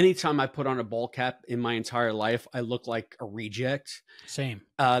 And anytime I put on a ball cap in my entire life, I look like a reject. Same.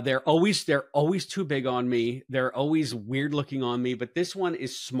 They're always too big on me. They're always weird looking on me. But this one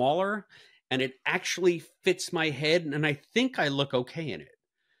is smaller and it actually fits my head. And I think I look okay in it.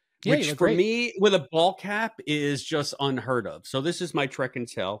 Yeah, Which for me, with a ball cap, is just unheard of. So this is my Trek and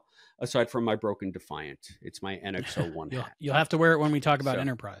Tell, aside from my broken Defiant. It's my NX-01 hat. You'll have to wear it when we talk about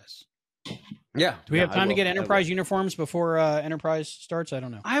Enterprise. Yeah. Do we have time to get Enterprise uniforms before Enterprise starts? I don't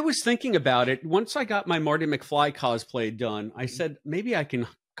know. I was thinking about it. Once I got my Marty McFly cosplay done, I said, maybe I can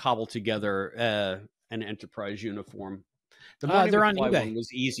cobble together an Enterprise uniform. The Marty they're on McFly eBay. one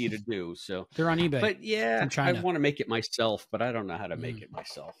was easy to do. So they're on eBay. But yeah, I want to make it myself, but I don't know how to make it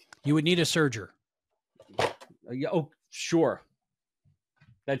myself. You would need a serger. Oh, sure.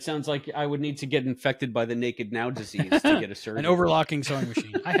 That sounds like I would need to get infected by the naked now disease to get a surgery. An overlocking sewing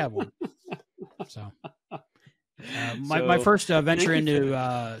machine. I have one. So, my first venture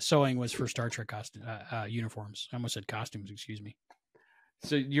into sewing was for Star Trek uniforms. I almost said costumes. Excuse me.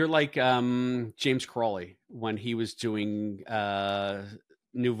 So you're like James Crawley when he was doing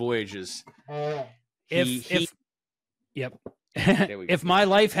New Voyages. Yep. If my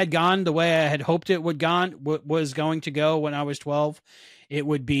life had gone the way I had hoped it was going to go when I was 12, it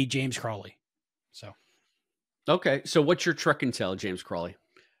would be James Crawley. So, okay. So what's your Trek and Tell, James Crawley?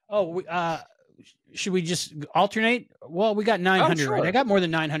 Oh, should we just alternate? Well, we got 900. Sure. Right? I got more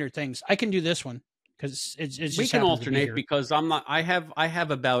than 900 things. I can do this one because it's we can alternate because I'm not. I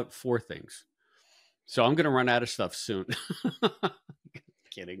have about 4 things, so I'm going to run out of stuff soon.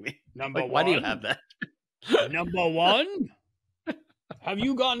 Kidding me? Why do you have that? Number 1. Have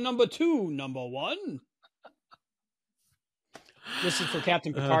you got number 2? Number 1. This is for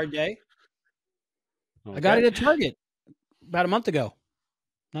Captain Picard Day. Okay. I got it at Target about a month ago.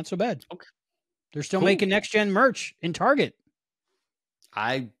 Not so bad. Okay. They're still making next gen merch in Target.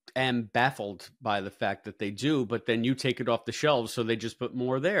 I am baffled by the fact that they do, but then you take it off the shelves, so they just put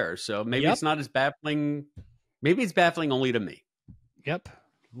more there. So maybe it's not as baffling. Maybe it's baffling only to me. Yep.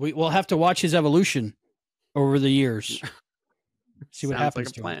 We'll have to watch his evolution over the years. See what happens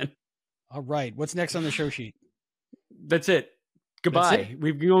like a to plan. him. All right. What's next on the show sheet? That's it. Goodbye. That's it?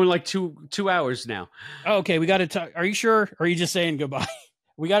 We've been going like two hours now. Oh, okay. We got to talk. Are you sure? Or are you just saying goodbye?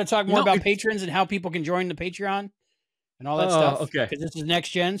 We got to talk more about patrons and how people can join the Patreon and all that stuff. Okay. Because this is next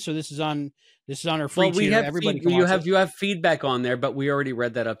gen. So this is on our free tier. Everybody you have feedback on there, but we already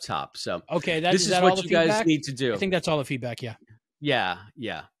read that up top. So okay. This is what you guys need to do. I think that's all the feedback. Yeah.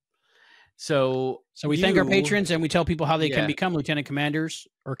 Yeah. So we thank our patrons and we tell people how they can become lieutenant commanders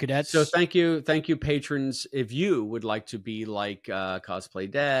or cadets. So thank you, patrons. If you would like to be like Cosplay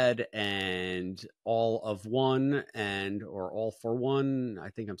Dad and All of One and or All for One, I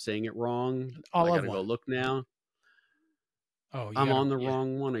think I'm saying it wrong. I gotta go look now. Oh, I'm on the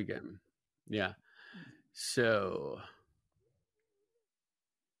wrong one again. Yeah. So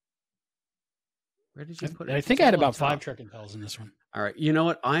where did you put it? I think I had about 5 Trek Impels in this one. All right. You know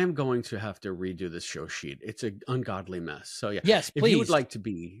what? I am going to have to redo this show sheet. It's an ungodly mess. So yeah. Yes, please. If you would like to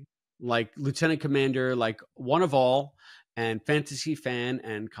be like Lieutenant Commander, like one of all, and fantasy fan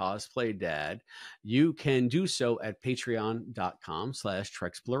and cosplay dad, you can do so at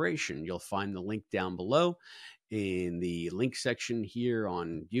patreon.com/Treksploration. You'll find the link down below in the link section here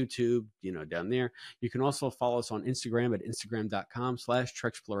on YouTube, down there. You can also follow us on Instagram at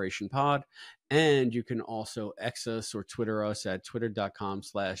instagram.com/TreksplorationPod. And you can also X us or Twitter us at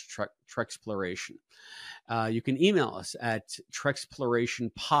twitter.com/Treksploration. You can email us at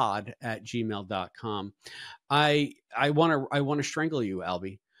treksplorationpod@gmail.com. I want to strangle you,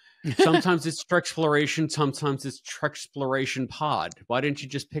 Albie. Sometimes it's Treksploration, sometimes it's Treksploration Pod. Why didn't you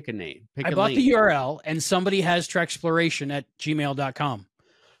just pick a name? I bought the URL and somebody has Treksploration@gmail.com.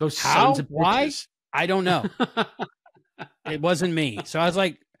 Those sons of Why? bitches. I don't know. It wasn't me. So I was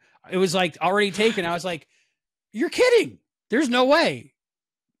like, it was like already taken. I was like, you're kidding. There's no way.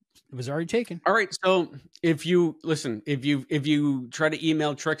 It was already taken. All right. So if you try to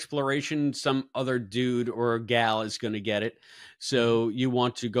email Treksploration, some other dude or gal is going to get it. So you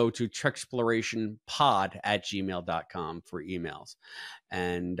want to go to treksplorationpod@gmail.com for emails.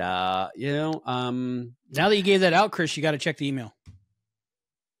 And, now that you gave that out, Chris, you got to check the email.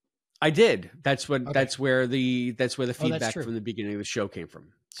 I did. That's where the feedback from the beginning of the show came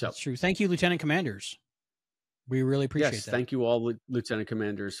from. So that's true. Thank you, Lieutenant Commanders. We really appreciate that. Thank you all, Lieutenant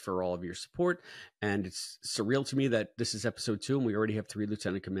Commanders, for all of your support. And it's surreal to me that this is episode 2 and we already have 3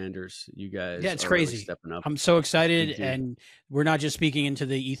 Lieutenant Commanders. You guys, it's crazy. Really stepping up. I'm so excited, and we're not just speaking into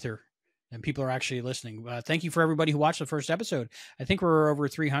the ether, and people are actually listening. Thank you for everybody who watched the first episode. I think we're over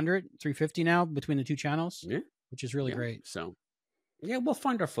 300, 350 now between the 2 channels, which is really great. So, we'll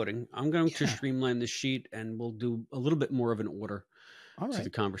find our footing. I'm going to streamline this sheet, and we'll do a little bit more of an order. To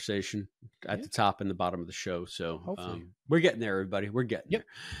the conversation at the top and the bottom of the show. So we're getting there, everybody. We're getting there.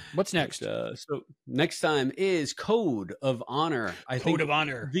 What's next? So next time is Code of Honor. Code of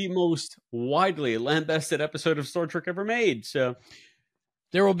Honor. The most widely lambasted episode of Star Trek ever made. So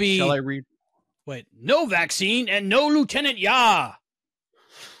there will be... Shall I read? Wait. No vaccine and no Lieutenant Yar.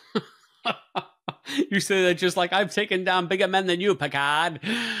 You say that just like I've taken down bigger men than you, Picard.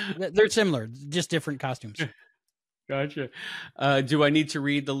 They're similar, just different costumes. Gotcha. Do I need to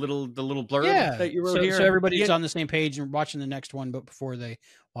read the little blurb that you wrote here? So everybody's on the same page and watching the next one, but before they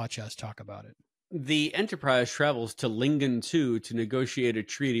watch us talk about it. The Enterprise travels to Lingon 2 to negotiate a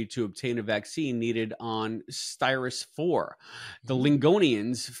treaty to obtain a vaccine needed on Styrus 4. The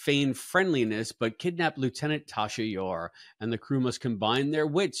Lingonians feign friendliness but kidnap Lieutenant Tasha Yar, and the crew must combine their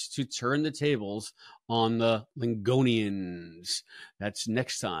wits to turn the tables on the Lingonians. That's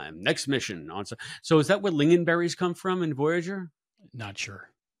next time. Next mission. So is that where lingonberries come from in Voyager? Not sure.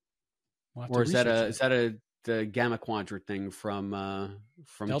 Or is that the Gamma Quadrant thing from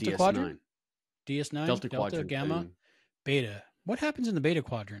Delta DS9? Quadrant? DS9, Delta Gamma, thing. Beta. What happens in the Beta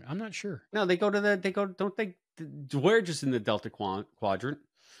Quadrant? I'm not sure. No, Voyager's in the Delta Quadrant,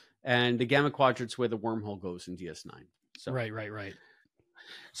 and the Gamma Quadrant's where the wormhole goes in DS9. So Right.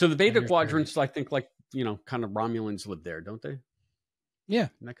 So the Beta Quadrants, I think, kind of Romulans live there, don't they? Yeah.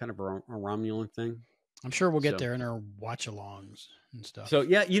 Isn't that kind of a Romulan thing? I'm sure we'll get there in our watch-alongs and stuff. So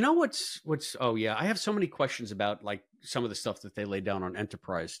what's I have so many questions about like some of the stuff that they laid down on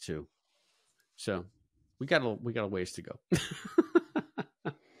Enterprise too. So we got a ways to go.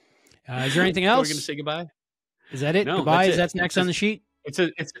 Is there anything else? Are we going to say goodbye? Is that it? No, goodbye. That's next on the sheet. It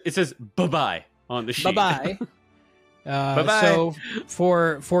says bye-bye on the sheet. Bye-bye. Bye-bye. So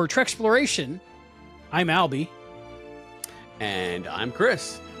for Treksploration, I'm Albie. And I'm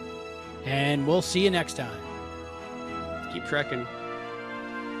Chris. And we'll see you next time. Keep trekking.